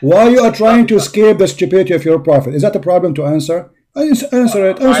you are trying to escape the stupidity of your prophet? Is that a problem to answer? Answer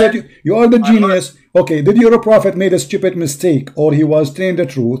it. You are the genius. Okay, did your prophet made a stupid mistake or he was telling the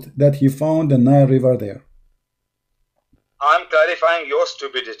truth that he found the Nile River there? I'm clarifying your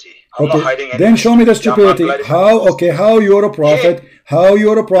stupidity. I'm not hiding anything. Then show me the stupidity. How your prophet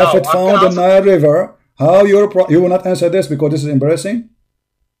found the Nile River? You will not answer this because this is embarrassing?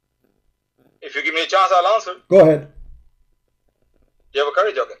 If you give me a chance, I'll answer. Go ahead. You have a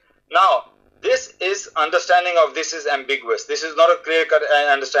courage? Okay. Now, this is understanding of this is ambiguous. This is not a clear-cut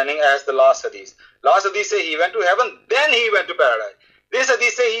understanding as the last hadith. Last hadith say he went to heaven, then he went to paradise. This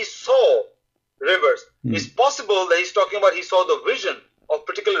hadith say he saw rivers. It's possible that he's talking about he saw the vision of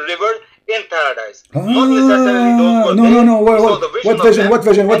particular river in paradise. Not necessarily those words. No. What vision? What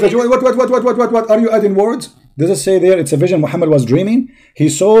are you adding words? Does it say there it's a vision Muhammad was dreaming? He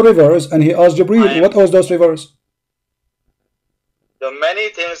saw rivers and he asked Jibreel, what was those rivers? the many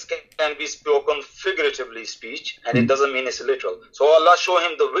things can be spoken figuratively speech, and it doesn't mean it's literal. So Allah show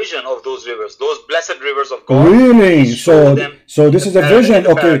him the vision of those rivers, those blessed rivers of God. Really? So this is a vision.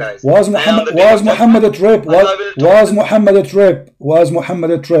 Okay. Was Muhammad a trip? Was Muhammad a trip? Was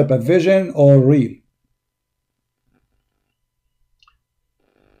Muhammad a trip? A vision or real?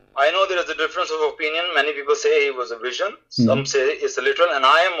 I know there is a difference of opinion. Many people say it was a vision. Some say it's a literal, and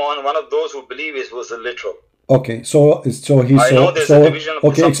I am one of those who believe it was a literal. Okay, so he saw.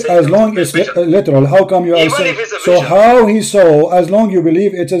 Okay, as long as it's literal, how come you are saying? So how he saw? As long you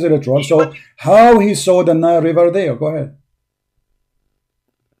believe it is literal. So how he saw the Nile River there? Go ahead.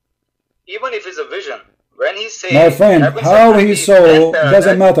 Even if it's a vision, when he says, my friend, how he saw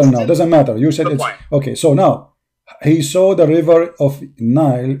doesn't matter now. Doesn't matter. You said it's okay. So now he saw the river of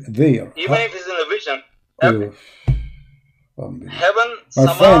Nile there. Even if it's in a vision. Heaven,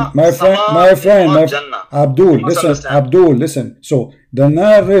 my friend, Abdul, listen. So the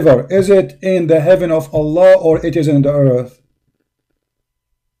Nile River, is it in the heaven of Allah or it is in the earth?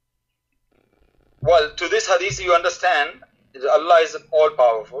 Well, to this hadith you understand Allah is all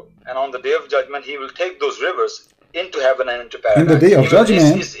powerful, and on the day of judgment He will take those rivers into heaven and into paradise. In the day of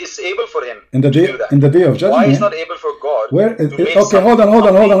judgment, it's able for Him in the day to do that. In the day of judgment, why is not able for God? Where? Okay, hold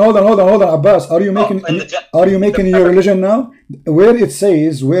on, Abbas. Are you making your religion now? Where it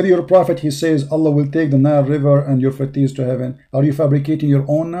says, where your prophet he says Allah will take the Nile River and your fatties to heaven. Are you fabricating your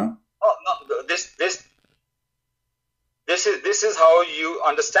own now? Oh no, this is how you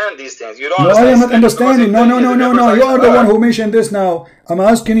understand these things. You don't. No, I am not understanding. No. You are the one who mentioned this now. I'm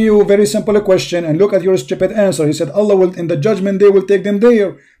asking you a very simple question and look at your stupid answer. He said Allah will in the judgment day will take them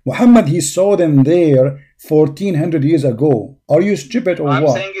there. Muhammad he saw them there 1400 years ago. Are you stupid or I'm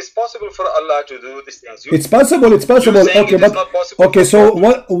what? saying it's possible for Allah to do these things. It's possible. Okay, but okay. So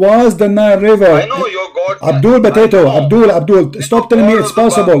what was the Nile River? I know your God. Abdul, stop telling me it's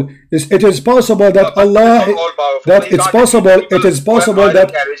possible. It is possible that Allah.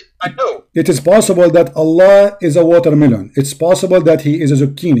 It is possible that Allah is a watermelon. It's possible that He is a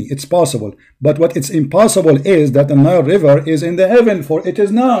zucchini. It's possible. But what it's impossible is that the Nile River is in the heaven, for it is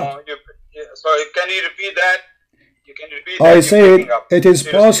not. Sorry, can you repeat that? I said it is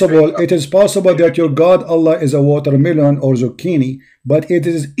possible. It is possible that your God Allah is a watermelon or zucchini, but it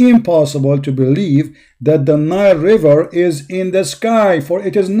is impossible to believe that the Nile River is in the sky, for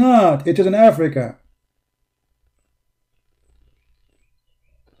it is not. It is in Africa.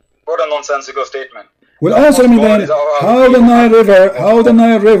 What a nonsensical statement. Well, answer me then. How the Nile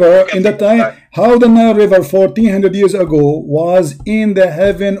River 1400 years ago was in the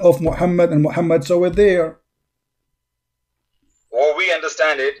heaven of Muhammad, and Muhammad saw it there. Or we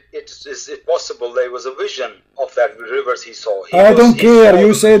understand it, it's possible there was a vision of that rivers he saw. I don't care.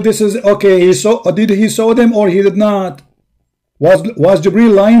 You said this is okay. He saw. Did he saw them or he did not? Was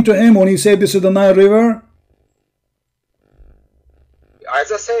Jibreel lying to him when he said this is the Nile River? As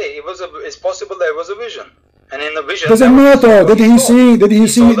I say, it's possible there was a vision, and in the vision doesn't matter. Did he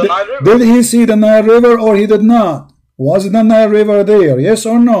see the Nile River or he did not? Was the Nile River there? Yes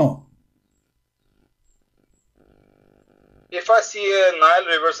or no? If I see a Nile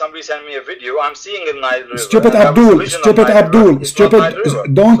River, somebody send me a video, I'm seeing a Nile River. Stupid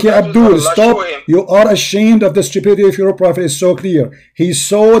donkey Abdul, stop. You are ashamed of the stupidity of your prophet. Is so clear. He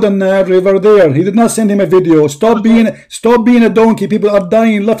saw the Nile River there. He did not send him a video. Stop being a donkey. People are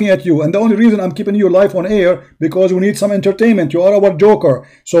dying laughing at you. And the only reason I'm keeping you live on air because we need some entertainment. You are our joker.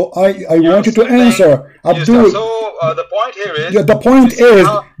 So I want you to answer. Abdul. So the point here is. The point is,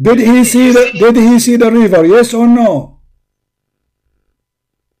 did he see the river? Yes or no?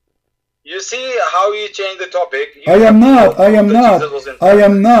 You see how you change the topic. I am not. I am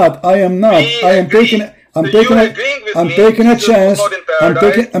taking a chance. I'm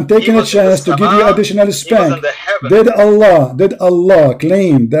taking a chance to give you additional spank. Did Allah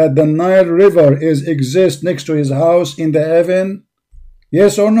claim that the Nile River exists next to his house in the heaven?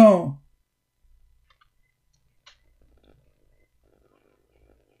 Yes or no?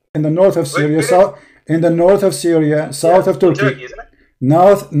 In the north of Syria, south of Turkey.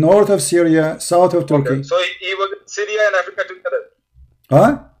 North of Syria, south of Turkey. Okay. So he was in Syria and Africa together.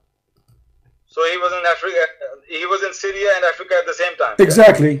 Huh? So he was in Africa. He was in Syria and Africa at the same time.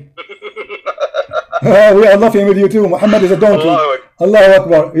 Exactly. We are laughing with you too. Muhammad is a donkey. Allahu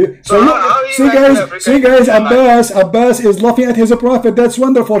Akbar. See guys, Abbas is laughing at his prophet. That's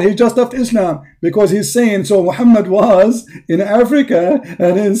wonderful. He just left Islam because he's saying so. Muhammad was in Africa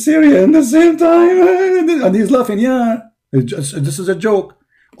and in Syria at the same time, and he's laughing. Yeah. This is a joke.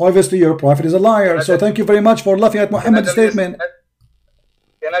 Obviously, your prophet is a liar. So thank you very much for laughing at Muhammad's statement.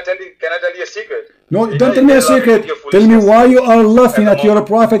 Can I tell you a secret? No, don't tell me a secret. Tell me why you are laughing at your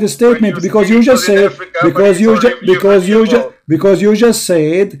prophet's statement, because you just said because you just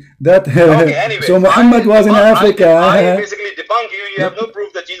said that anyway, so Muhammad was in Africa. I basically debunk you. You have no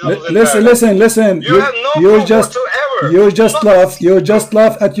proof that Jesus was in paradise. Listen. You have no proof whatsoever. You just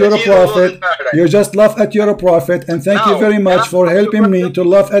laugh at your prophet. You just laugh at your prophet, and thank you very much for helping me to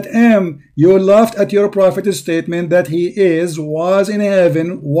laugh at him. You laughed at your prophet's statement that he was in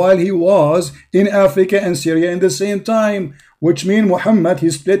heaven while he was in Africa and Syria in the same time, which means Muhammad, he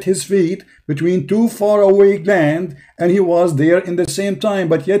split his feet between two far away lands and he was there in the same time,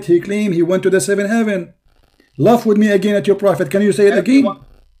 but yet he claimed he went to the seventh heaven. Laugh with me again at your prophet. Can you say it again?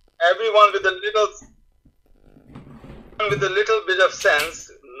 Everyone with a little bit of sense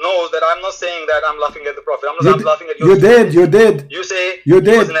knows that I'm not saying that I'm laughing at the prophet. I'm laughing at you. You did. You say you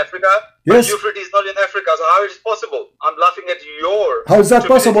he was in Africa. Yes. But Euphrates is not in Africa, so how is it possible? I'm laughing at your. How is that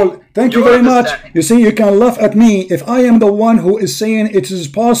possible? Thank you very much. You see, you can laugh at me if I am the one who is saying it is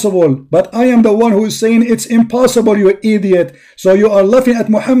possible, but I am the one who is saying it's impossible, you idiot. So you are laughing at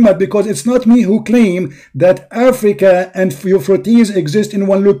Muhammad because it's not me who claim that Africa and Euphrates exist in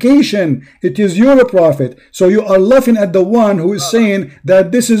one location. It is your prophet. So you are laughing at the one who is saying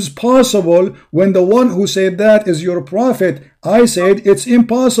that this is possible when the one who said that is your prophet. I said it's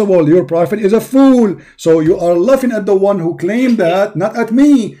impossible. Your prophet is a fool. So you are laughing at the one who claimed that, not at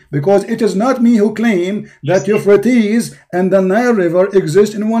me, because it is not me who claim that Euphrates and the Nile River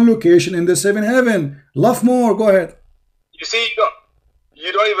exist in one location in the seventh heaven. Laugh more. Go ahead. You see,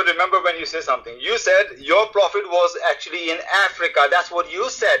 you don't even remember when you say something. You said your prophet was actually in Africa. That's what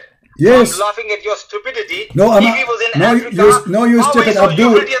you said. Yes. I'm laughing at your stupidity. No, I'm if he was in Africa, you stupid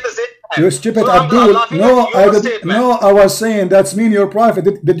Abdul. You stupid Abdul. No, I was saying that's mean your prophet.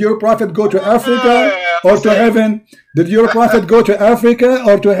 Did your prophet go to Africa or to heaven? Did your prophet go to Africa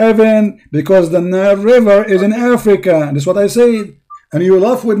or to heaven? Because the Nile River is in Africa. That's what I said. And you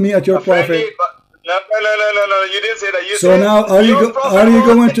laugh with me at your prophet. No, you didn't say that. You so now are you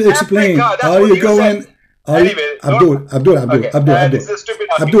going to explain? Are you going? Anyway, Abdul,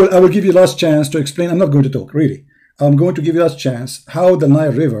 I will give you last chance to explain. I'm not going to talk, really. I'm going to give you last chance how the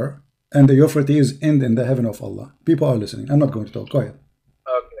Nile River and the Euphrates end in the heaven of Allah. People are listening. I'm not going to talk. Go ahead.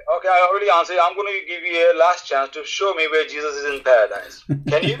 Okay, I already answered. I'm going to give you a last chance to show me where Jesus is in paradise.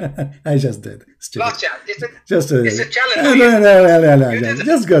 Can you? I just did. Last chance. It's a No. challenge.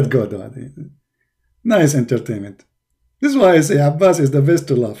 Just go. Nice entertainment. This is why I say Abbas is the best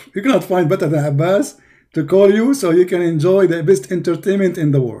to love. You cannot find better than Abbas to call you so you can enjoy the best entertainment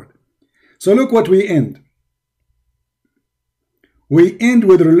in the world. So look what we end. We end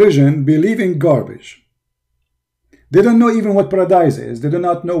with religion believing garbage. They don't know even what paradise is. They do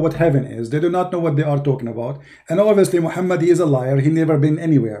not know what heaven is. They do not know what they are talking about. And obviously Muhammad, he is a liar. He never been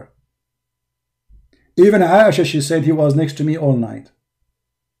anywhere. Even Aisha, she said he was next to me all night.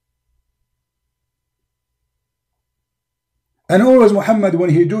 And always Muhammad,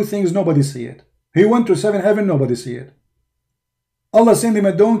 when he do things, nobody see it. He went to seventh heaven, nobody see it. Allah sent him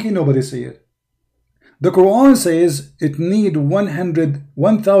a donkey, nobody see it. The Quran says it need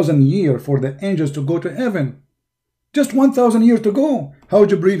 1,000 years for the angels to go to heaven. Just 1,000 years to go. How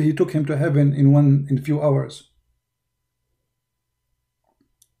Jibreel, he took him to heaven in a few hours.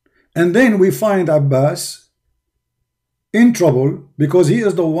 And then we find Abbas in trouble because he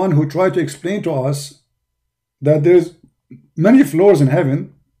is the one who tried to explain to us that there's many floors in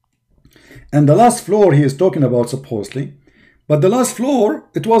heaven. And the last floor he is talking about supposedly. But the last floor,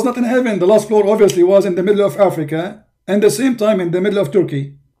 it was not in heaven. The last floor obviously was in the middle of Africa and the same time in the middle of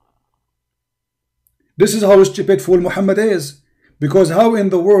Turkey. This is how stupid fool Muhammad is. Because how in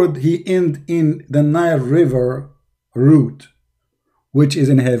the world he end in the Nile River route, which is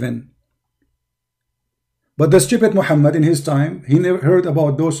in heaven. But the stupid Muhammad in his time, he never heard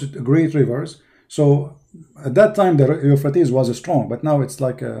about those great rivers. So at that time the Euphrates was strong, but now it's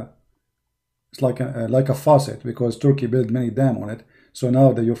like a faucet because Turkey built many dams on it. So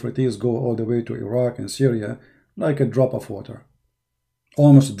now the Euphrates go all the way to Iraq and Syria like a drop of water,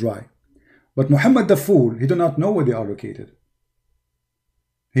 almost dry. But Muhammad the fool, he do not know where they are located.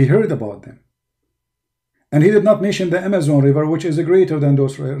 He heard about them. And he did not mention the Amazon River, which is greater than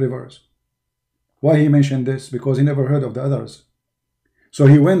those rivers. Why he mentioned this? Because he never heard of the others. So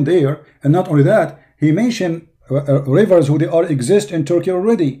he went there, and not only that, he mentioned rivers who they are exist in Turkey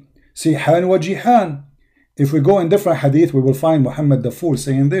already. Sihan wa Jihan. If we go in different hadith, we will find Muhammad the fool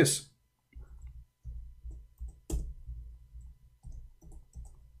saying this.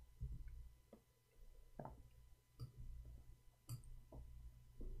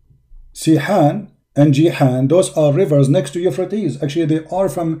 Sihan and Jihan, those are rivers next to Euphrates. Actually, they are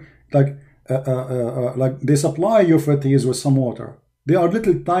from like they supply Euphrates with some water. They are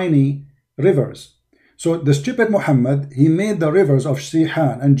little tiny rivers. So the stupid Muhammad, he made the rivers of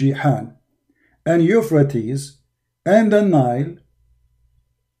Sihan and Jihan and Euphrates and the Nile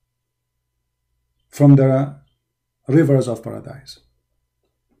from the rivers of paradise.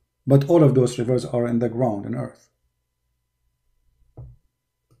 But all of those rivers are in the ground and earth.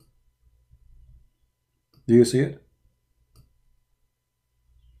 Do you see it?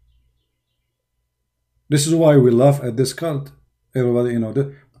 This is why we laugh at this cult. Everybody, you know,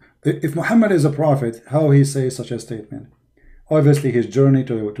 if Muhammad is a prophet, how he says such a statement? Obviously, his journey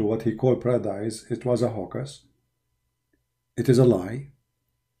to what he called paradise, it was a hoax. It is a lie.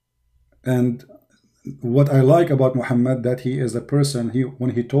 And what I like about Muhammad, that he is a person,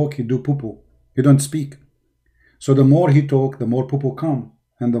 when he talk, he do poo-poo. He don't speak. So the more he talk, the more poo-poo come.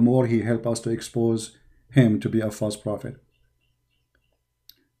 And the more he help us to expose him to be a false prophet.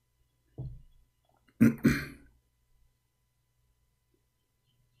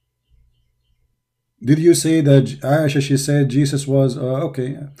 Did you say that Aisha, she said Jesus was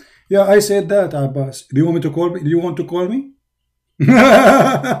okay? Yeah, I said that, Abbas. Do you want me to call me? Do you want to call me?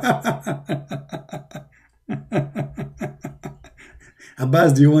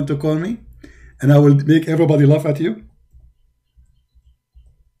 Abbas, do you want to call me? And I will make everybody laugh at you.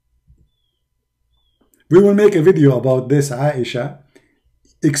 We will make a video about this, Aisha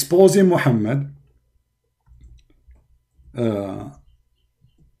exposing Muhammad,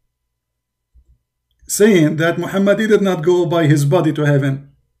 saying that Muhammad did not go by his body to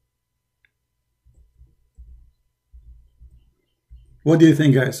heaven. What do you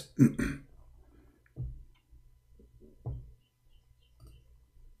think, guys?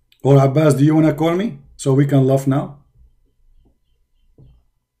 Or Abbas, do you want to call me so we can laugh now?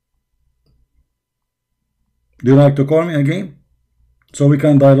 Do you like to call me again so we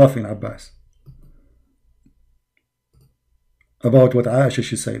can die laughing, Abbas? About what Aisha,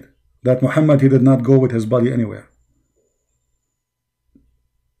 she said, that Muhammad, he did not go with his body anywhere.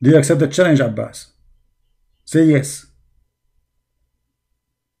 Do you accept the challenge, Abbas? Say yes.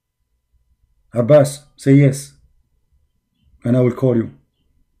 Abbas, say yes, and I will call you.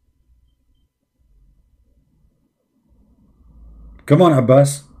 Come on,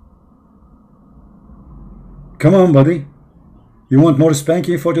 Abbas. Come on, buddy. You want more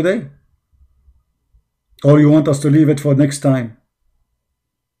spanking for today? Or you want us to leave it for next time?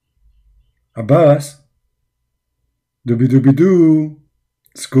 Abbas. Dooby-dooby-doo.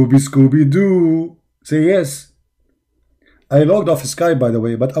 Scooby-Scooby-Doo. Say yes. I logged off Skype, by the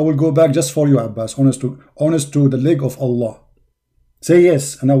way, but I will go back just for you, Abbas. Honest to the leg of Allah. Say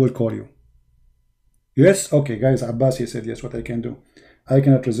yes, and I will call you. Yes? Okay, guys, Abbas, he said yes, what I can do. I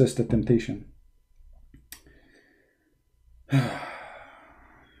cannot resist the temptation.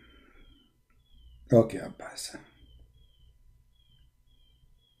 Okay, Abbas.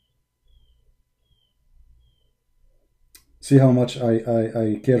 See how much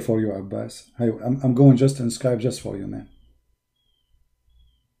I care for you, Abbas. I'm going just in Skype just for you, man.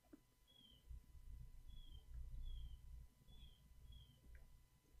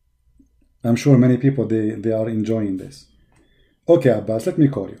 I'm sure many people, they are enjoying this. Okay, Abbas, let me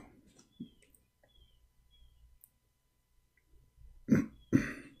call you.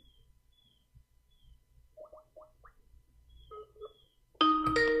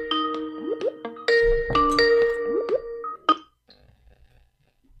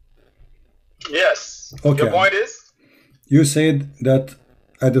 Yes. Okay. Your point is? You said that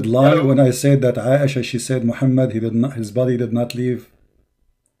I did lie when I said that Aisha, she said Muhammad, his body did not leave.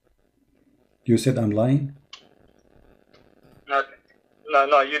 You said I'm lying?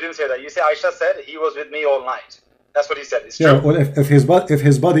 No, you didn't say that. You said Aisha said he was with me all night. That's what he said. It's yeah, true. well, if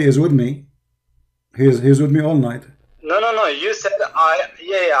his body is with me, he's with me all night. No. You said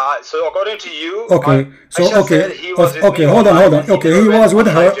yeah. So according to you, okay. So Aisha okay, said he was with okay. me Hold on. Okay, he was with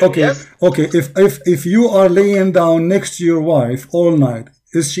her. Okay, yes? okay. If you are laying down next to your wife all night,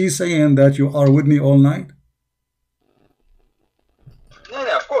 is she saying that you are with me all night?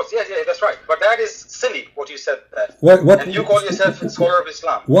 Yeah, of course. Yes, that's right. But that is silly. What you said that. What? And you call yourself a scholar of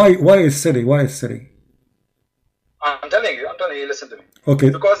Islam. Why is silly? Why is silly? I'm telling you. Listen to me. Okay.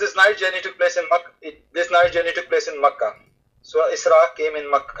 Because this night journey took place in Makkah. So Isra came in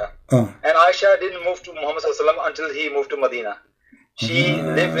Makkah. And Aisha didn't move to Muhammad ﷺ until he moved to Medina. She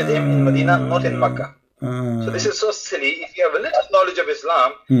lived with him in Medina, not in Makkah. So this is so silly. If you have a little knowledge of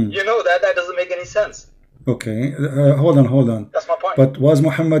Islam, you know that doesn't make any sense. Okay. Hold on. That's my point. But was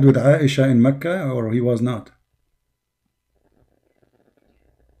Muhammad with Aisha in Mecca or he was not?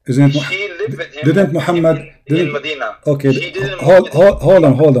 Isn't it? She lived with him. Didn't Muhammad in Medina? Okay. She didn't Hold on.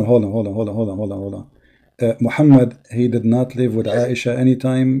 Muhammad, he did not live with Aisha any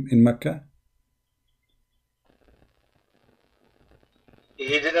time in Mecca.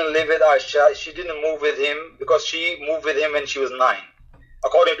 He didn't live with Aisha. She didn't move with him because she moved with him when she was 9,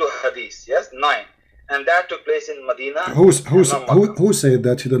 according to hadith. Yes, 9, and that took place in Medina. Who said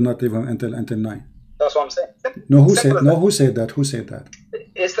that she did not live until 9? That's what I'm saying. No, who said that? Who said that?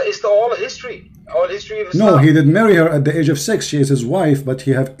 It's the all history of Islam. No, he did marry her at the age of 6. She is his wife, but he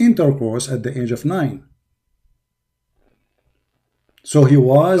have intercourse at the age of 9. So he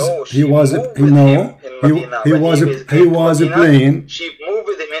was playing. She moved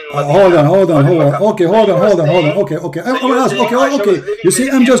with him in Medina. Hold on. Okay. You see,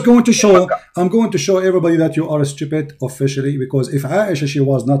 I'm going to show everybody that you are stupid officially, because if Aisha, she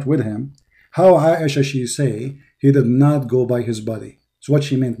was not with him, how Aisha, she say he did not go by his body? So what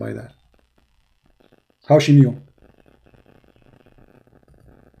she meant by that? How she knew?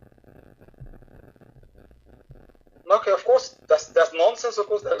 Okay, of course, that's nonsense. Of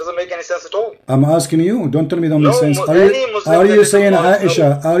course, that doesn't make any sense at all. I'm asking you. Don't tell me that makes sense. Are you saying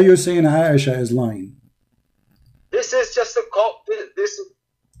Aisha? Are you saying Aisha is lying? This is just a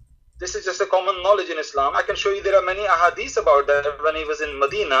common knowledge in Islam. I can show you there are many ahadith about that. When he was in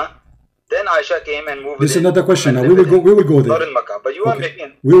Medina, then Aisha came and moved. This is not the question. Now, we will go there. Not in Makkah, but you are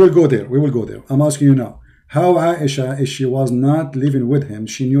making. We will go there. I'm asking you now. How Aisha, if she was not living with him,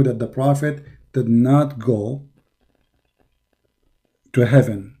 she knew that the Prophet did not go to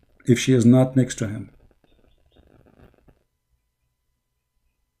heaven if she is not next to him?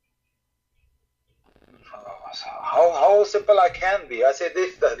 How simple I can be. I say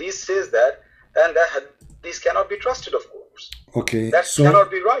this says that, and that this cannot be trusted, of course. Okay, that cannot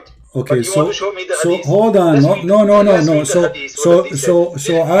be right. Okay, but you want to show me the hadith. Hold on. No. So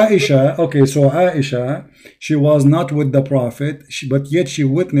Aisha, okay, so Aisha, she was not with the Prophet, but yet she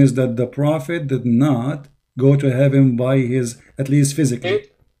witnessed that the Prophet did not go to heaven by his, at least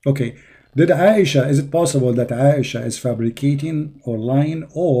physically. Okay, is it possible that Aisha is fabricating or lying,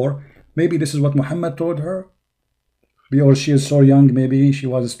 or maybe this is what Muhammad told her? Or she is so young, maybe she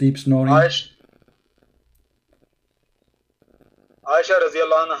was asleep snoring. Aisha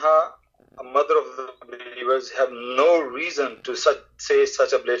radiallahu anha, a mother of the believers, have no reason to say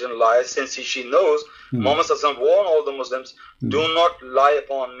such a blatant lie, since she knows Muhammad warned all the Muslims, do not lie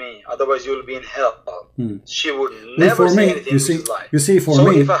upon me, otherwise you will be in hell. She would never say anything which is lie. You see, for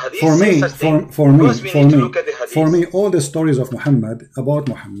me, all the stories of Muhammad, about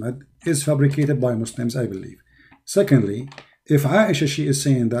Muhammad, is fabricated by Muslims, I believe. Secondly, if Aisha, she is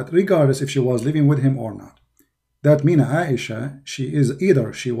saying that regardless if she was living with him or not, that means Aisha, she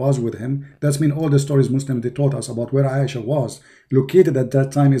was with him. That means all the stories Muslims, they taught us about where Aisha was located at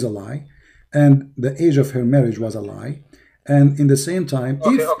that time is a lie, and the age of her marriage was a lie. And in the same time,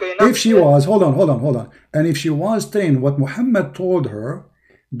 if she was, hold on, and if she was saying what Muhammad told her,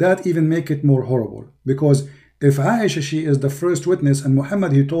 that even make it more horrible, because if Aisha, she is the first witness, and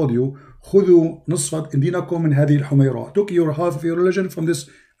Muhammad, he told you, خذوا نصف دينكم من هذه الحميراء, took your half of your religion from this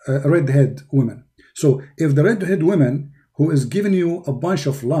red-head woman. So if the red-head woman who is giving you a bunch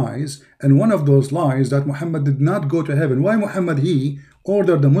of lies, and one of those lies that Muhammad did not go to heaven, why Muhammad, he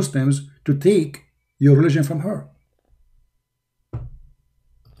ordered the Muslims to take your religion from her?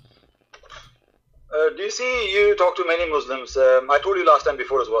 Do you see, you talk to many Muslims. I told you last time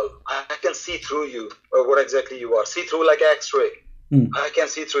before as well. I can see through you, what exactly you are. See through like X-ray. I can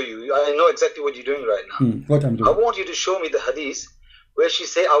see through you. I know exactly what you're doing right now. What I'm doing. I want you to show me the hadith where she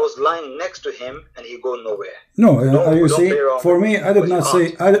say I was lying next to him and he go nowhere. No, you see, for me, I did not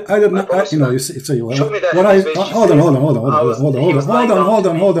say, I did not, you know, you see, show me that hadith. Hold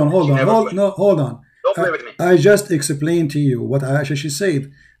on. Don't play with me. I just explained to you what Aisha, she said.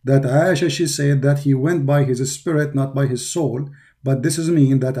 That Aisha, she said that he went by his spirit, not by his soul. But this is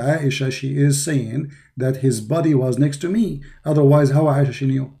mean that Aisha, she is saying that his body was next to me. Otherwise, how Aisha, she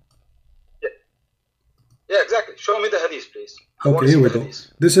knew? Yeah, exactly. Show me the hadith, please. Okay, here we go.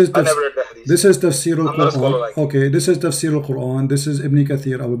 This is Tafsir al-Quran. Okay, this is Tafsir al-Quran. This is Ibn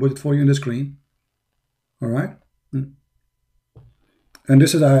Kathir. I will put it for you on the screen. All right. And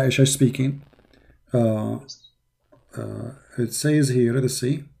this is Aisha speaking. It says here, let's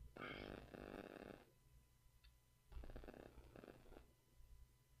see.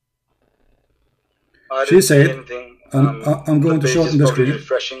 She said, I'm going to show it on the screen.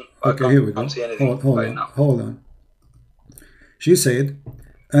 Okay, here we go. Hold on. She said,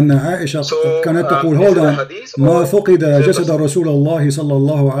 أن عائشة كانت تقول hold on ما فقد جسد رسول الله صلى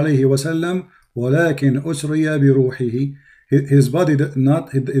الله عليه وسلم ولكن أسري بروحه. his body did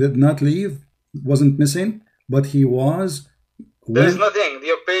not leave, wasn't missing, but he was. There is nothing.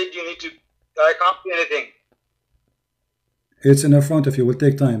 Your page, you need to. I can't see anything. It's in front of you. Will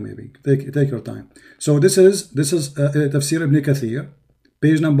take time, maybe. Take your time. So this is Tafsir Ibn Kathir,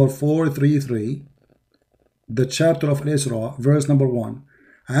 page number 433, the chapter of Al-Isra, verse number 1.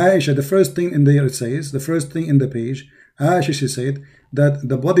 Aisha, the first thing in there it says, the first thing in the page, Aisha, she said that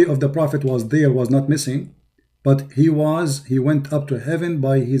the body of the Prophet was there, was not missing, but he went up to heaven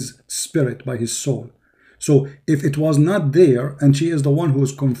by his spirit, by his soul. So if it was not there, and she is the one who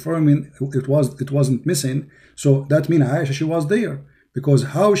is confirming it wasn't missing, so that means Aisha, she was there, because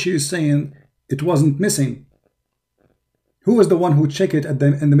how she is saying it wasn't missing? Who is the one who checked it in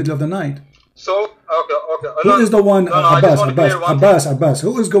the middle of the night? So okay. Who is the one? Abbas.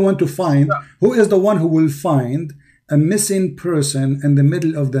 Who is going to find? Yeah. Who is the one who will find a missing person in the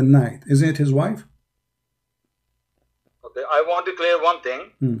middle of the night? Isn't it his wife? Okay, I want to clear one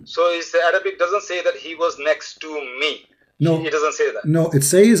thing. So the Arabic doesn't say that he was next to me. No, it doesn't say that. No, it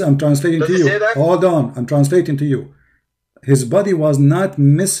says, I'm translating to you. Say that? Hold on, I'm translating to you. His body was not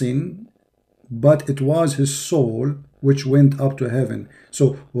missing, but it was his soul which went up to heaven.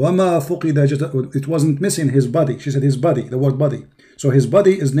 So وَمَا فُقِدَ, it wasn't missing his body. She said his body, the word body. So his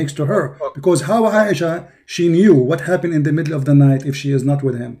body is next to her. Okay. Because how Aisha, she knew what happened in the middle of the night if she is not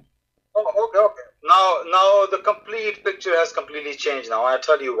with him. Oh, okay. Now the complete picture has completely changed now. I'll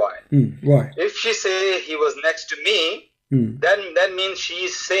tell you why. Why? If she say he was next to me, then that means she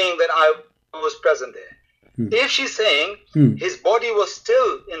is saying that I was present there. If she's saying his body was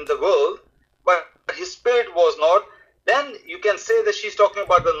still in the world, but his spirit was not, then you can say that she's talking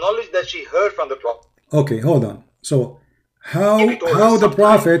about the knowledge that she heard from the Prophet. Okay, hold on. So how the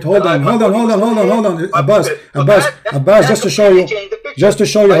Prophet, hold on, Abbas, just to show you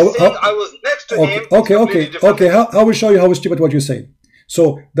how, I was next to him. Okay, I will show you how stupid what you say.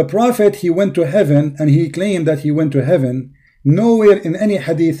 So the Prophet, he went to heaven, and he claimed that he went to heaven. Nowhere in any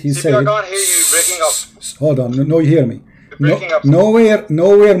hadith he said. I can't hear you, breaking up. Hold on, no, you hear me.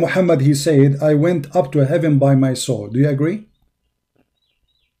 Nowhere Muhammad he said, I went up to heaven by my soul. Do you agree?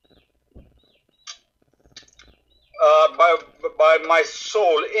 By my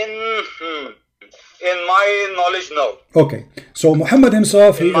soul, in my knowledge, no. Okay, so Muhammad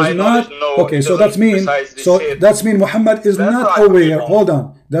himself, he is not. Okay, so that means Muhammad is not aware. Hold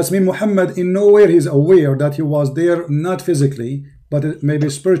on, that means Muhammad in nowhere is aware that he was there, not physically, but maybe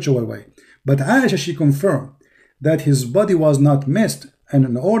spiritual way. But Aisha, she confirmed that his body was not missed, and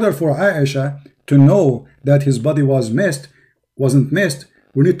in order for Aisha to know that his body wasn't missed,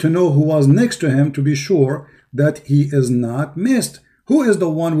 we need to know who was next to him to be sure that he is not missed. Who is the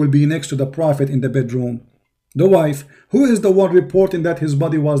one who will be next to the Prophet in the bedroom? The wife. Who is the one reporting that his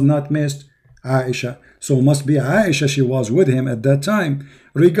body was not missed? Aisha. So must be Aisha, she was with him at that time.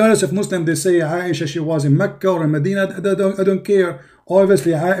 Regardless if Muslim they say Aisha, she was in Mecca or in Medina, I don't care.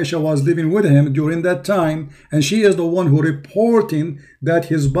 Obviously Aisha was living with him during that time, and she is the one who reporting that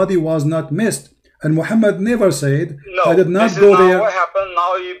his body was not missed. And Muhammad never said, no, I did not go there. What happened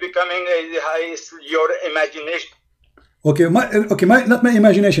now? You're becoming your imagination. Okay, not my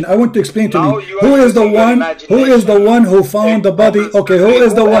imagination. I want to explain to me who is the one who found the body. Okay, who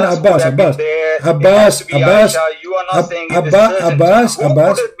is the one? Abbas.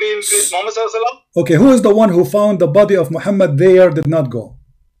 Okay, who is the one who found the body of Muhammad there, did not go?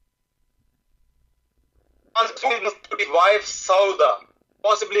 His wife Sauda.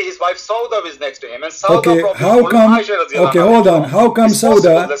 Possibly his wife Sauda is next to him, and Sauda okay, how come? Okay, hold on. How come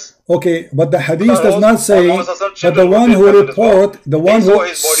Sauda? Okay, but the hadith does not say. But the one who report, the one who,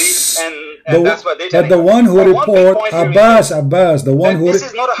 but the one who report, Abbas, the one who. This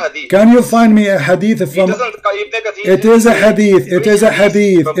is not a hadith. Can you find me a hadith from? It is a hadith. It is a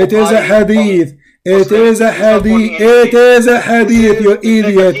hadith. It is a hadith. It is a hadith. It is a hadith. You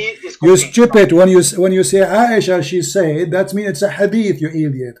idiot. You stupid. When you say Aisha, she said, that means it's a hadith, you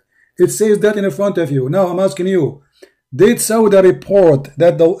idiot. It says that in front of you. Now I'm asking you, did Sauda report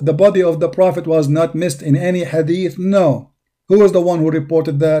that the body of the Prophet was not missed in any hadith? No. Who was the one who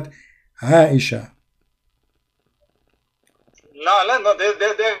reported that? Aisha. No,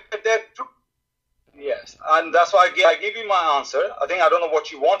 they're true. Yes, and that's why I give you my answer. I don't know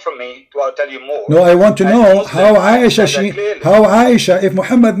what you want from me to tell you more. No, I want to know how Aisha, if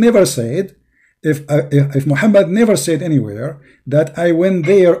Muhammad never said, if Muhammad never said anywhere that I went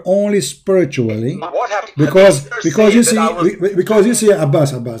there only spiritually, because you see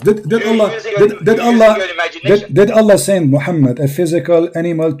Abbas, did Allah send Muhammad a physical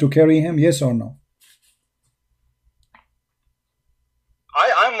animal to carry him? Yes or no?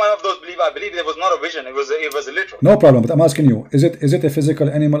 I'm one of those believe. I believe there was not a vision. It was literal. No problem. But I'm asking you: is it a physical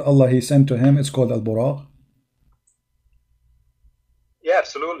animal Allah He sent to him? It's called al-buraq. Yeah,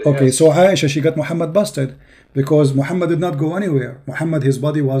 absolutely. Okay, yes. so Aisha, she got Muhammad busted because Muhammad did not go anywhere. Muhammad, his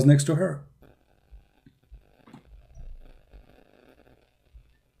body was next to her.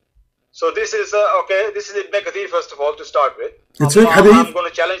 So this is okay. This is Ibn Kathir first of all to start with. It's I'm hadith. going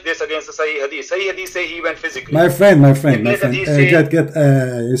to challenge this against the Sahih Hadith. Sahih Hadith say he went physically. My friend.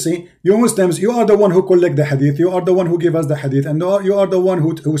 You see, you Muslims, you are the one who collect the hadith. You are the one who give us the hadith, and you are the one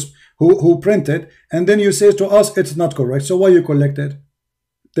who print it, and then you say to us it's not correct. So why you collect it?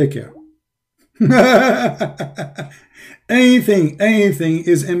 Take care. anything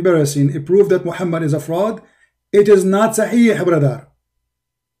is embarrassing. It proves that Muhammad is a fraud. It is not sahih, brother.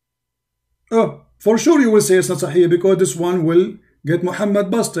 Oh, for sure you will say it's not sahih because this one will get Muhammad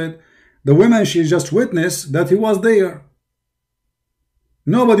busted. The woman, she just witnessed that he was there.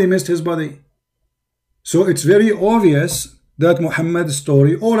 Nobody missed his body. So it's very obvious that Muhammad's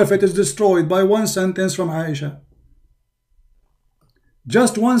story, all of it is destroyed by one sentence from Aisha.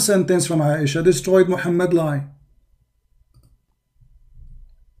 Just one sentence from Aisha destroyed Muhammad's lie.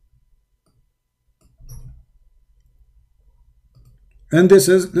 And this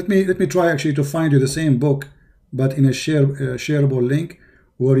is, let me try actually to find you the same book, but in a shareable link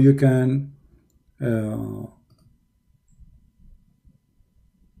where you can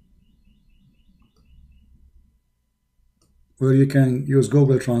use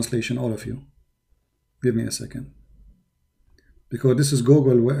Google translation, all of you. Give me a second, because this is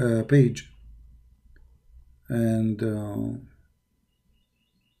Google page, and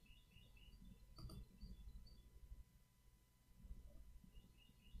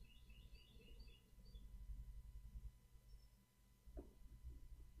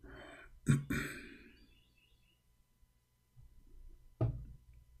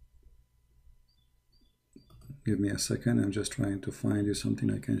give me a second. I'm just trying to find you something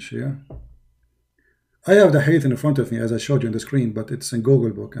I can share. I have the hadith in front of me as I showed you on the screen, but it's in Google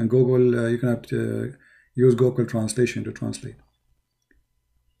book, and Google you can have to use Google translation to translate.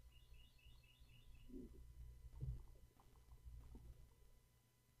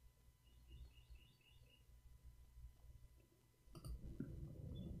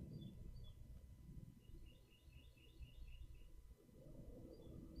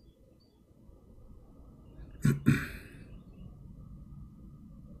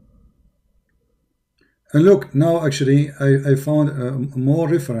 And look, now actually I found more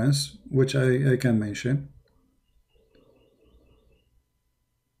reference which I can mention.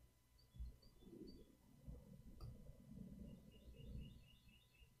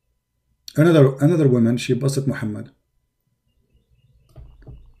 Another woman, she busted Muhammad.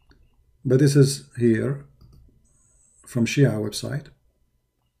 But this is here from Shia website.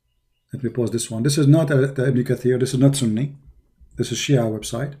 Let me pause this one. This is not the Ibn Kathir, this is not Sunni. This is Shia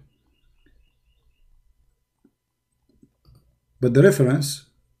website. But the reference,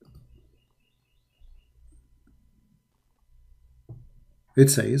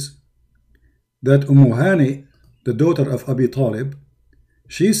 it says that Hani, the daughter of Abi Talib,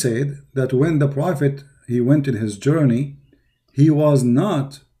 she said that when the Prophet, he went in his journey, he was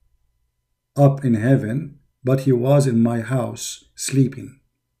not up in heaven, but he was in my house sleeping.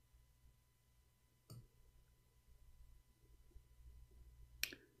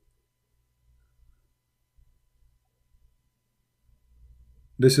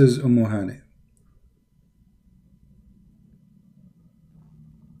 This is Hani.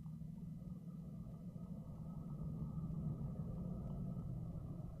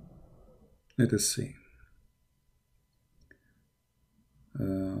 Let us see.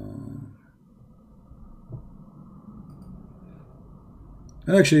 And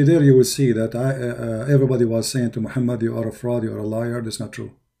actually there you will see that everybody was saying to Muhammad, you are a fraud, you are a liar. That's not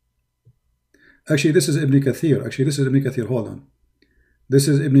true. Actually, this is Ibn Kathir. Actually, this is Ibn Kathir. Hold on. This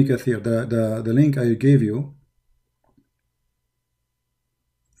is Ibn Kathir. The link I gave you.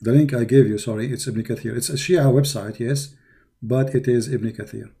 The link I gave you, sorry, it's Ibn Kathir. It's a Shia website, yes, but it is Ibn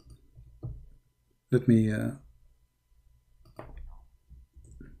Kathir. Let me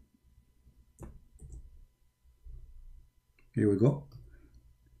here we go.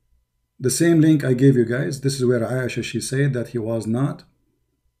 The same link I gave you guys. This is where Aisha, she said that he was not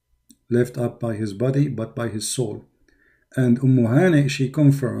left up by his body, but by his soul. And Hani, she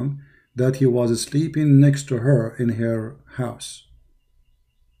confirmed that he was sleeping next to her in her house.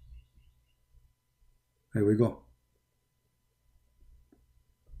 There we go.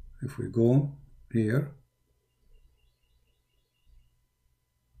 If we go here,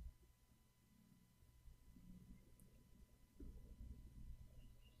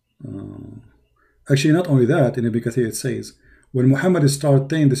 Actually, not only that, in Ibn Kathir it says, when Muhammad started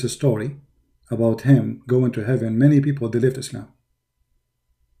telling this story about him going to heaven, many people, they left Islam.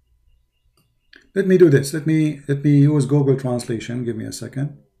 Let me do this. Let me use Google Translation. Give me a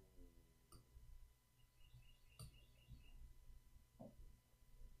second.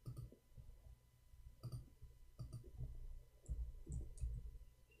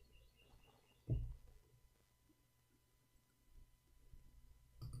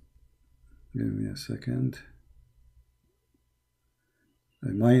 Give me a second.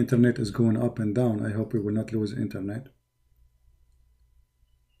 My internet is going up and down. I hope we will not lose internet.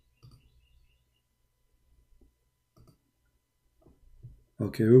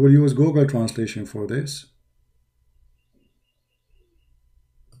 Okay, we will use Google Translation for this.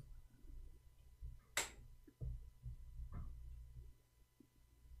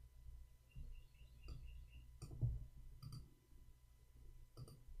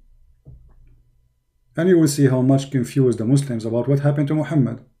 And you will see how much confused the Muslims about what happened to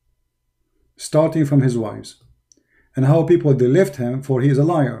Muhammad, starting from his wives, and how people, they left him for he is a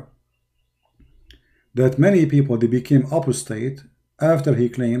liar. That many people, they became apostate after he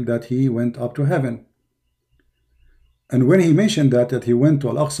claimed that he went up to heaven. And when he mentioned that he went to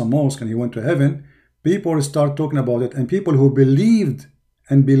Al-Aqsa Mosque and he went to heaven, people start talking about it, and people who believed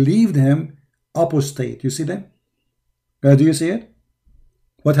him apostate. You see that? Do you see it?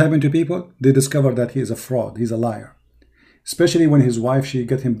 What happened to people? They discovered that he is a fraud, he's a liar. Especially when his wife, she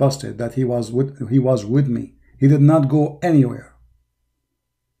get him busted, that he was with me. He did not go anywhere.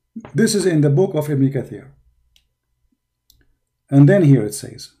 This is in the book of Ibn Kathir. And then here it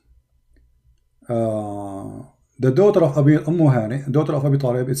says, the daughter of Abi Hani, daughter of Abi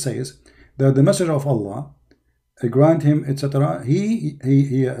Talib, it says that the Messenger of Allah grant him, etc. He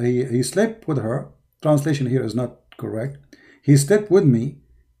slept with her. Translation here is not correct. He slept with me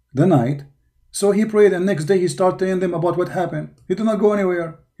the night, so he prayed, and next day he started telling them about what happened. He did not go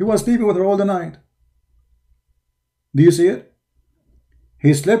anywhere. He was sleeping with her all the night. Do you see it?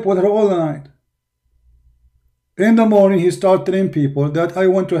 He slept with her all the night. In the morning, he started telling people that I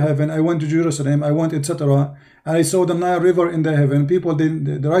went to heaven, I went to Jerusalem, I went, etc. And I saw the Nile River in the heaven. People, they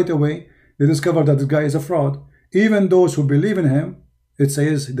right away, they discovered that this guy is a fraud. Even those who believe in him, it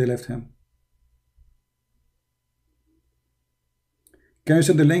says they left him. Can you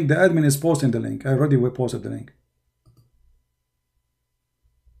send the link? The admin is posting the link. I already posted the link.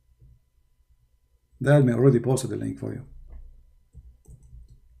 The admin already posted the link for you.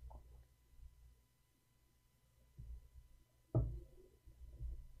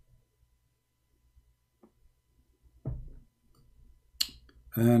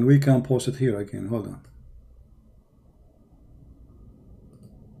 And we can post it here again. Hold on.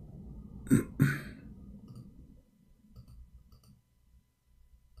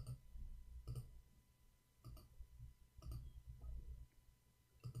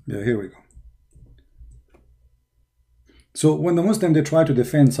 Yeah, here we go. So when the Muslims, they try to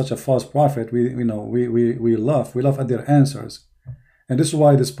defend such a false prophet, we laugh at their answers. And this is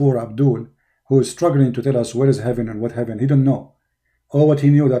why this poor Abdul, who is struggling to tell us where is heaven and what heaven, he don't know. All what he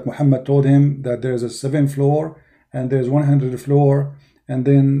knew, that Muhammad told him that there's a 7th floor and there's 100th floor, and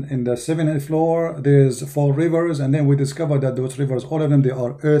then in the 7th floor there's 4 rivers, and then we discovered that those rivers, all of them, they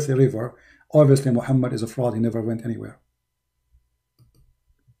are earthly river. Obviously Muhammad is a fraud. He never went anywhere.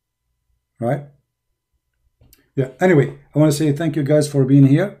 Right? Yeah, anyway, I want to say thank you guys for being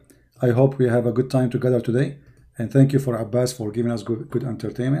here. I hope we have a good time together today, and thank you for Abbas for giving us good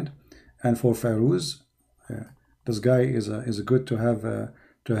entertainment, and for Fairuz. This guy is good to have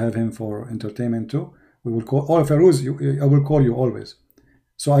him for entertainment too. We will call Fairuz. I will call you always,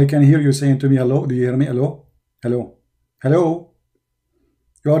 so I can hear you saying to me hello. Do you hear me? Hello, hello, hello.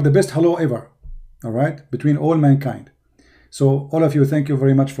 You are the best hello ever. All right, between all mankind. So all of you, thank you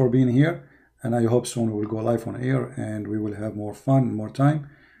very much for being here. And I hope soon we will go live on air and we will have more fun, more time.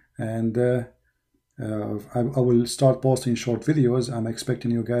 And I will start posting short videos. I'm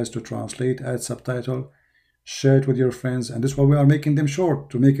expecting you guys to translate, add subtitle, share it with your friends. And this is why we are making them short,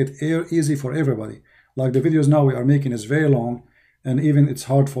 to make it easy for everybody. Like the videos now we are making is very long, and even it's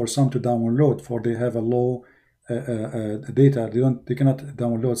hard for some to download, for they have a low data. They cannot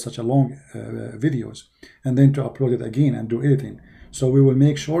download such a long videos and then to upload it again and do editing. So we will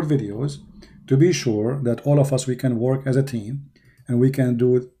make short videos to be sure that all of us, we can work as a team and we can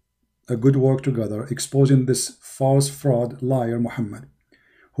do a good work together, exposing this false fraud liar Muhammad,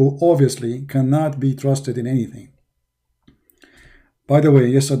 who obviously cannot be trusted in anything. By the way,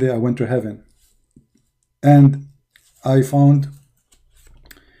 yesterday I went to heaven and I found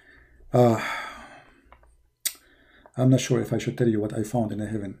I'm not sure if I should tell you what I found in the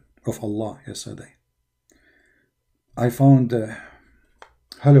heaven of Allah yesterday. I found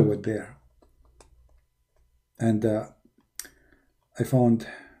Hollywood there, and I found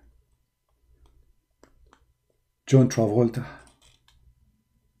John Travolta,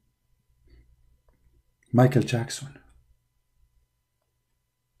 Michael Jackson,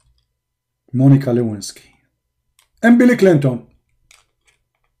 Monica Lewinsky, and Bill Clinton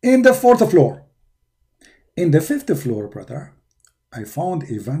in the 4th floor. In the 5th floor, brother, I found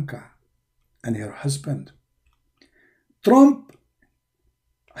Ivanka and her husband. Trump,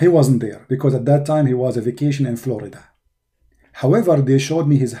 he wasn't there because at that time he was on vacation in Florida. However, they showed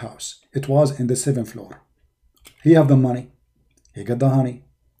me his house. It was in the 7th floor. He have the money. He got the honey.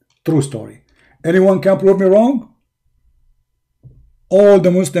 True story. Anyone can prove me wrong? All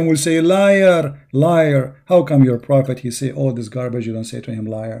the Muslim will say, liar, liar. How come your prophet, he say all this garbage, you don't say to him,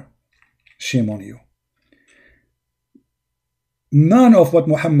 liar? Shame on you. None of what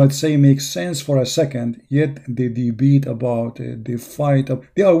Muhammad say makes sense for a second, yet they debate about it, they fight up,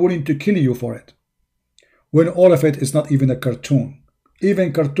 they are willing to kill you for it. When all of it is not even a cartoon.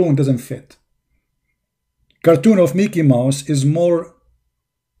 Even cartoon doesn't fit. Cartoon of Mickey Mouse is more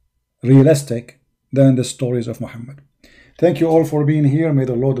realistic than the stories of Muhammad. Thank you all for being here. May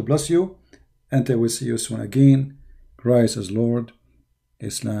the Lord bless you. Until we see you soon again. Christ is Lord.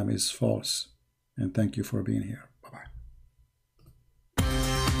 Islam is false. And thank you for being here.